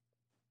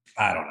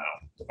 I don't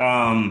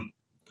know.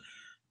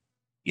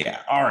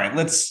 Yeah. All right.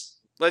 Let's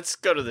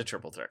go to the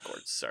triple threat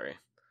chords. Sorry.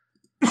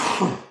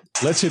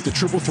 Let's hit the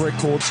triple threat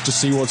chords to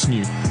see what's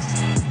new.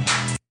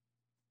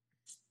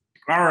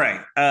 All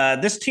right.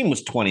 This team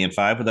was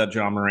 20-5 without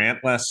John Morant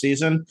last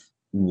season.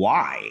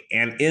 Why?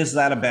 And is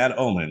that a bad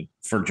omen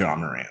for John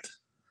Morant?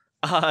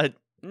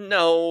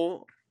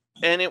 No.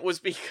 And it was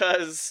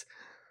because,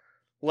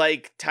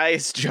 like,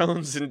 Tyus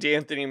Jones and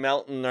D'Anthony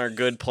Melton are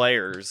good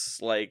players.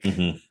 Like,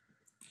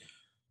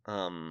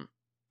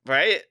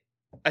 right?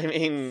 I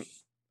mean,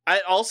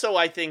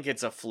 I think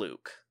it's a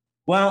fluke.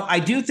 Well, I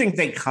do think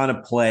they kind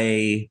of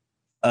play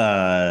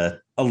a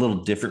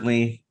little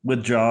differently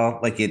with Ja.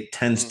 Like, it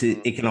tends to,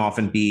 it can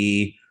often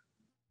be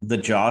the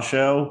Ja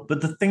show,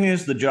 but the thing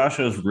is, the Ja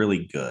show is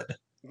really good.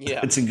 Yeah,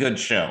 it's a good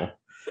show.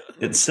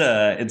 It's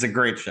a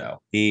great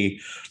show.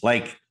 He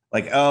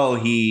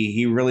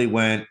he really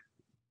went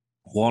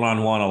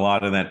one-on-one a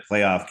lot in that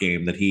playoff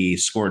game that he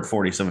scored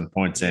 47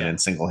 points in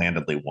and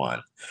single-handedly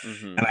won.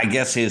 And I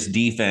guess his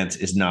defense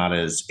is not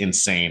as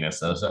insane as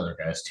those other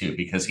guys too,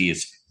 because he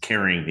is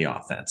carrying the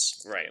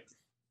offense. Right.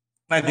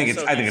 I think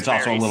it's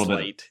also a little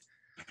bit.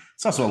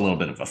 It's also a little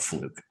bit of a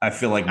fluke. I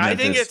feel like Memphis, I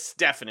think it's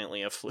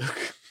definitely a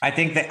fluke. I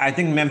think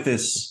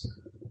Memphis,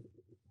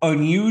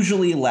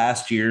 unusually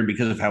last year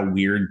because of how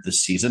weird the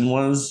season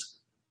was,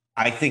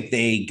 I think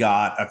they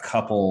got a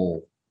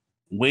couple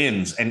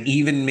wins and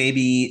even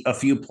maybe a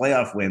few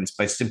playoff wins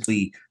by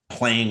simply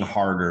playing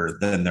harder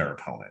than their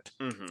opponent.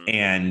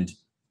 And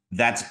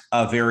that's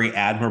a very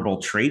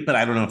admirable trait, but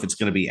I don't know if it's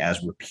going to be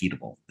as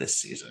repeatable this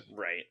season.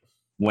 Right.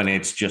 When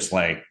it's just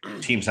like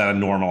teams had a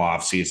normal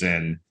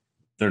offseason,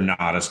 they're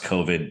not as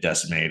COVID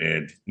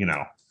decimated, you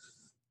know.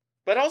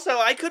 But also,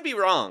 I could be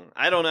wrong.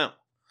 I don't know.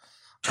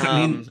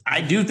 I mean,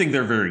 I do think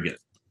they're very good.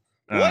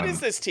 What is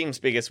this team's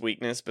biggest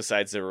weakness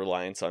besides their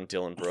reliance on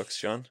Dylan Brooks,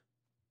 Sean?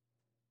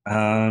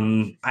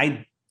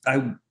 I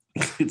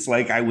it's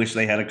like I wish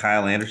they had a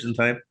Kyle Anderson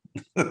type.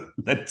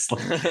 That's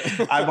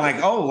like, I'm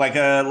like, oh, like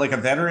a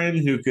veteran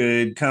who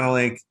could kind of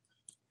like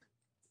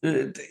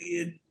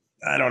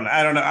I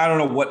don't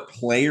know what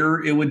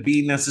player it would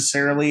be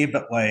necessarily,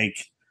 but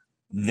like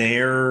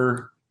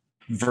their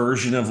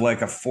version of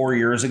like a 4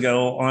 years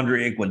ago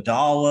Andre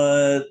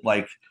Iguodala,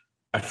 like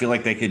I feel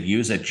like they could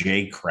use a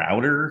Jay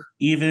Crowder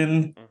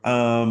even.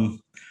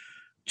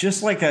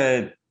 Just like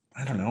a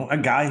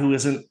guy who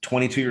isn't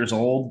 22 years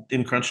old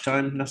in crunch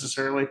time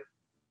necessarily.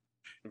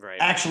 Right.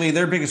 Actually,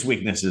 their biggest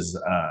weakness is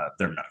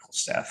their medical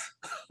staff.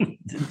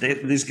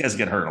 These guys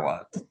get hurt a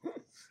lot.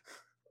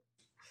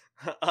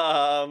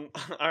 All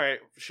right,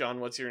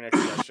 Sean, what's your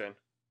next question?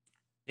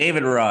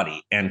 David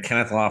Roddy and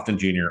Kenneth Lofton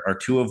Jr. are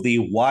two of the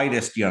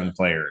widest young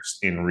players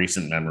in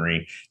recent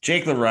memory.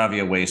 Jake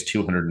LaRavia weighs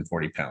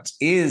 240 pounds.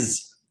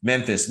 Is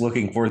Memphis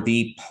looking for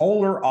the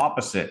polar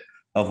opposite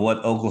of what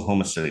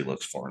Oklahoma City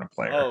looks for in a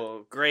player?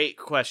 Oh, great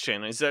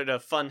question. Is it a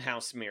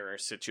funhouse mirror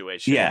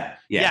situation? Yeah.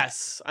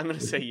 Yes, I'm going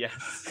to say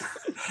yes.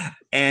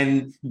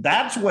 And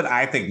that's what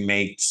I think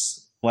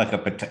makes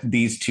like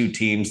these two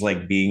teams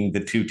like being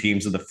the two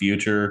teams of the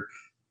future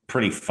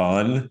pretty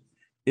fun,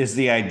 is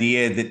the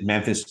idea that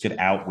Memphis could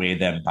outweigh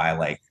them by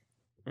like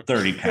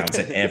 30 pounds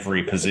at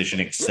every position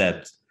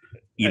except,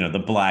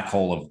 the black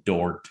hole of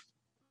Dort.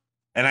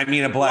 And I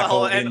mean a black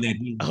hole in that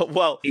he's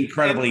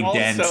incredibly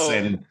dense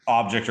and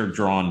objects are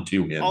drawn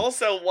to him.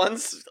 Also,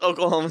 once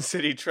Oklahoma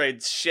City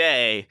trades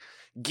Shea,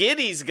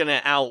 Giddey's going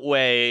to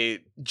outweigh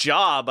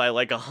Ja by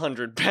like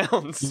 100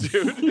 pounds,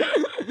 dude.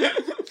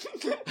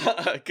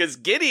 Because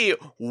Giddey,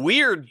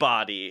 weird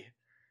body.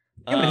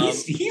 Yeah, but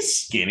he's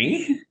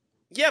skinny.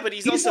 Yeah, but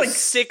he's also like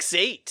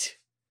 6'8".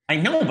 I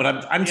know, but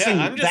I'm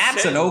saying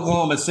that's an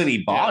Oklahoma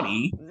City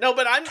body. Yeah. No,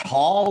 but I'm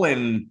tall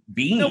and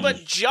beany. No,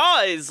 but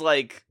Ja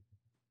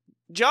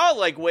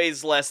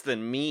weighs less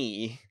than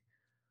me.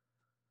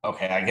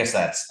 Okay, I guess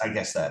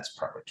that's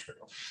probably true.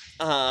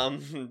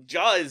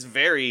 Ja is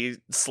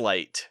very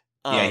slight.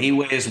 Yeah, he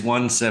weighs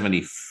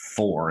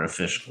 174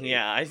 officially.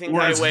 Yeah, I think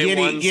whereas I weigh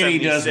 176.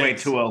 Giddey does weigh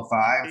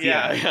 205.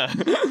 Yeah.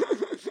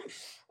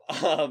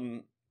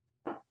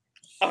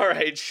 All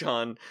right,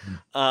 Sean.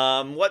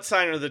 What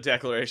sign of the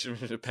Declaration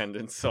of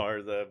Independence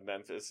are the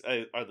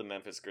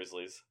Memphis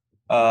Grizzlies?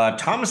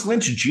 Thomas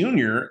Lynch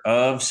Jr.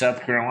 of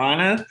South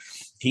Carolina.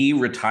 He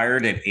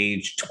retired at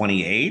age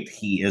 28.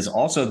 He is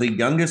also the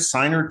youngest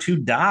signer to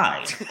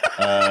die.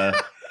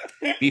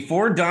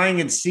 Before dying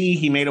at sea,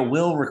 he made a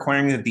will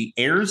requiring that the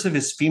heirs of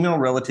his female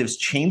relatives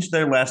change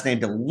their last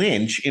name to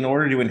Lynch in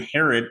order to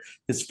inherit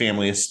his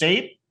family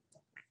estate.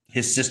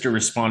 His sister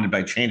responded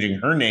by changing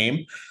her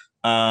name.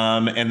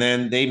 And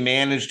then they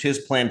managed his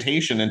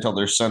plantation until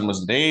their son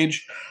was of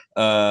age.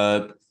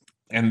 And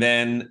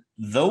then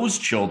those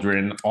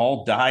children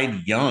all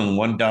died young.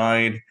 One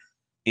died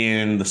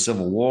in the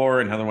Civil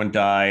War. Another one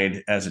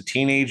died as a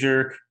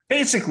teenager.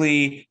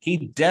 Basically, he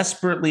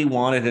desperately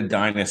wanted a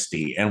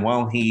dynasty. And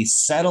while he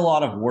said a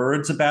lot of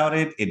words about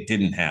it, it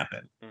didn't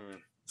happen.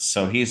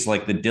 So he's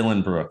like the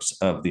Dylan Brooks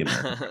of the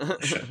American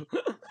Revolution.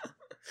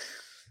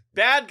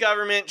 Bad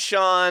government,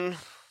 Sean.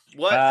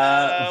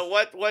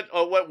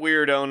 What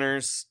weird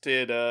owners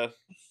did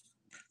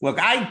Look,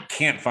 I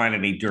can't find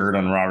any dirt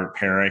on Robert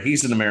Pera.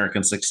 He's an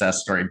American success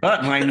story.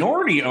 But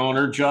minority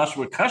owner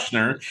Joshua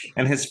Kushner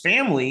and his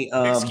family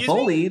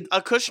bullied.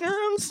 A Kushner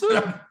owns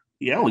them?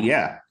 Oh,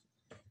 yeah.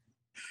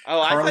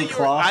 Oh, Carly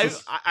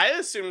I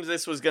assumed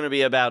this was going to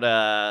be about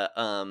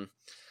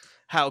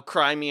how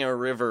Cry Me a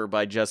River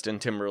by Justin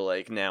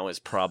Timberlake now is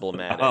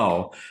problematic.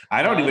 Oh,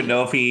 I don't even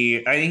know if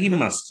he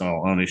must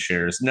still own his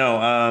shares.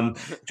 No,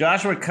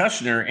 Joshua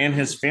Kushner and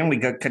his family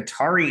got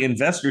Qatari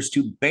investors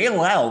to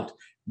bail out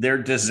their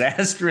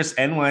disastrous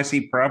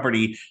NYC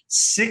property,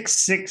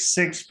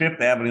 666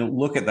 Fifth Avenue.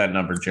 Look at that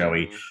number,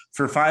 Joey,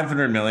 for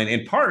 $500 million,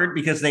 in part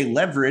because they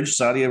leveraged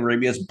Saudi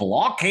Arabia's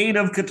blockade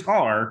of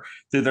Qatar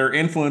through their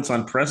influence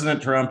on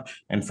President Trump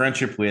and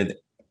friendship with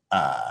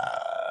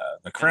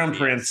the Crown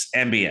Prince,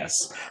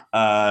 MBS.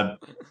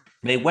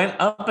 They went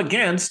up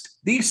against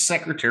the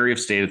Secretary of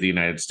State of the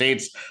United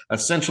States,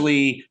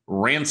 essentially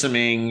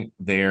ransoming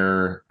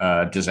their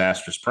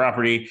disastrous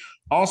property.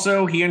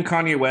 Also, he and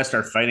Kanye West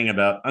are fighting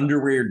about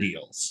underwear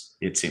deals,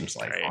 it seems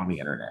like, on the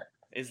internet.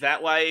 Is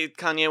that why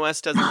Kanye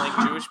West doesn't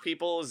like Jewish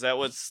people? Is that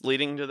what's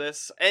leading to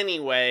this?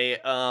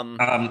 Anyway,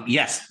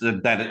 yes,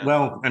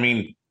 well, I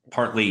mean,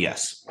 partly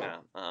yes. Yeah,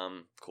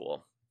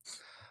 cool.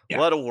 Yeah.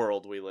 What a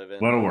world we live in.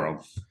 What a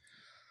world.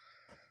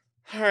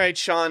 All right,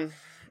 Sean.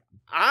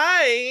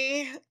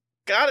 I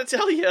gotta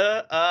tell you,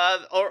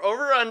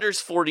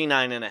 over-under's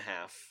 49.5.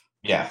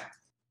 Yeah.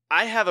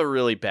 I have a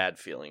really bad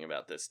feeling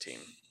about this team.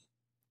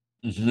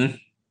 Mm-hmm.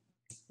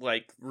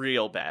 Like,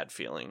 real bad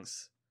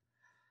feelings.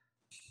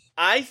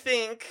 I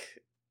think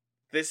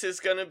this is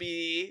gonna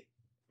be,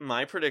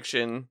 my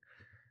prediction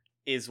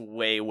is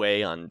way,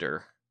 way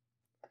under.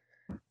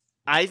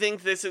 I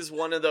think this is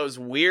one of those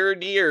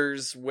weird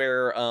years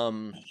where,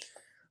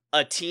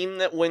 a team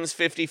that wins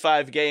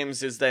 55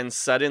 games is then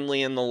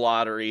suddenly in the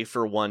lottery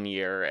for 1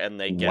 year and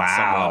they get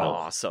someone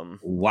awesome.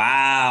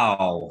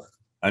 Wow.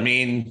 I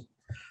mean,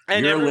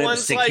 and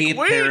everyone's like,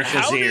 wait,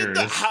 how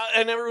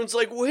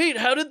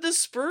did the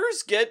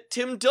Spurs get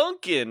Tim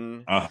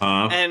Duncan?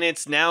 Uh-huh. And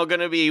it's now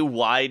going to be,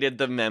 why did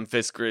the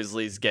Memphis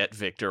Grizzlies get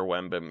Victor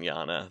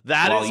Wembanyama?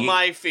 That is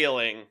my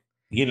feeling.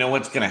 You know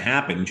what's going to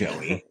happen,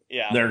 Joey?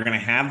 Yeah. They're going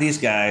to have these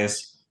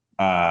guys,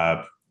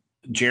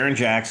 Jaren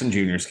Jackson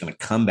Jr. is going to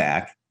come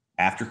back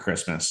after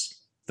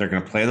Christmas. They're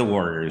going to play the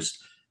Warriors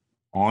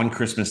on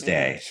Christmas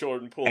Day.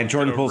 Jordan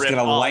Poole's going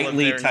to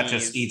lightly touch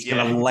us. He's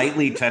going to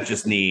lightly touch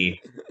his knee,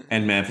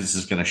 and Memphis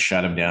is going to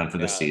shut him down for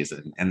the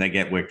season. And they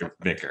get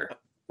Victor.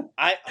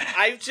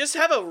 I just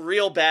have a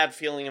real bad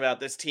feeling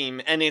about this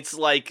team, and it's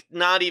like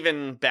not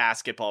even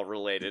basketball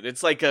related.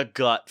 It's like a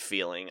gut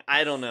feeling.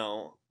 I don't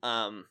know.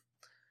 And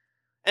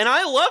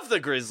I love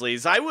the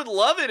Grizzlies. I would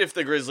love it if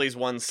the Grizzlies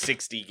won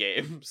 60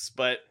 games,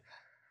 but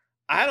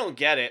I don't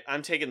get it.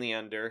 I'm taking the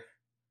under.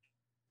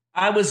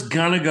 I was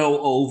going to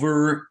go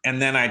over,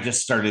 and then I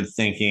just started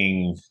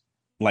thinking,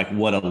 like,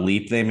 what a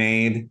leap they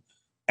made.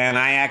 And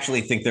I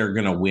actually think they're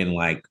going to win,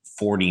 like,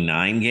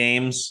 49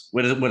 games.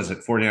 What is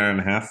it, 49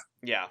 and a half?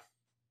 Yeah.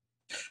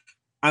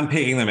 I'm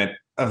picking them at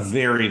a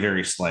very,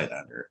 very slight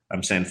under.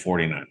 I'm saying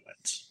 49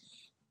 wins.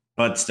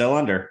 But still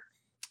under.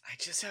 I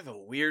just have a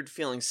weird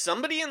feeling.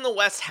 Somebody in the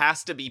West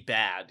has to be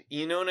bad.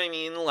 You know what I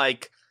mean?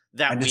 Like,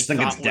 that we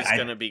thought was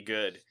going to be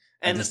good.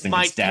 And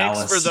my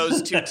picks for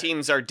those two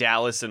teams are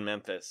Dallas and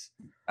Memphis.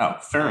 Oh,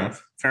 fair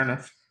enough. Fair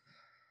enough.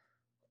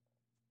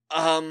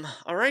 All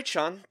right,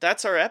 Sean.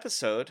 That's our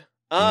episode.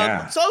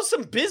 So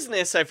some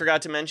business I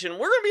forgot to mention.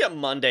 We're going to be a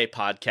Monday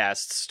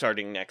podcast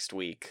starting next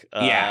week.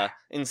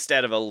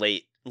 Instead of a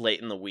late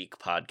in the week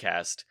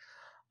podcast.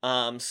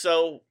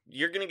 So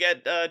you're going to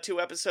get 2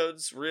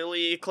 episodes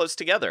really close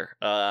together.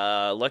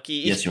 Lucky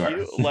yes, you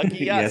are.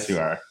 Lucky Yes, us. you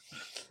are.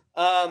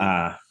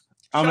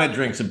 I'm going to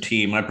drink some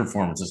tea. My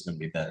performance is going to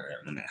be better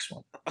in the next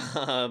one.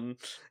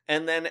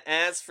 And then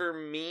as for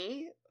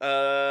me,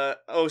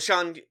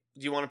 Sean, do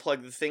you want to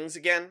plug the things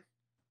again?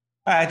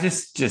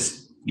 Just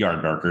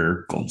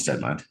Yardbarker, Golden State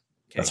Mind.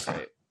 That's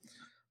fine.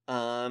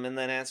 And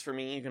then as for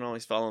me, you can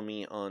always follow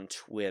me on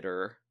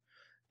Twitter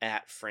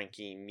at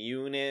Frankie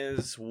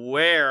Muniz,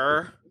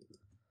 where,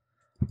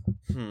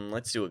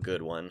 let's do a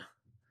good one.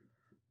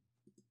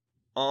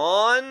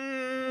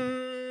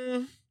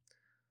 On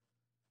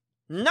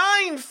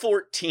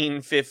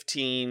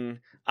 9/14/15,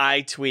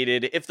 I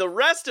tweeted, if the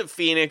rest of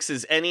Phoenix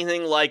is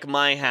anything like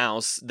my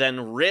house,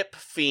 then rip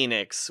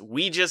Phoenix.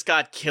 We just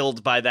got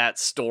killed by that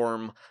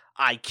storm.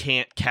 I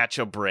can't catch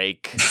a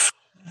break.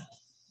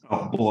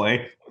 Oh,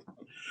 boy.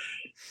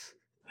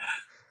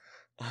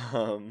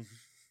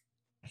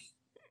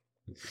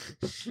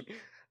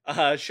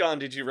 Sean,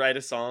 did you write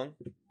a song?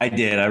 I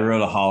did. I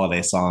wrote a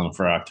holiday song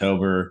for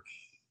October.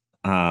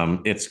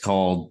 It's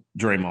called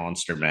Dre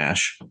Monster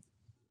Mash.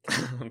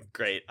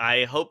 Great.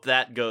 I hope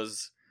that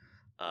goes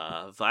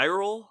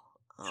viral.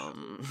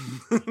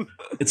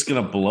 It's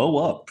gonna blow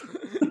up.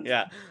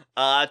 Yeah.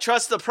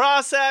 Trust the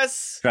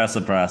process. Trust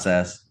the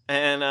process.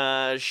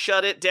 And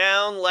shut it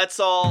down. Let's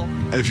all.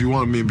 If you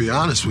want me to be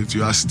honest with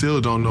you, I still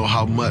don't know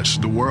how much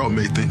the world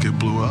may think it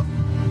blew up.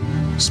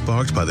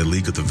 Sparked by the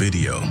leak of the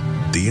video,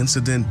 the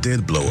incident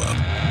did blow up.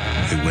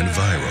 It went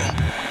viral.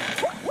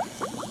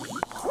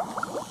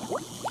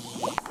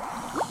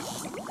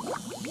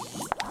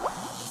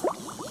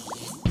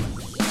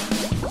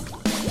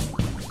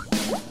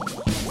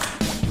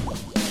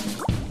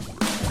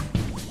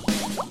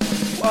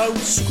 I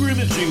was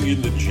scrimmaging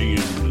in the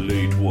gym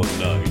late one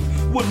night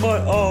when my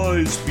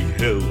eyes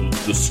beheld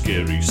the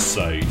scary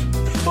sight.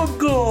 My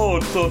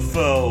guard thought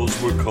fouls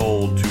were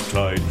called too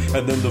tight,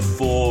 and then the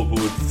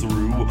forward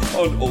threw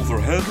on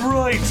overhead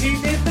right.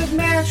 He did the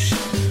mash.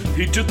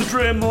 He did the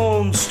Dre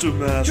Monster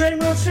mash. Dre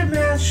Monster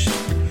mash.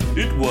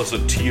 It was a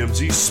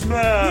TMZ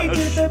smash.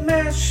 He did the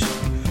mash.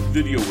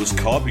 Video was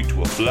copied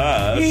to a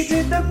flash. He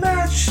did the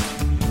mash.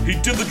 He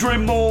did the Dre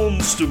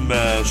Monster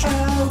mash.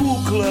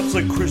 Cool collapse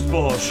like Chris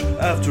Bosh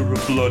after a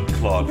blood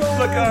clot.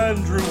 Like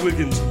Andrew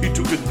Wiggins, he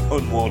took an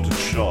unwanted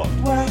shot.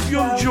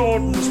 Young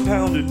Jordan was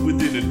pounded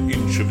within an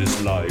inch of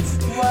his life.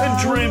 And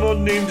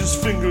Draymond named his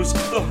fingers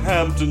the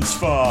Hamptons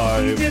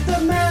Five. He did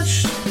the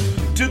mash.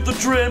 Did the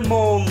Dre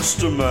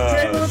Monster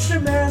mash. Dre Monster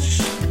mash.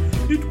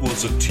 It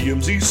was a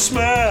TMZ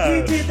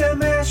smash. He did the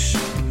mash.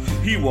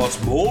 He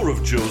wants more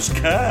of Joe's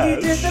cash.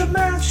 He did the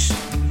mash.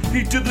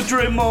 He did the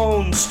Dre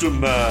Monster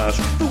mash.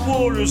 The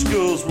Warriors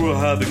girls were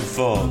having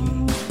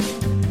fun.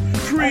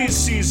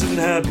 Preseason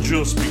had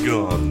just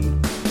begun.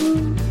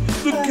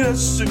 The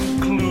guests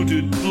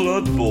included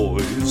Blood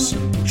Boys,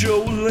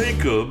 Joe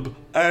Lacob,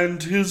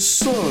 and his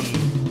son.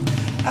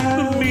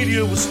 The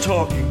media was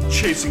talking,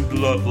 chasing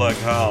blood like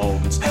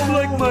hounds.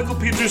 Like Michael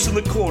Peters in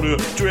the corner,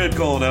 Dre had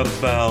gone out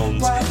of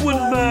bounds. Went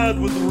mad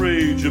with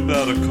rage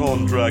about a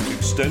contract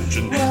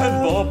extension.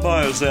 And Bob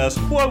Myers asked,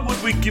 why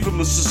would we give him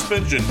a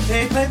suspension?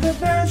 They played the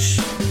mash.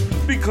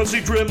 Because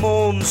he Dre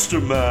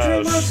Monster mash.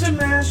 Dre Monster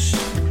mash.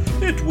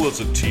 It was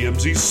a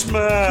TMZ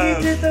smash.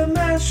 He did the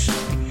mash.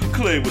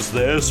 Clay was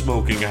there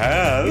smoking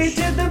hash. He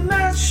did the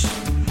mash.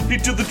 He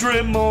did the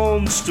Dre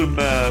Monster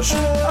mash.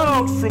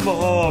 Out from the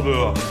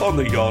harbor on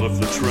the yacht of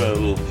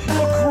Latrell.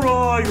 A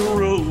cry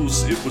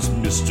arose, it was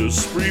Mr.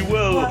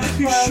 Sprewell.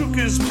 He shook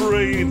his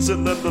braids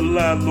and then the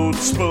landlord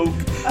spoke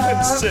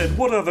and said,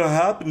 whatever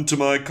happened to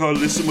my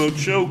Carlissimo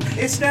choke?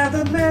 It's now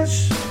the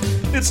mash.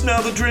 It's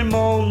now the Dre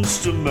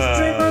Monster mash.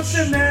 Dre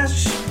Monster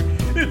mash.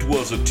 It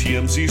was a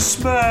TMZ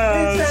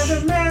smash. It's now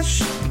the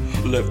mash.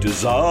 Left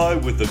his eye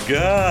with a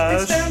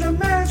gash. It's now the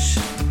mash.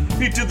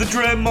 He did the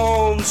Dre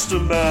Monster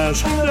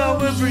mash. Now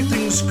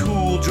everything's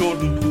cool.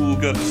 Jordan Poole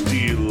got his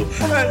deal.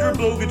 Andrew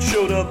Bogut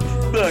showed up,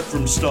 back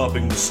from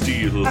stopping the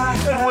steal.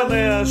 And when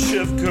they asked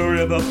Chef Curry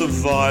about the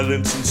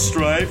violence and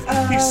strife,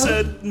 he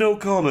said, no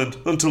comment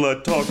until I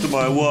talk to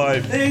my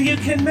wife. There you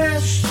can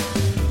mash.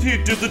 He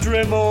did the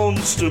Dre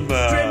Monster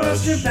mash. Dre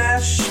Monster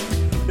mash.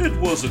 It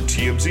was a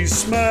TMZ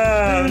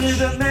smash. He did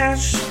the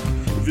mash.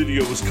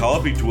 Video was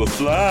copied to a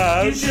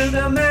flash. He did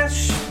the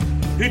mash.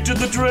 He did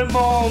the Dre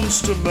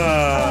Monster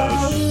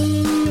mash.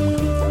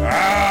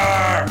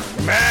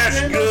 Mash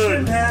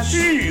good.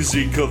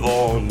 Easy,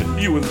 Kavon,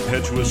 you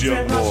impetuous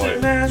young boy.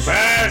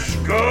 Mash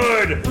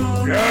good.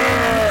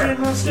 Grr.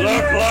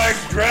 Look like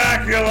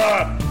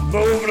Dracula.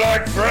 Move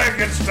like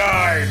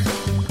Frankenstein.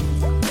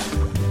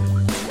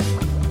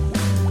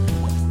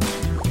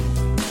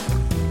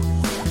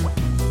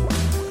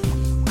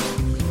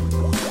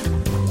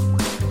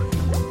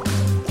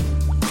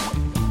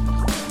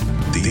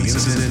 The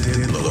incident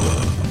did blow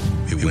up.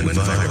 It went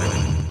viral.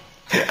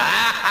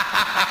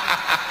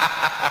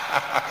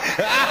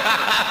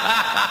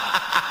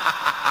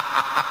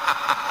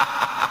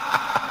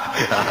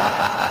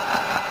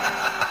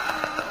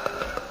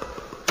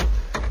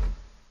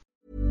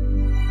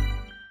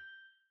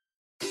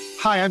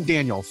 Hi, I'm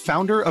Daniel,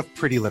 founder of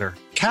Pretty Litter.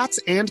 Cats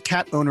and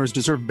cat owners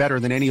deserve better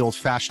than any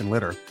old-fashioned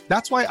litter.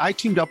 That's why I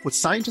teamed up with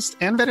scientists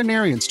and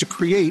veterinarians to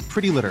create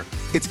Pretty Litter.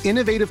 Its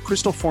innovative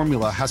crystal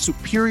formula has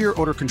superior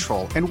odor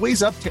control and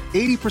weighs up to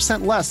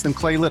 80% less than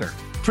clay litter.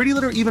 Pretty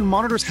Litter even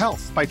monitors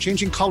health by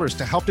changing colors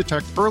to help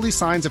detect early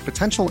signs of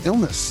potential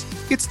illness.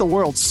 It's the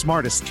world's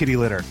smartest kitty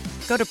litter.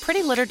 Go to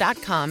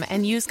prettylitter.com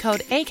and use code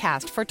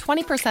ACAST for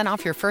 20%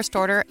 off your first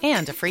order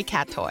and a free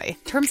cat toy.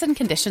 Terms and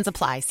conditions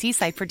apply. See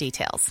site for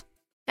details.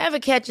 Ever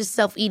catch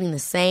yourself eating the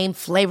same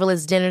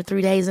flavorless dinner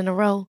 3 days in a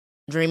row?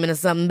 Dreaming of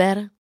something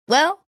better?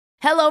 Well,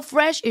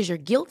 HelloFresh is your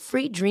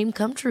guilt-free dream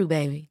come true,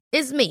 baby.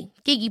 It's me,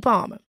 Keke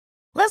Palmer.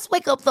 Let's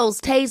wake up those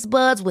taste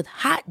buds with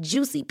hot,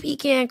 juicy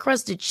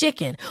pecan-crusted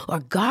chicken or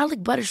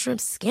garlic butter shrimp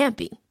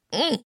scampi.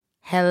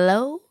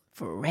 Hello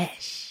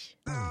Fresh.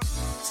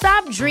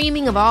 Stop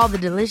dreaming of all the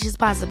delicious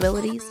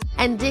possibilities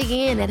and dig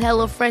in at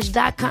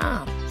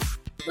HelloFresh.com.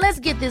 Let's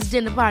get this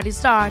dinner party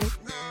started.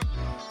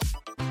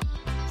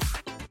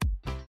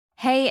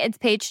 Hey, it's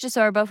Paige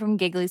DeSorbo from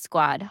Giggly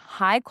Squad.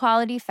 High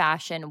quality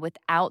fashion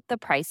without the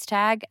price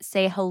tag.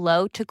 Say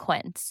hello to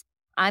Quince.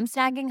 I'm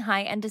snagging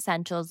high-end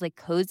essentials like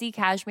cozy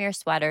cashmere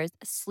sweaters,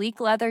 sleek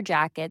leather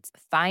jackets,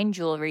 fine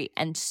jewelry,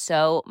 and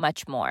so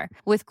much more.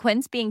 With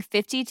Quince being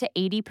 50 to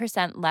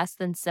 80% less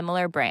than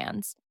similar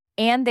brands.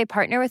 And they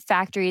partner with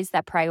factories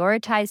that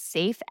prioritize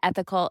safe,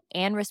 ethical,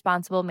 and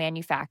responsible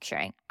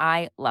manufacturing.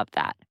 I love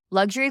that.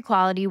 Luxury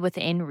quality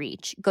within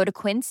reach. Go to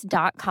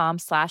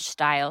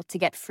quince.com/style to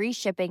get free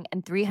shipping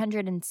and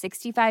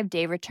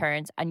 365-day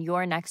returns on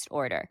your next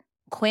order.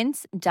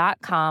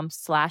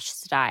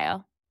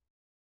 Quince.com/style.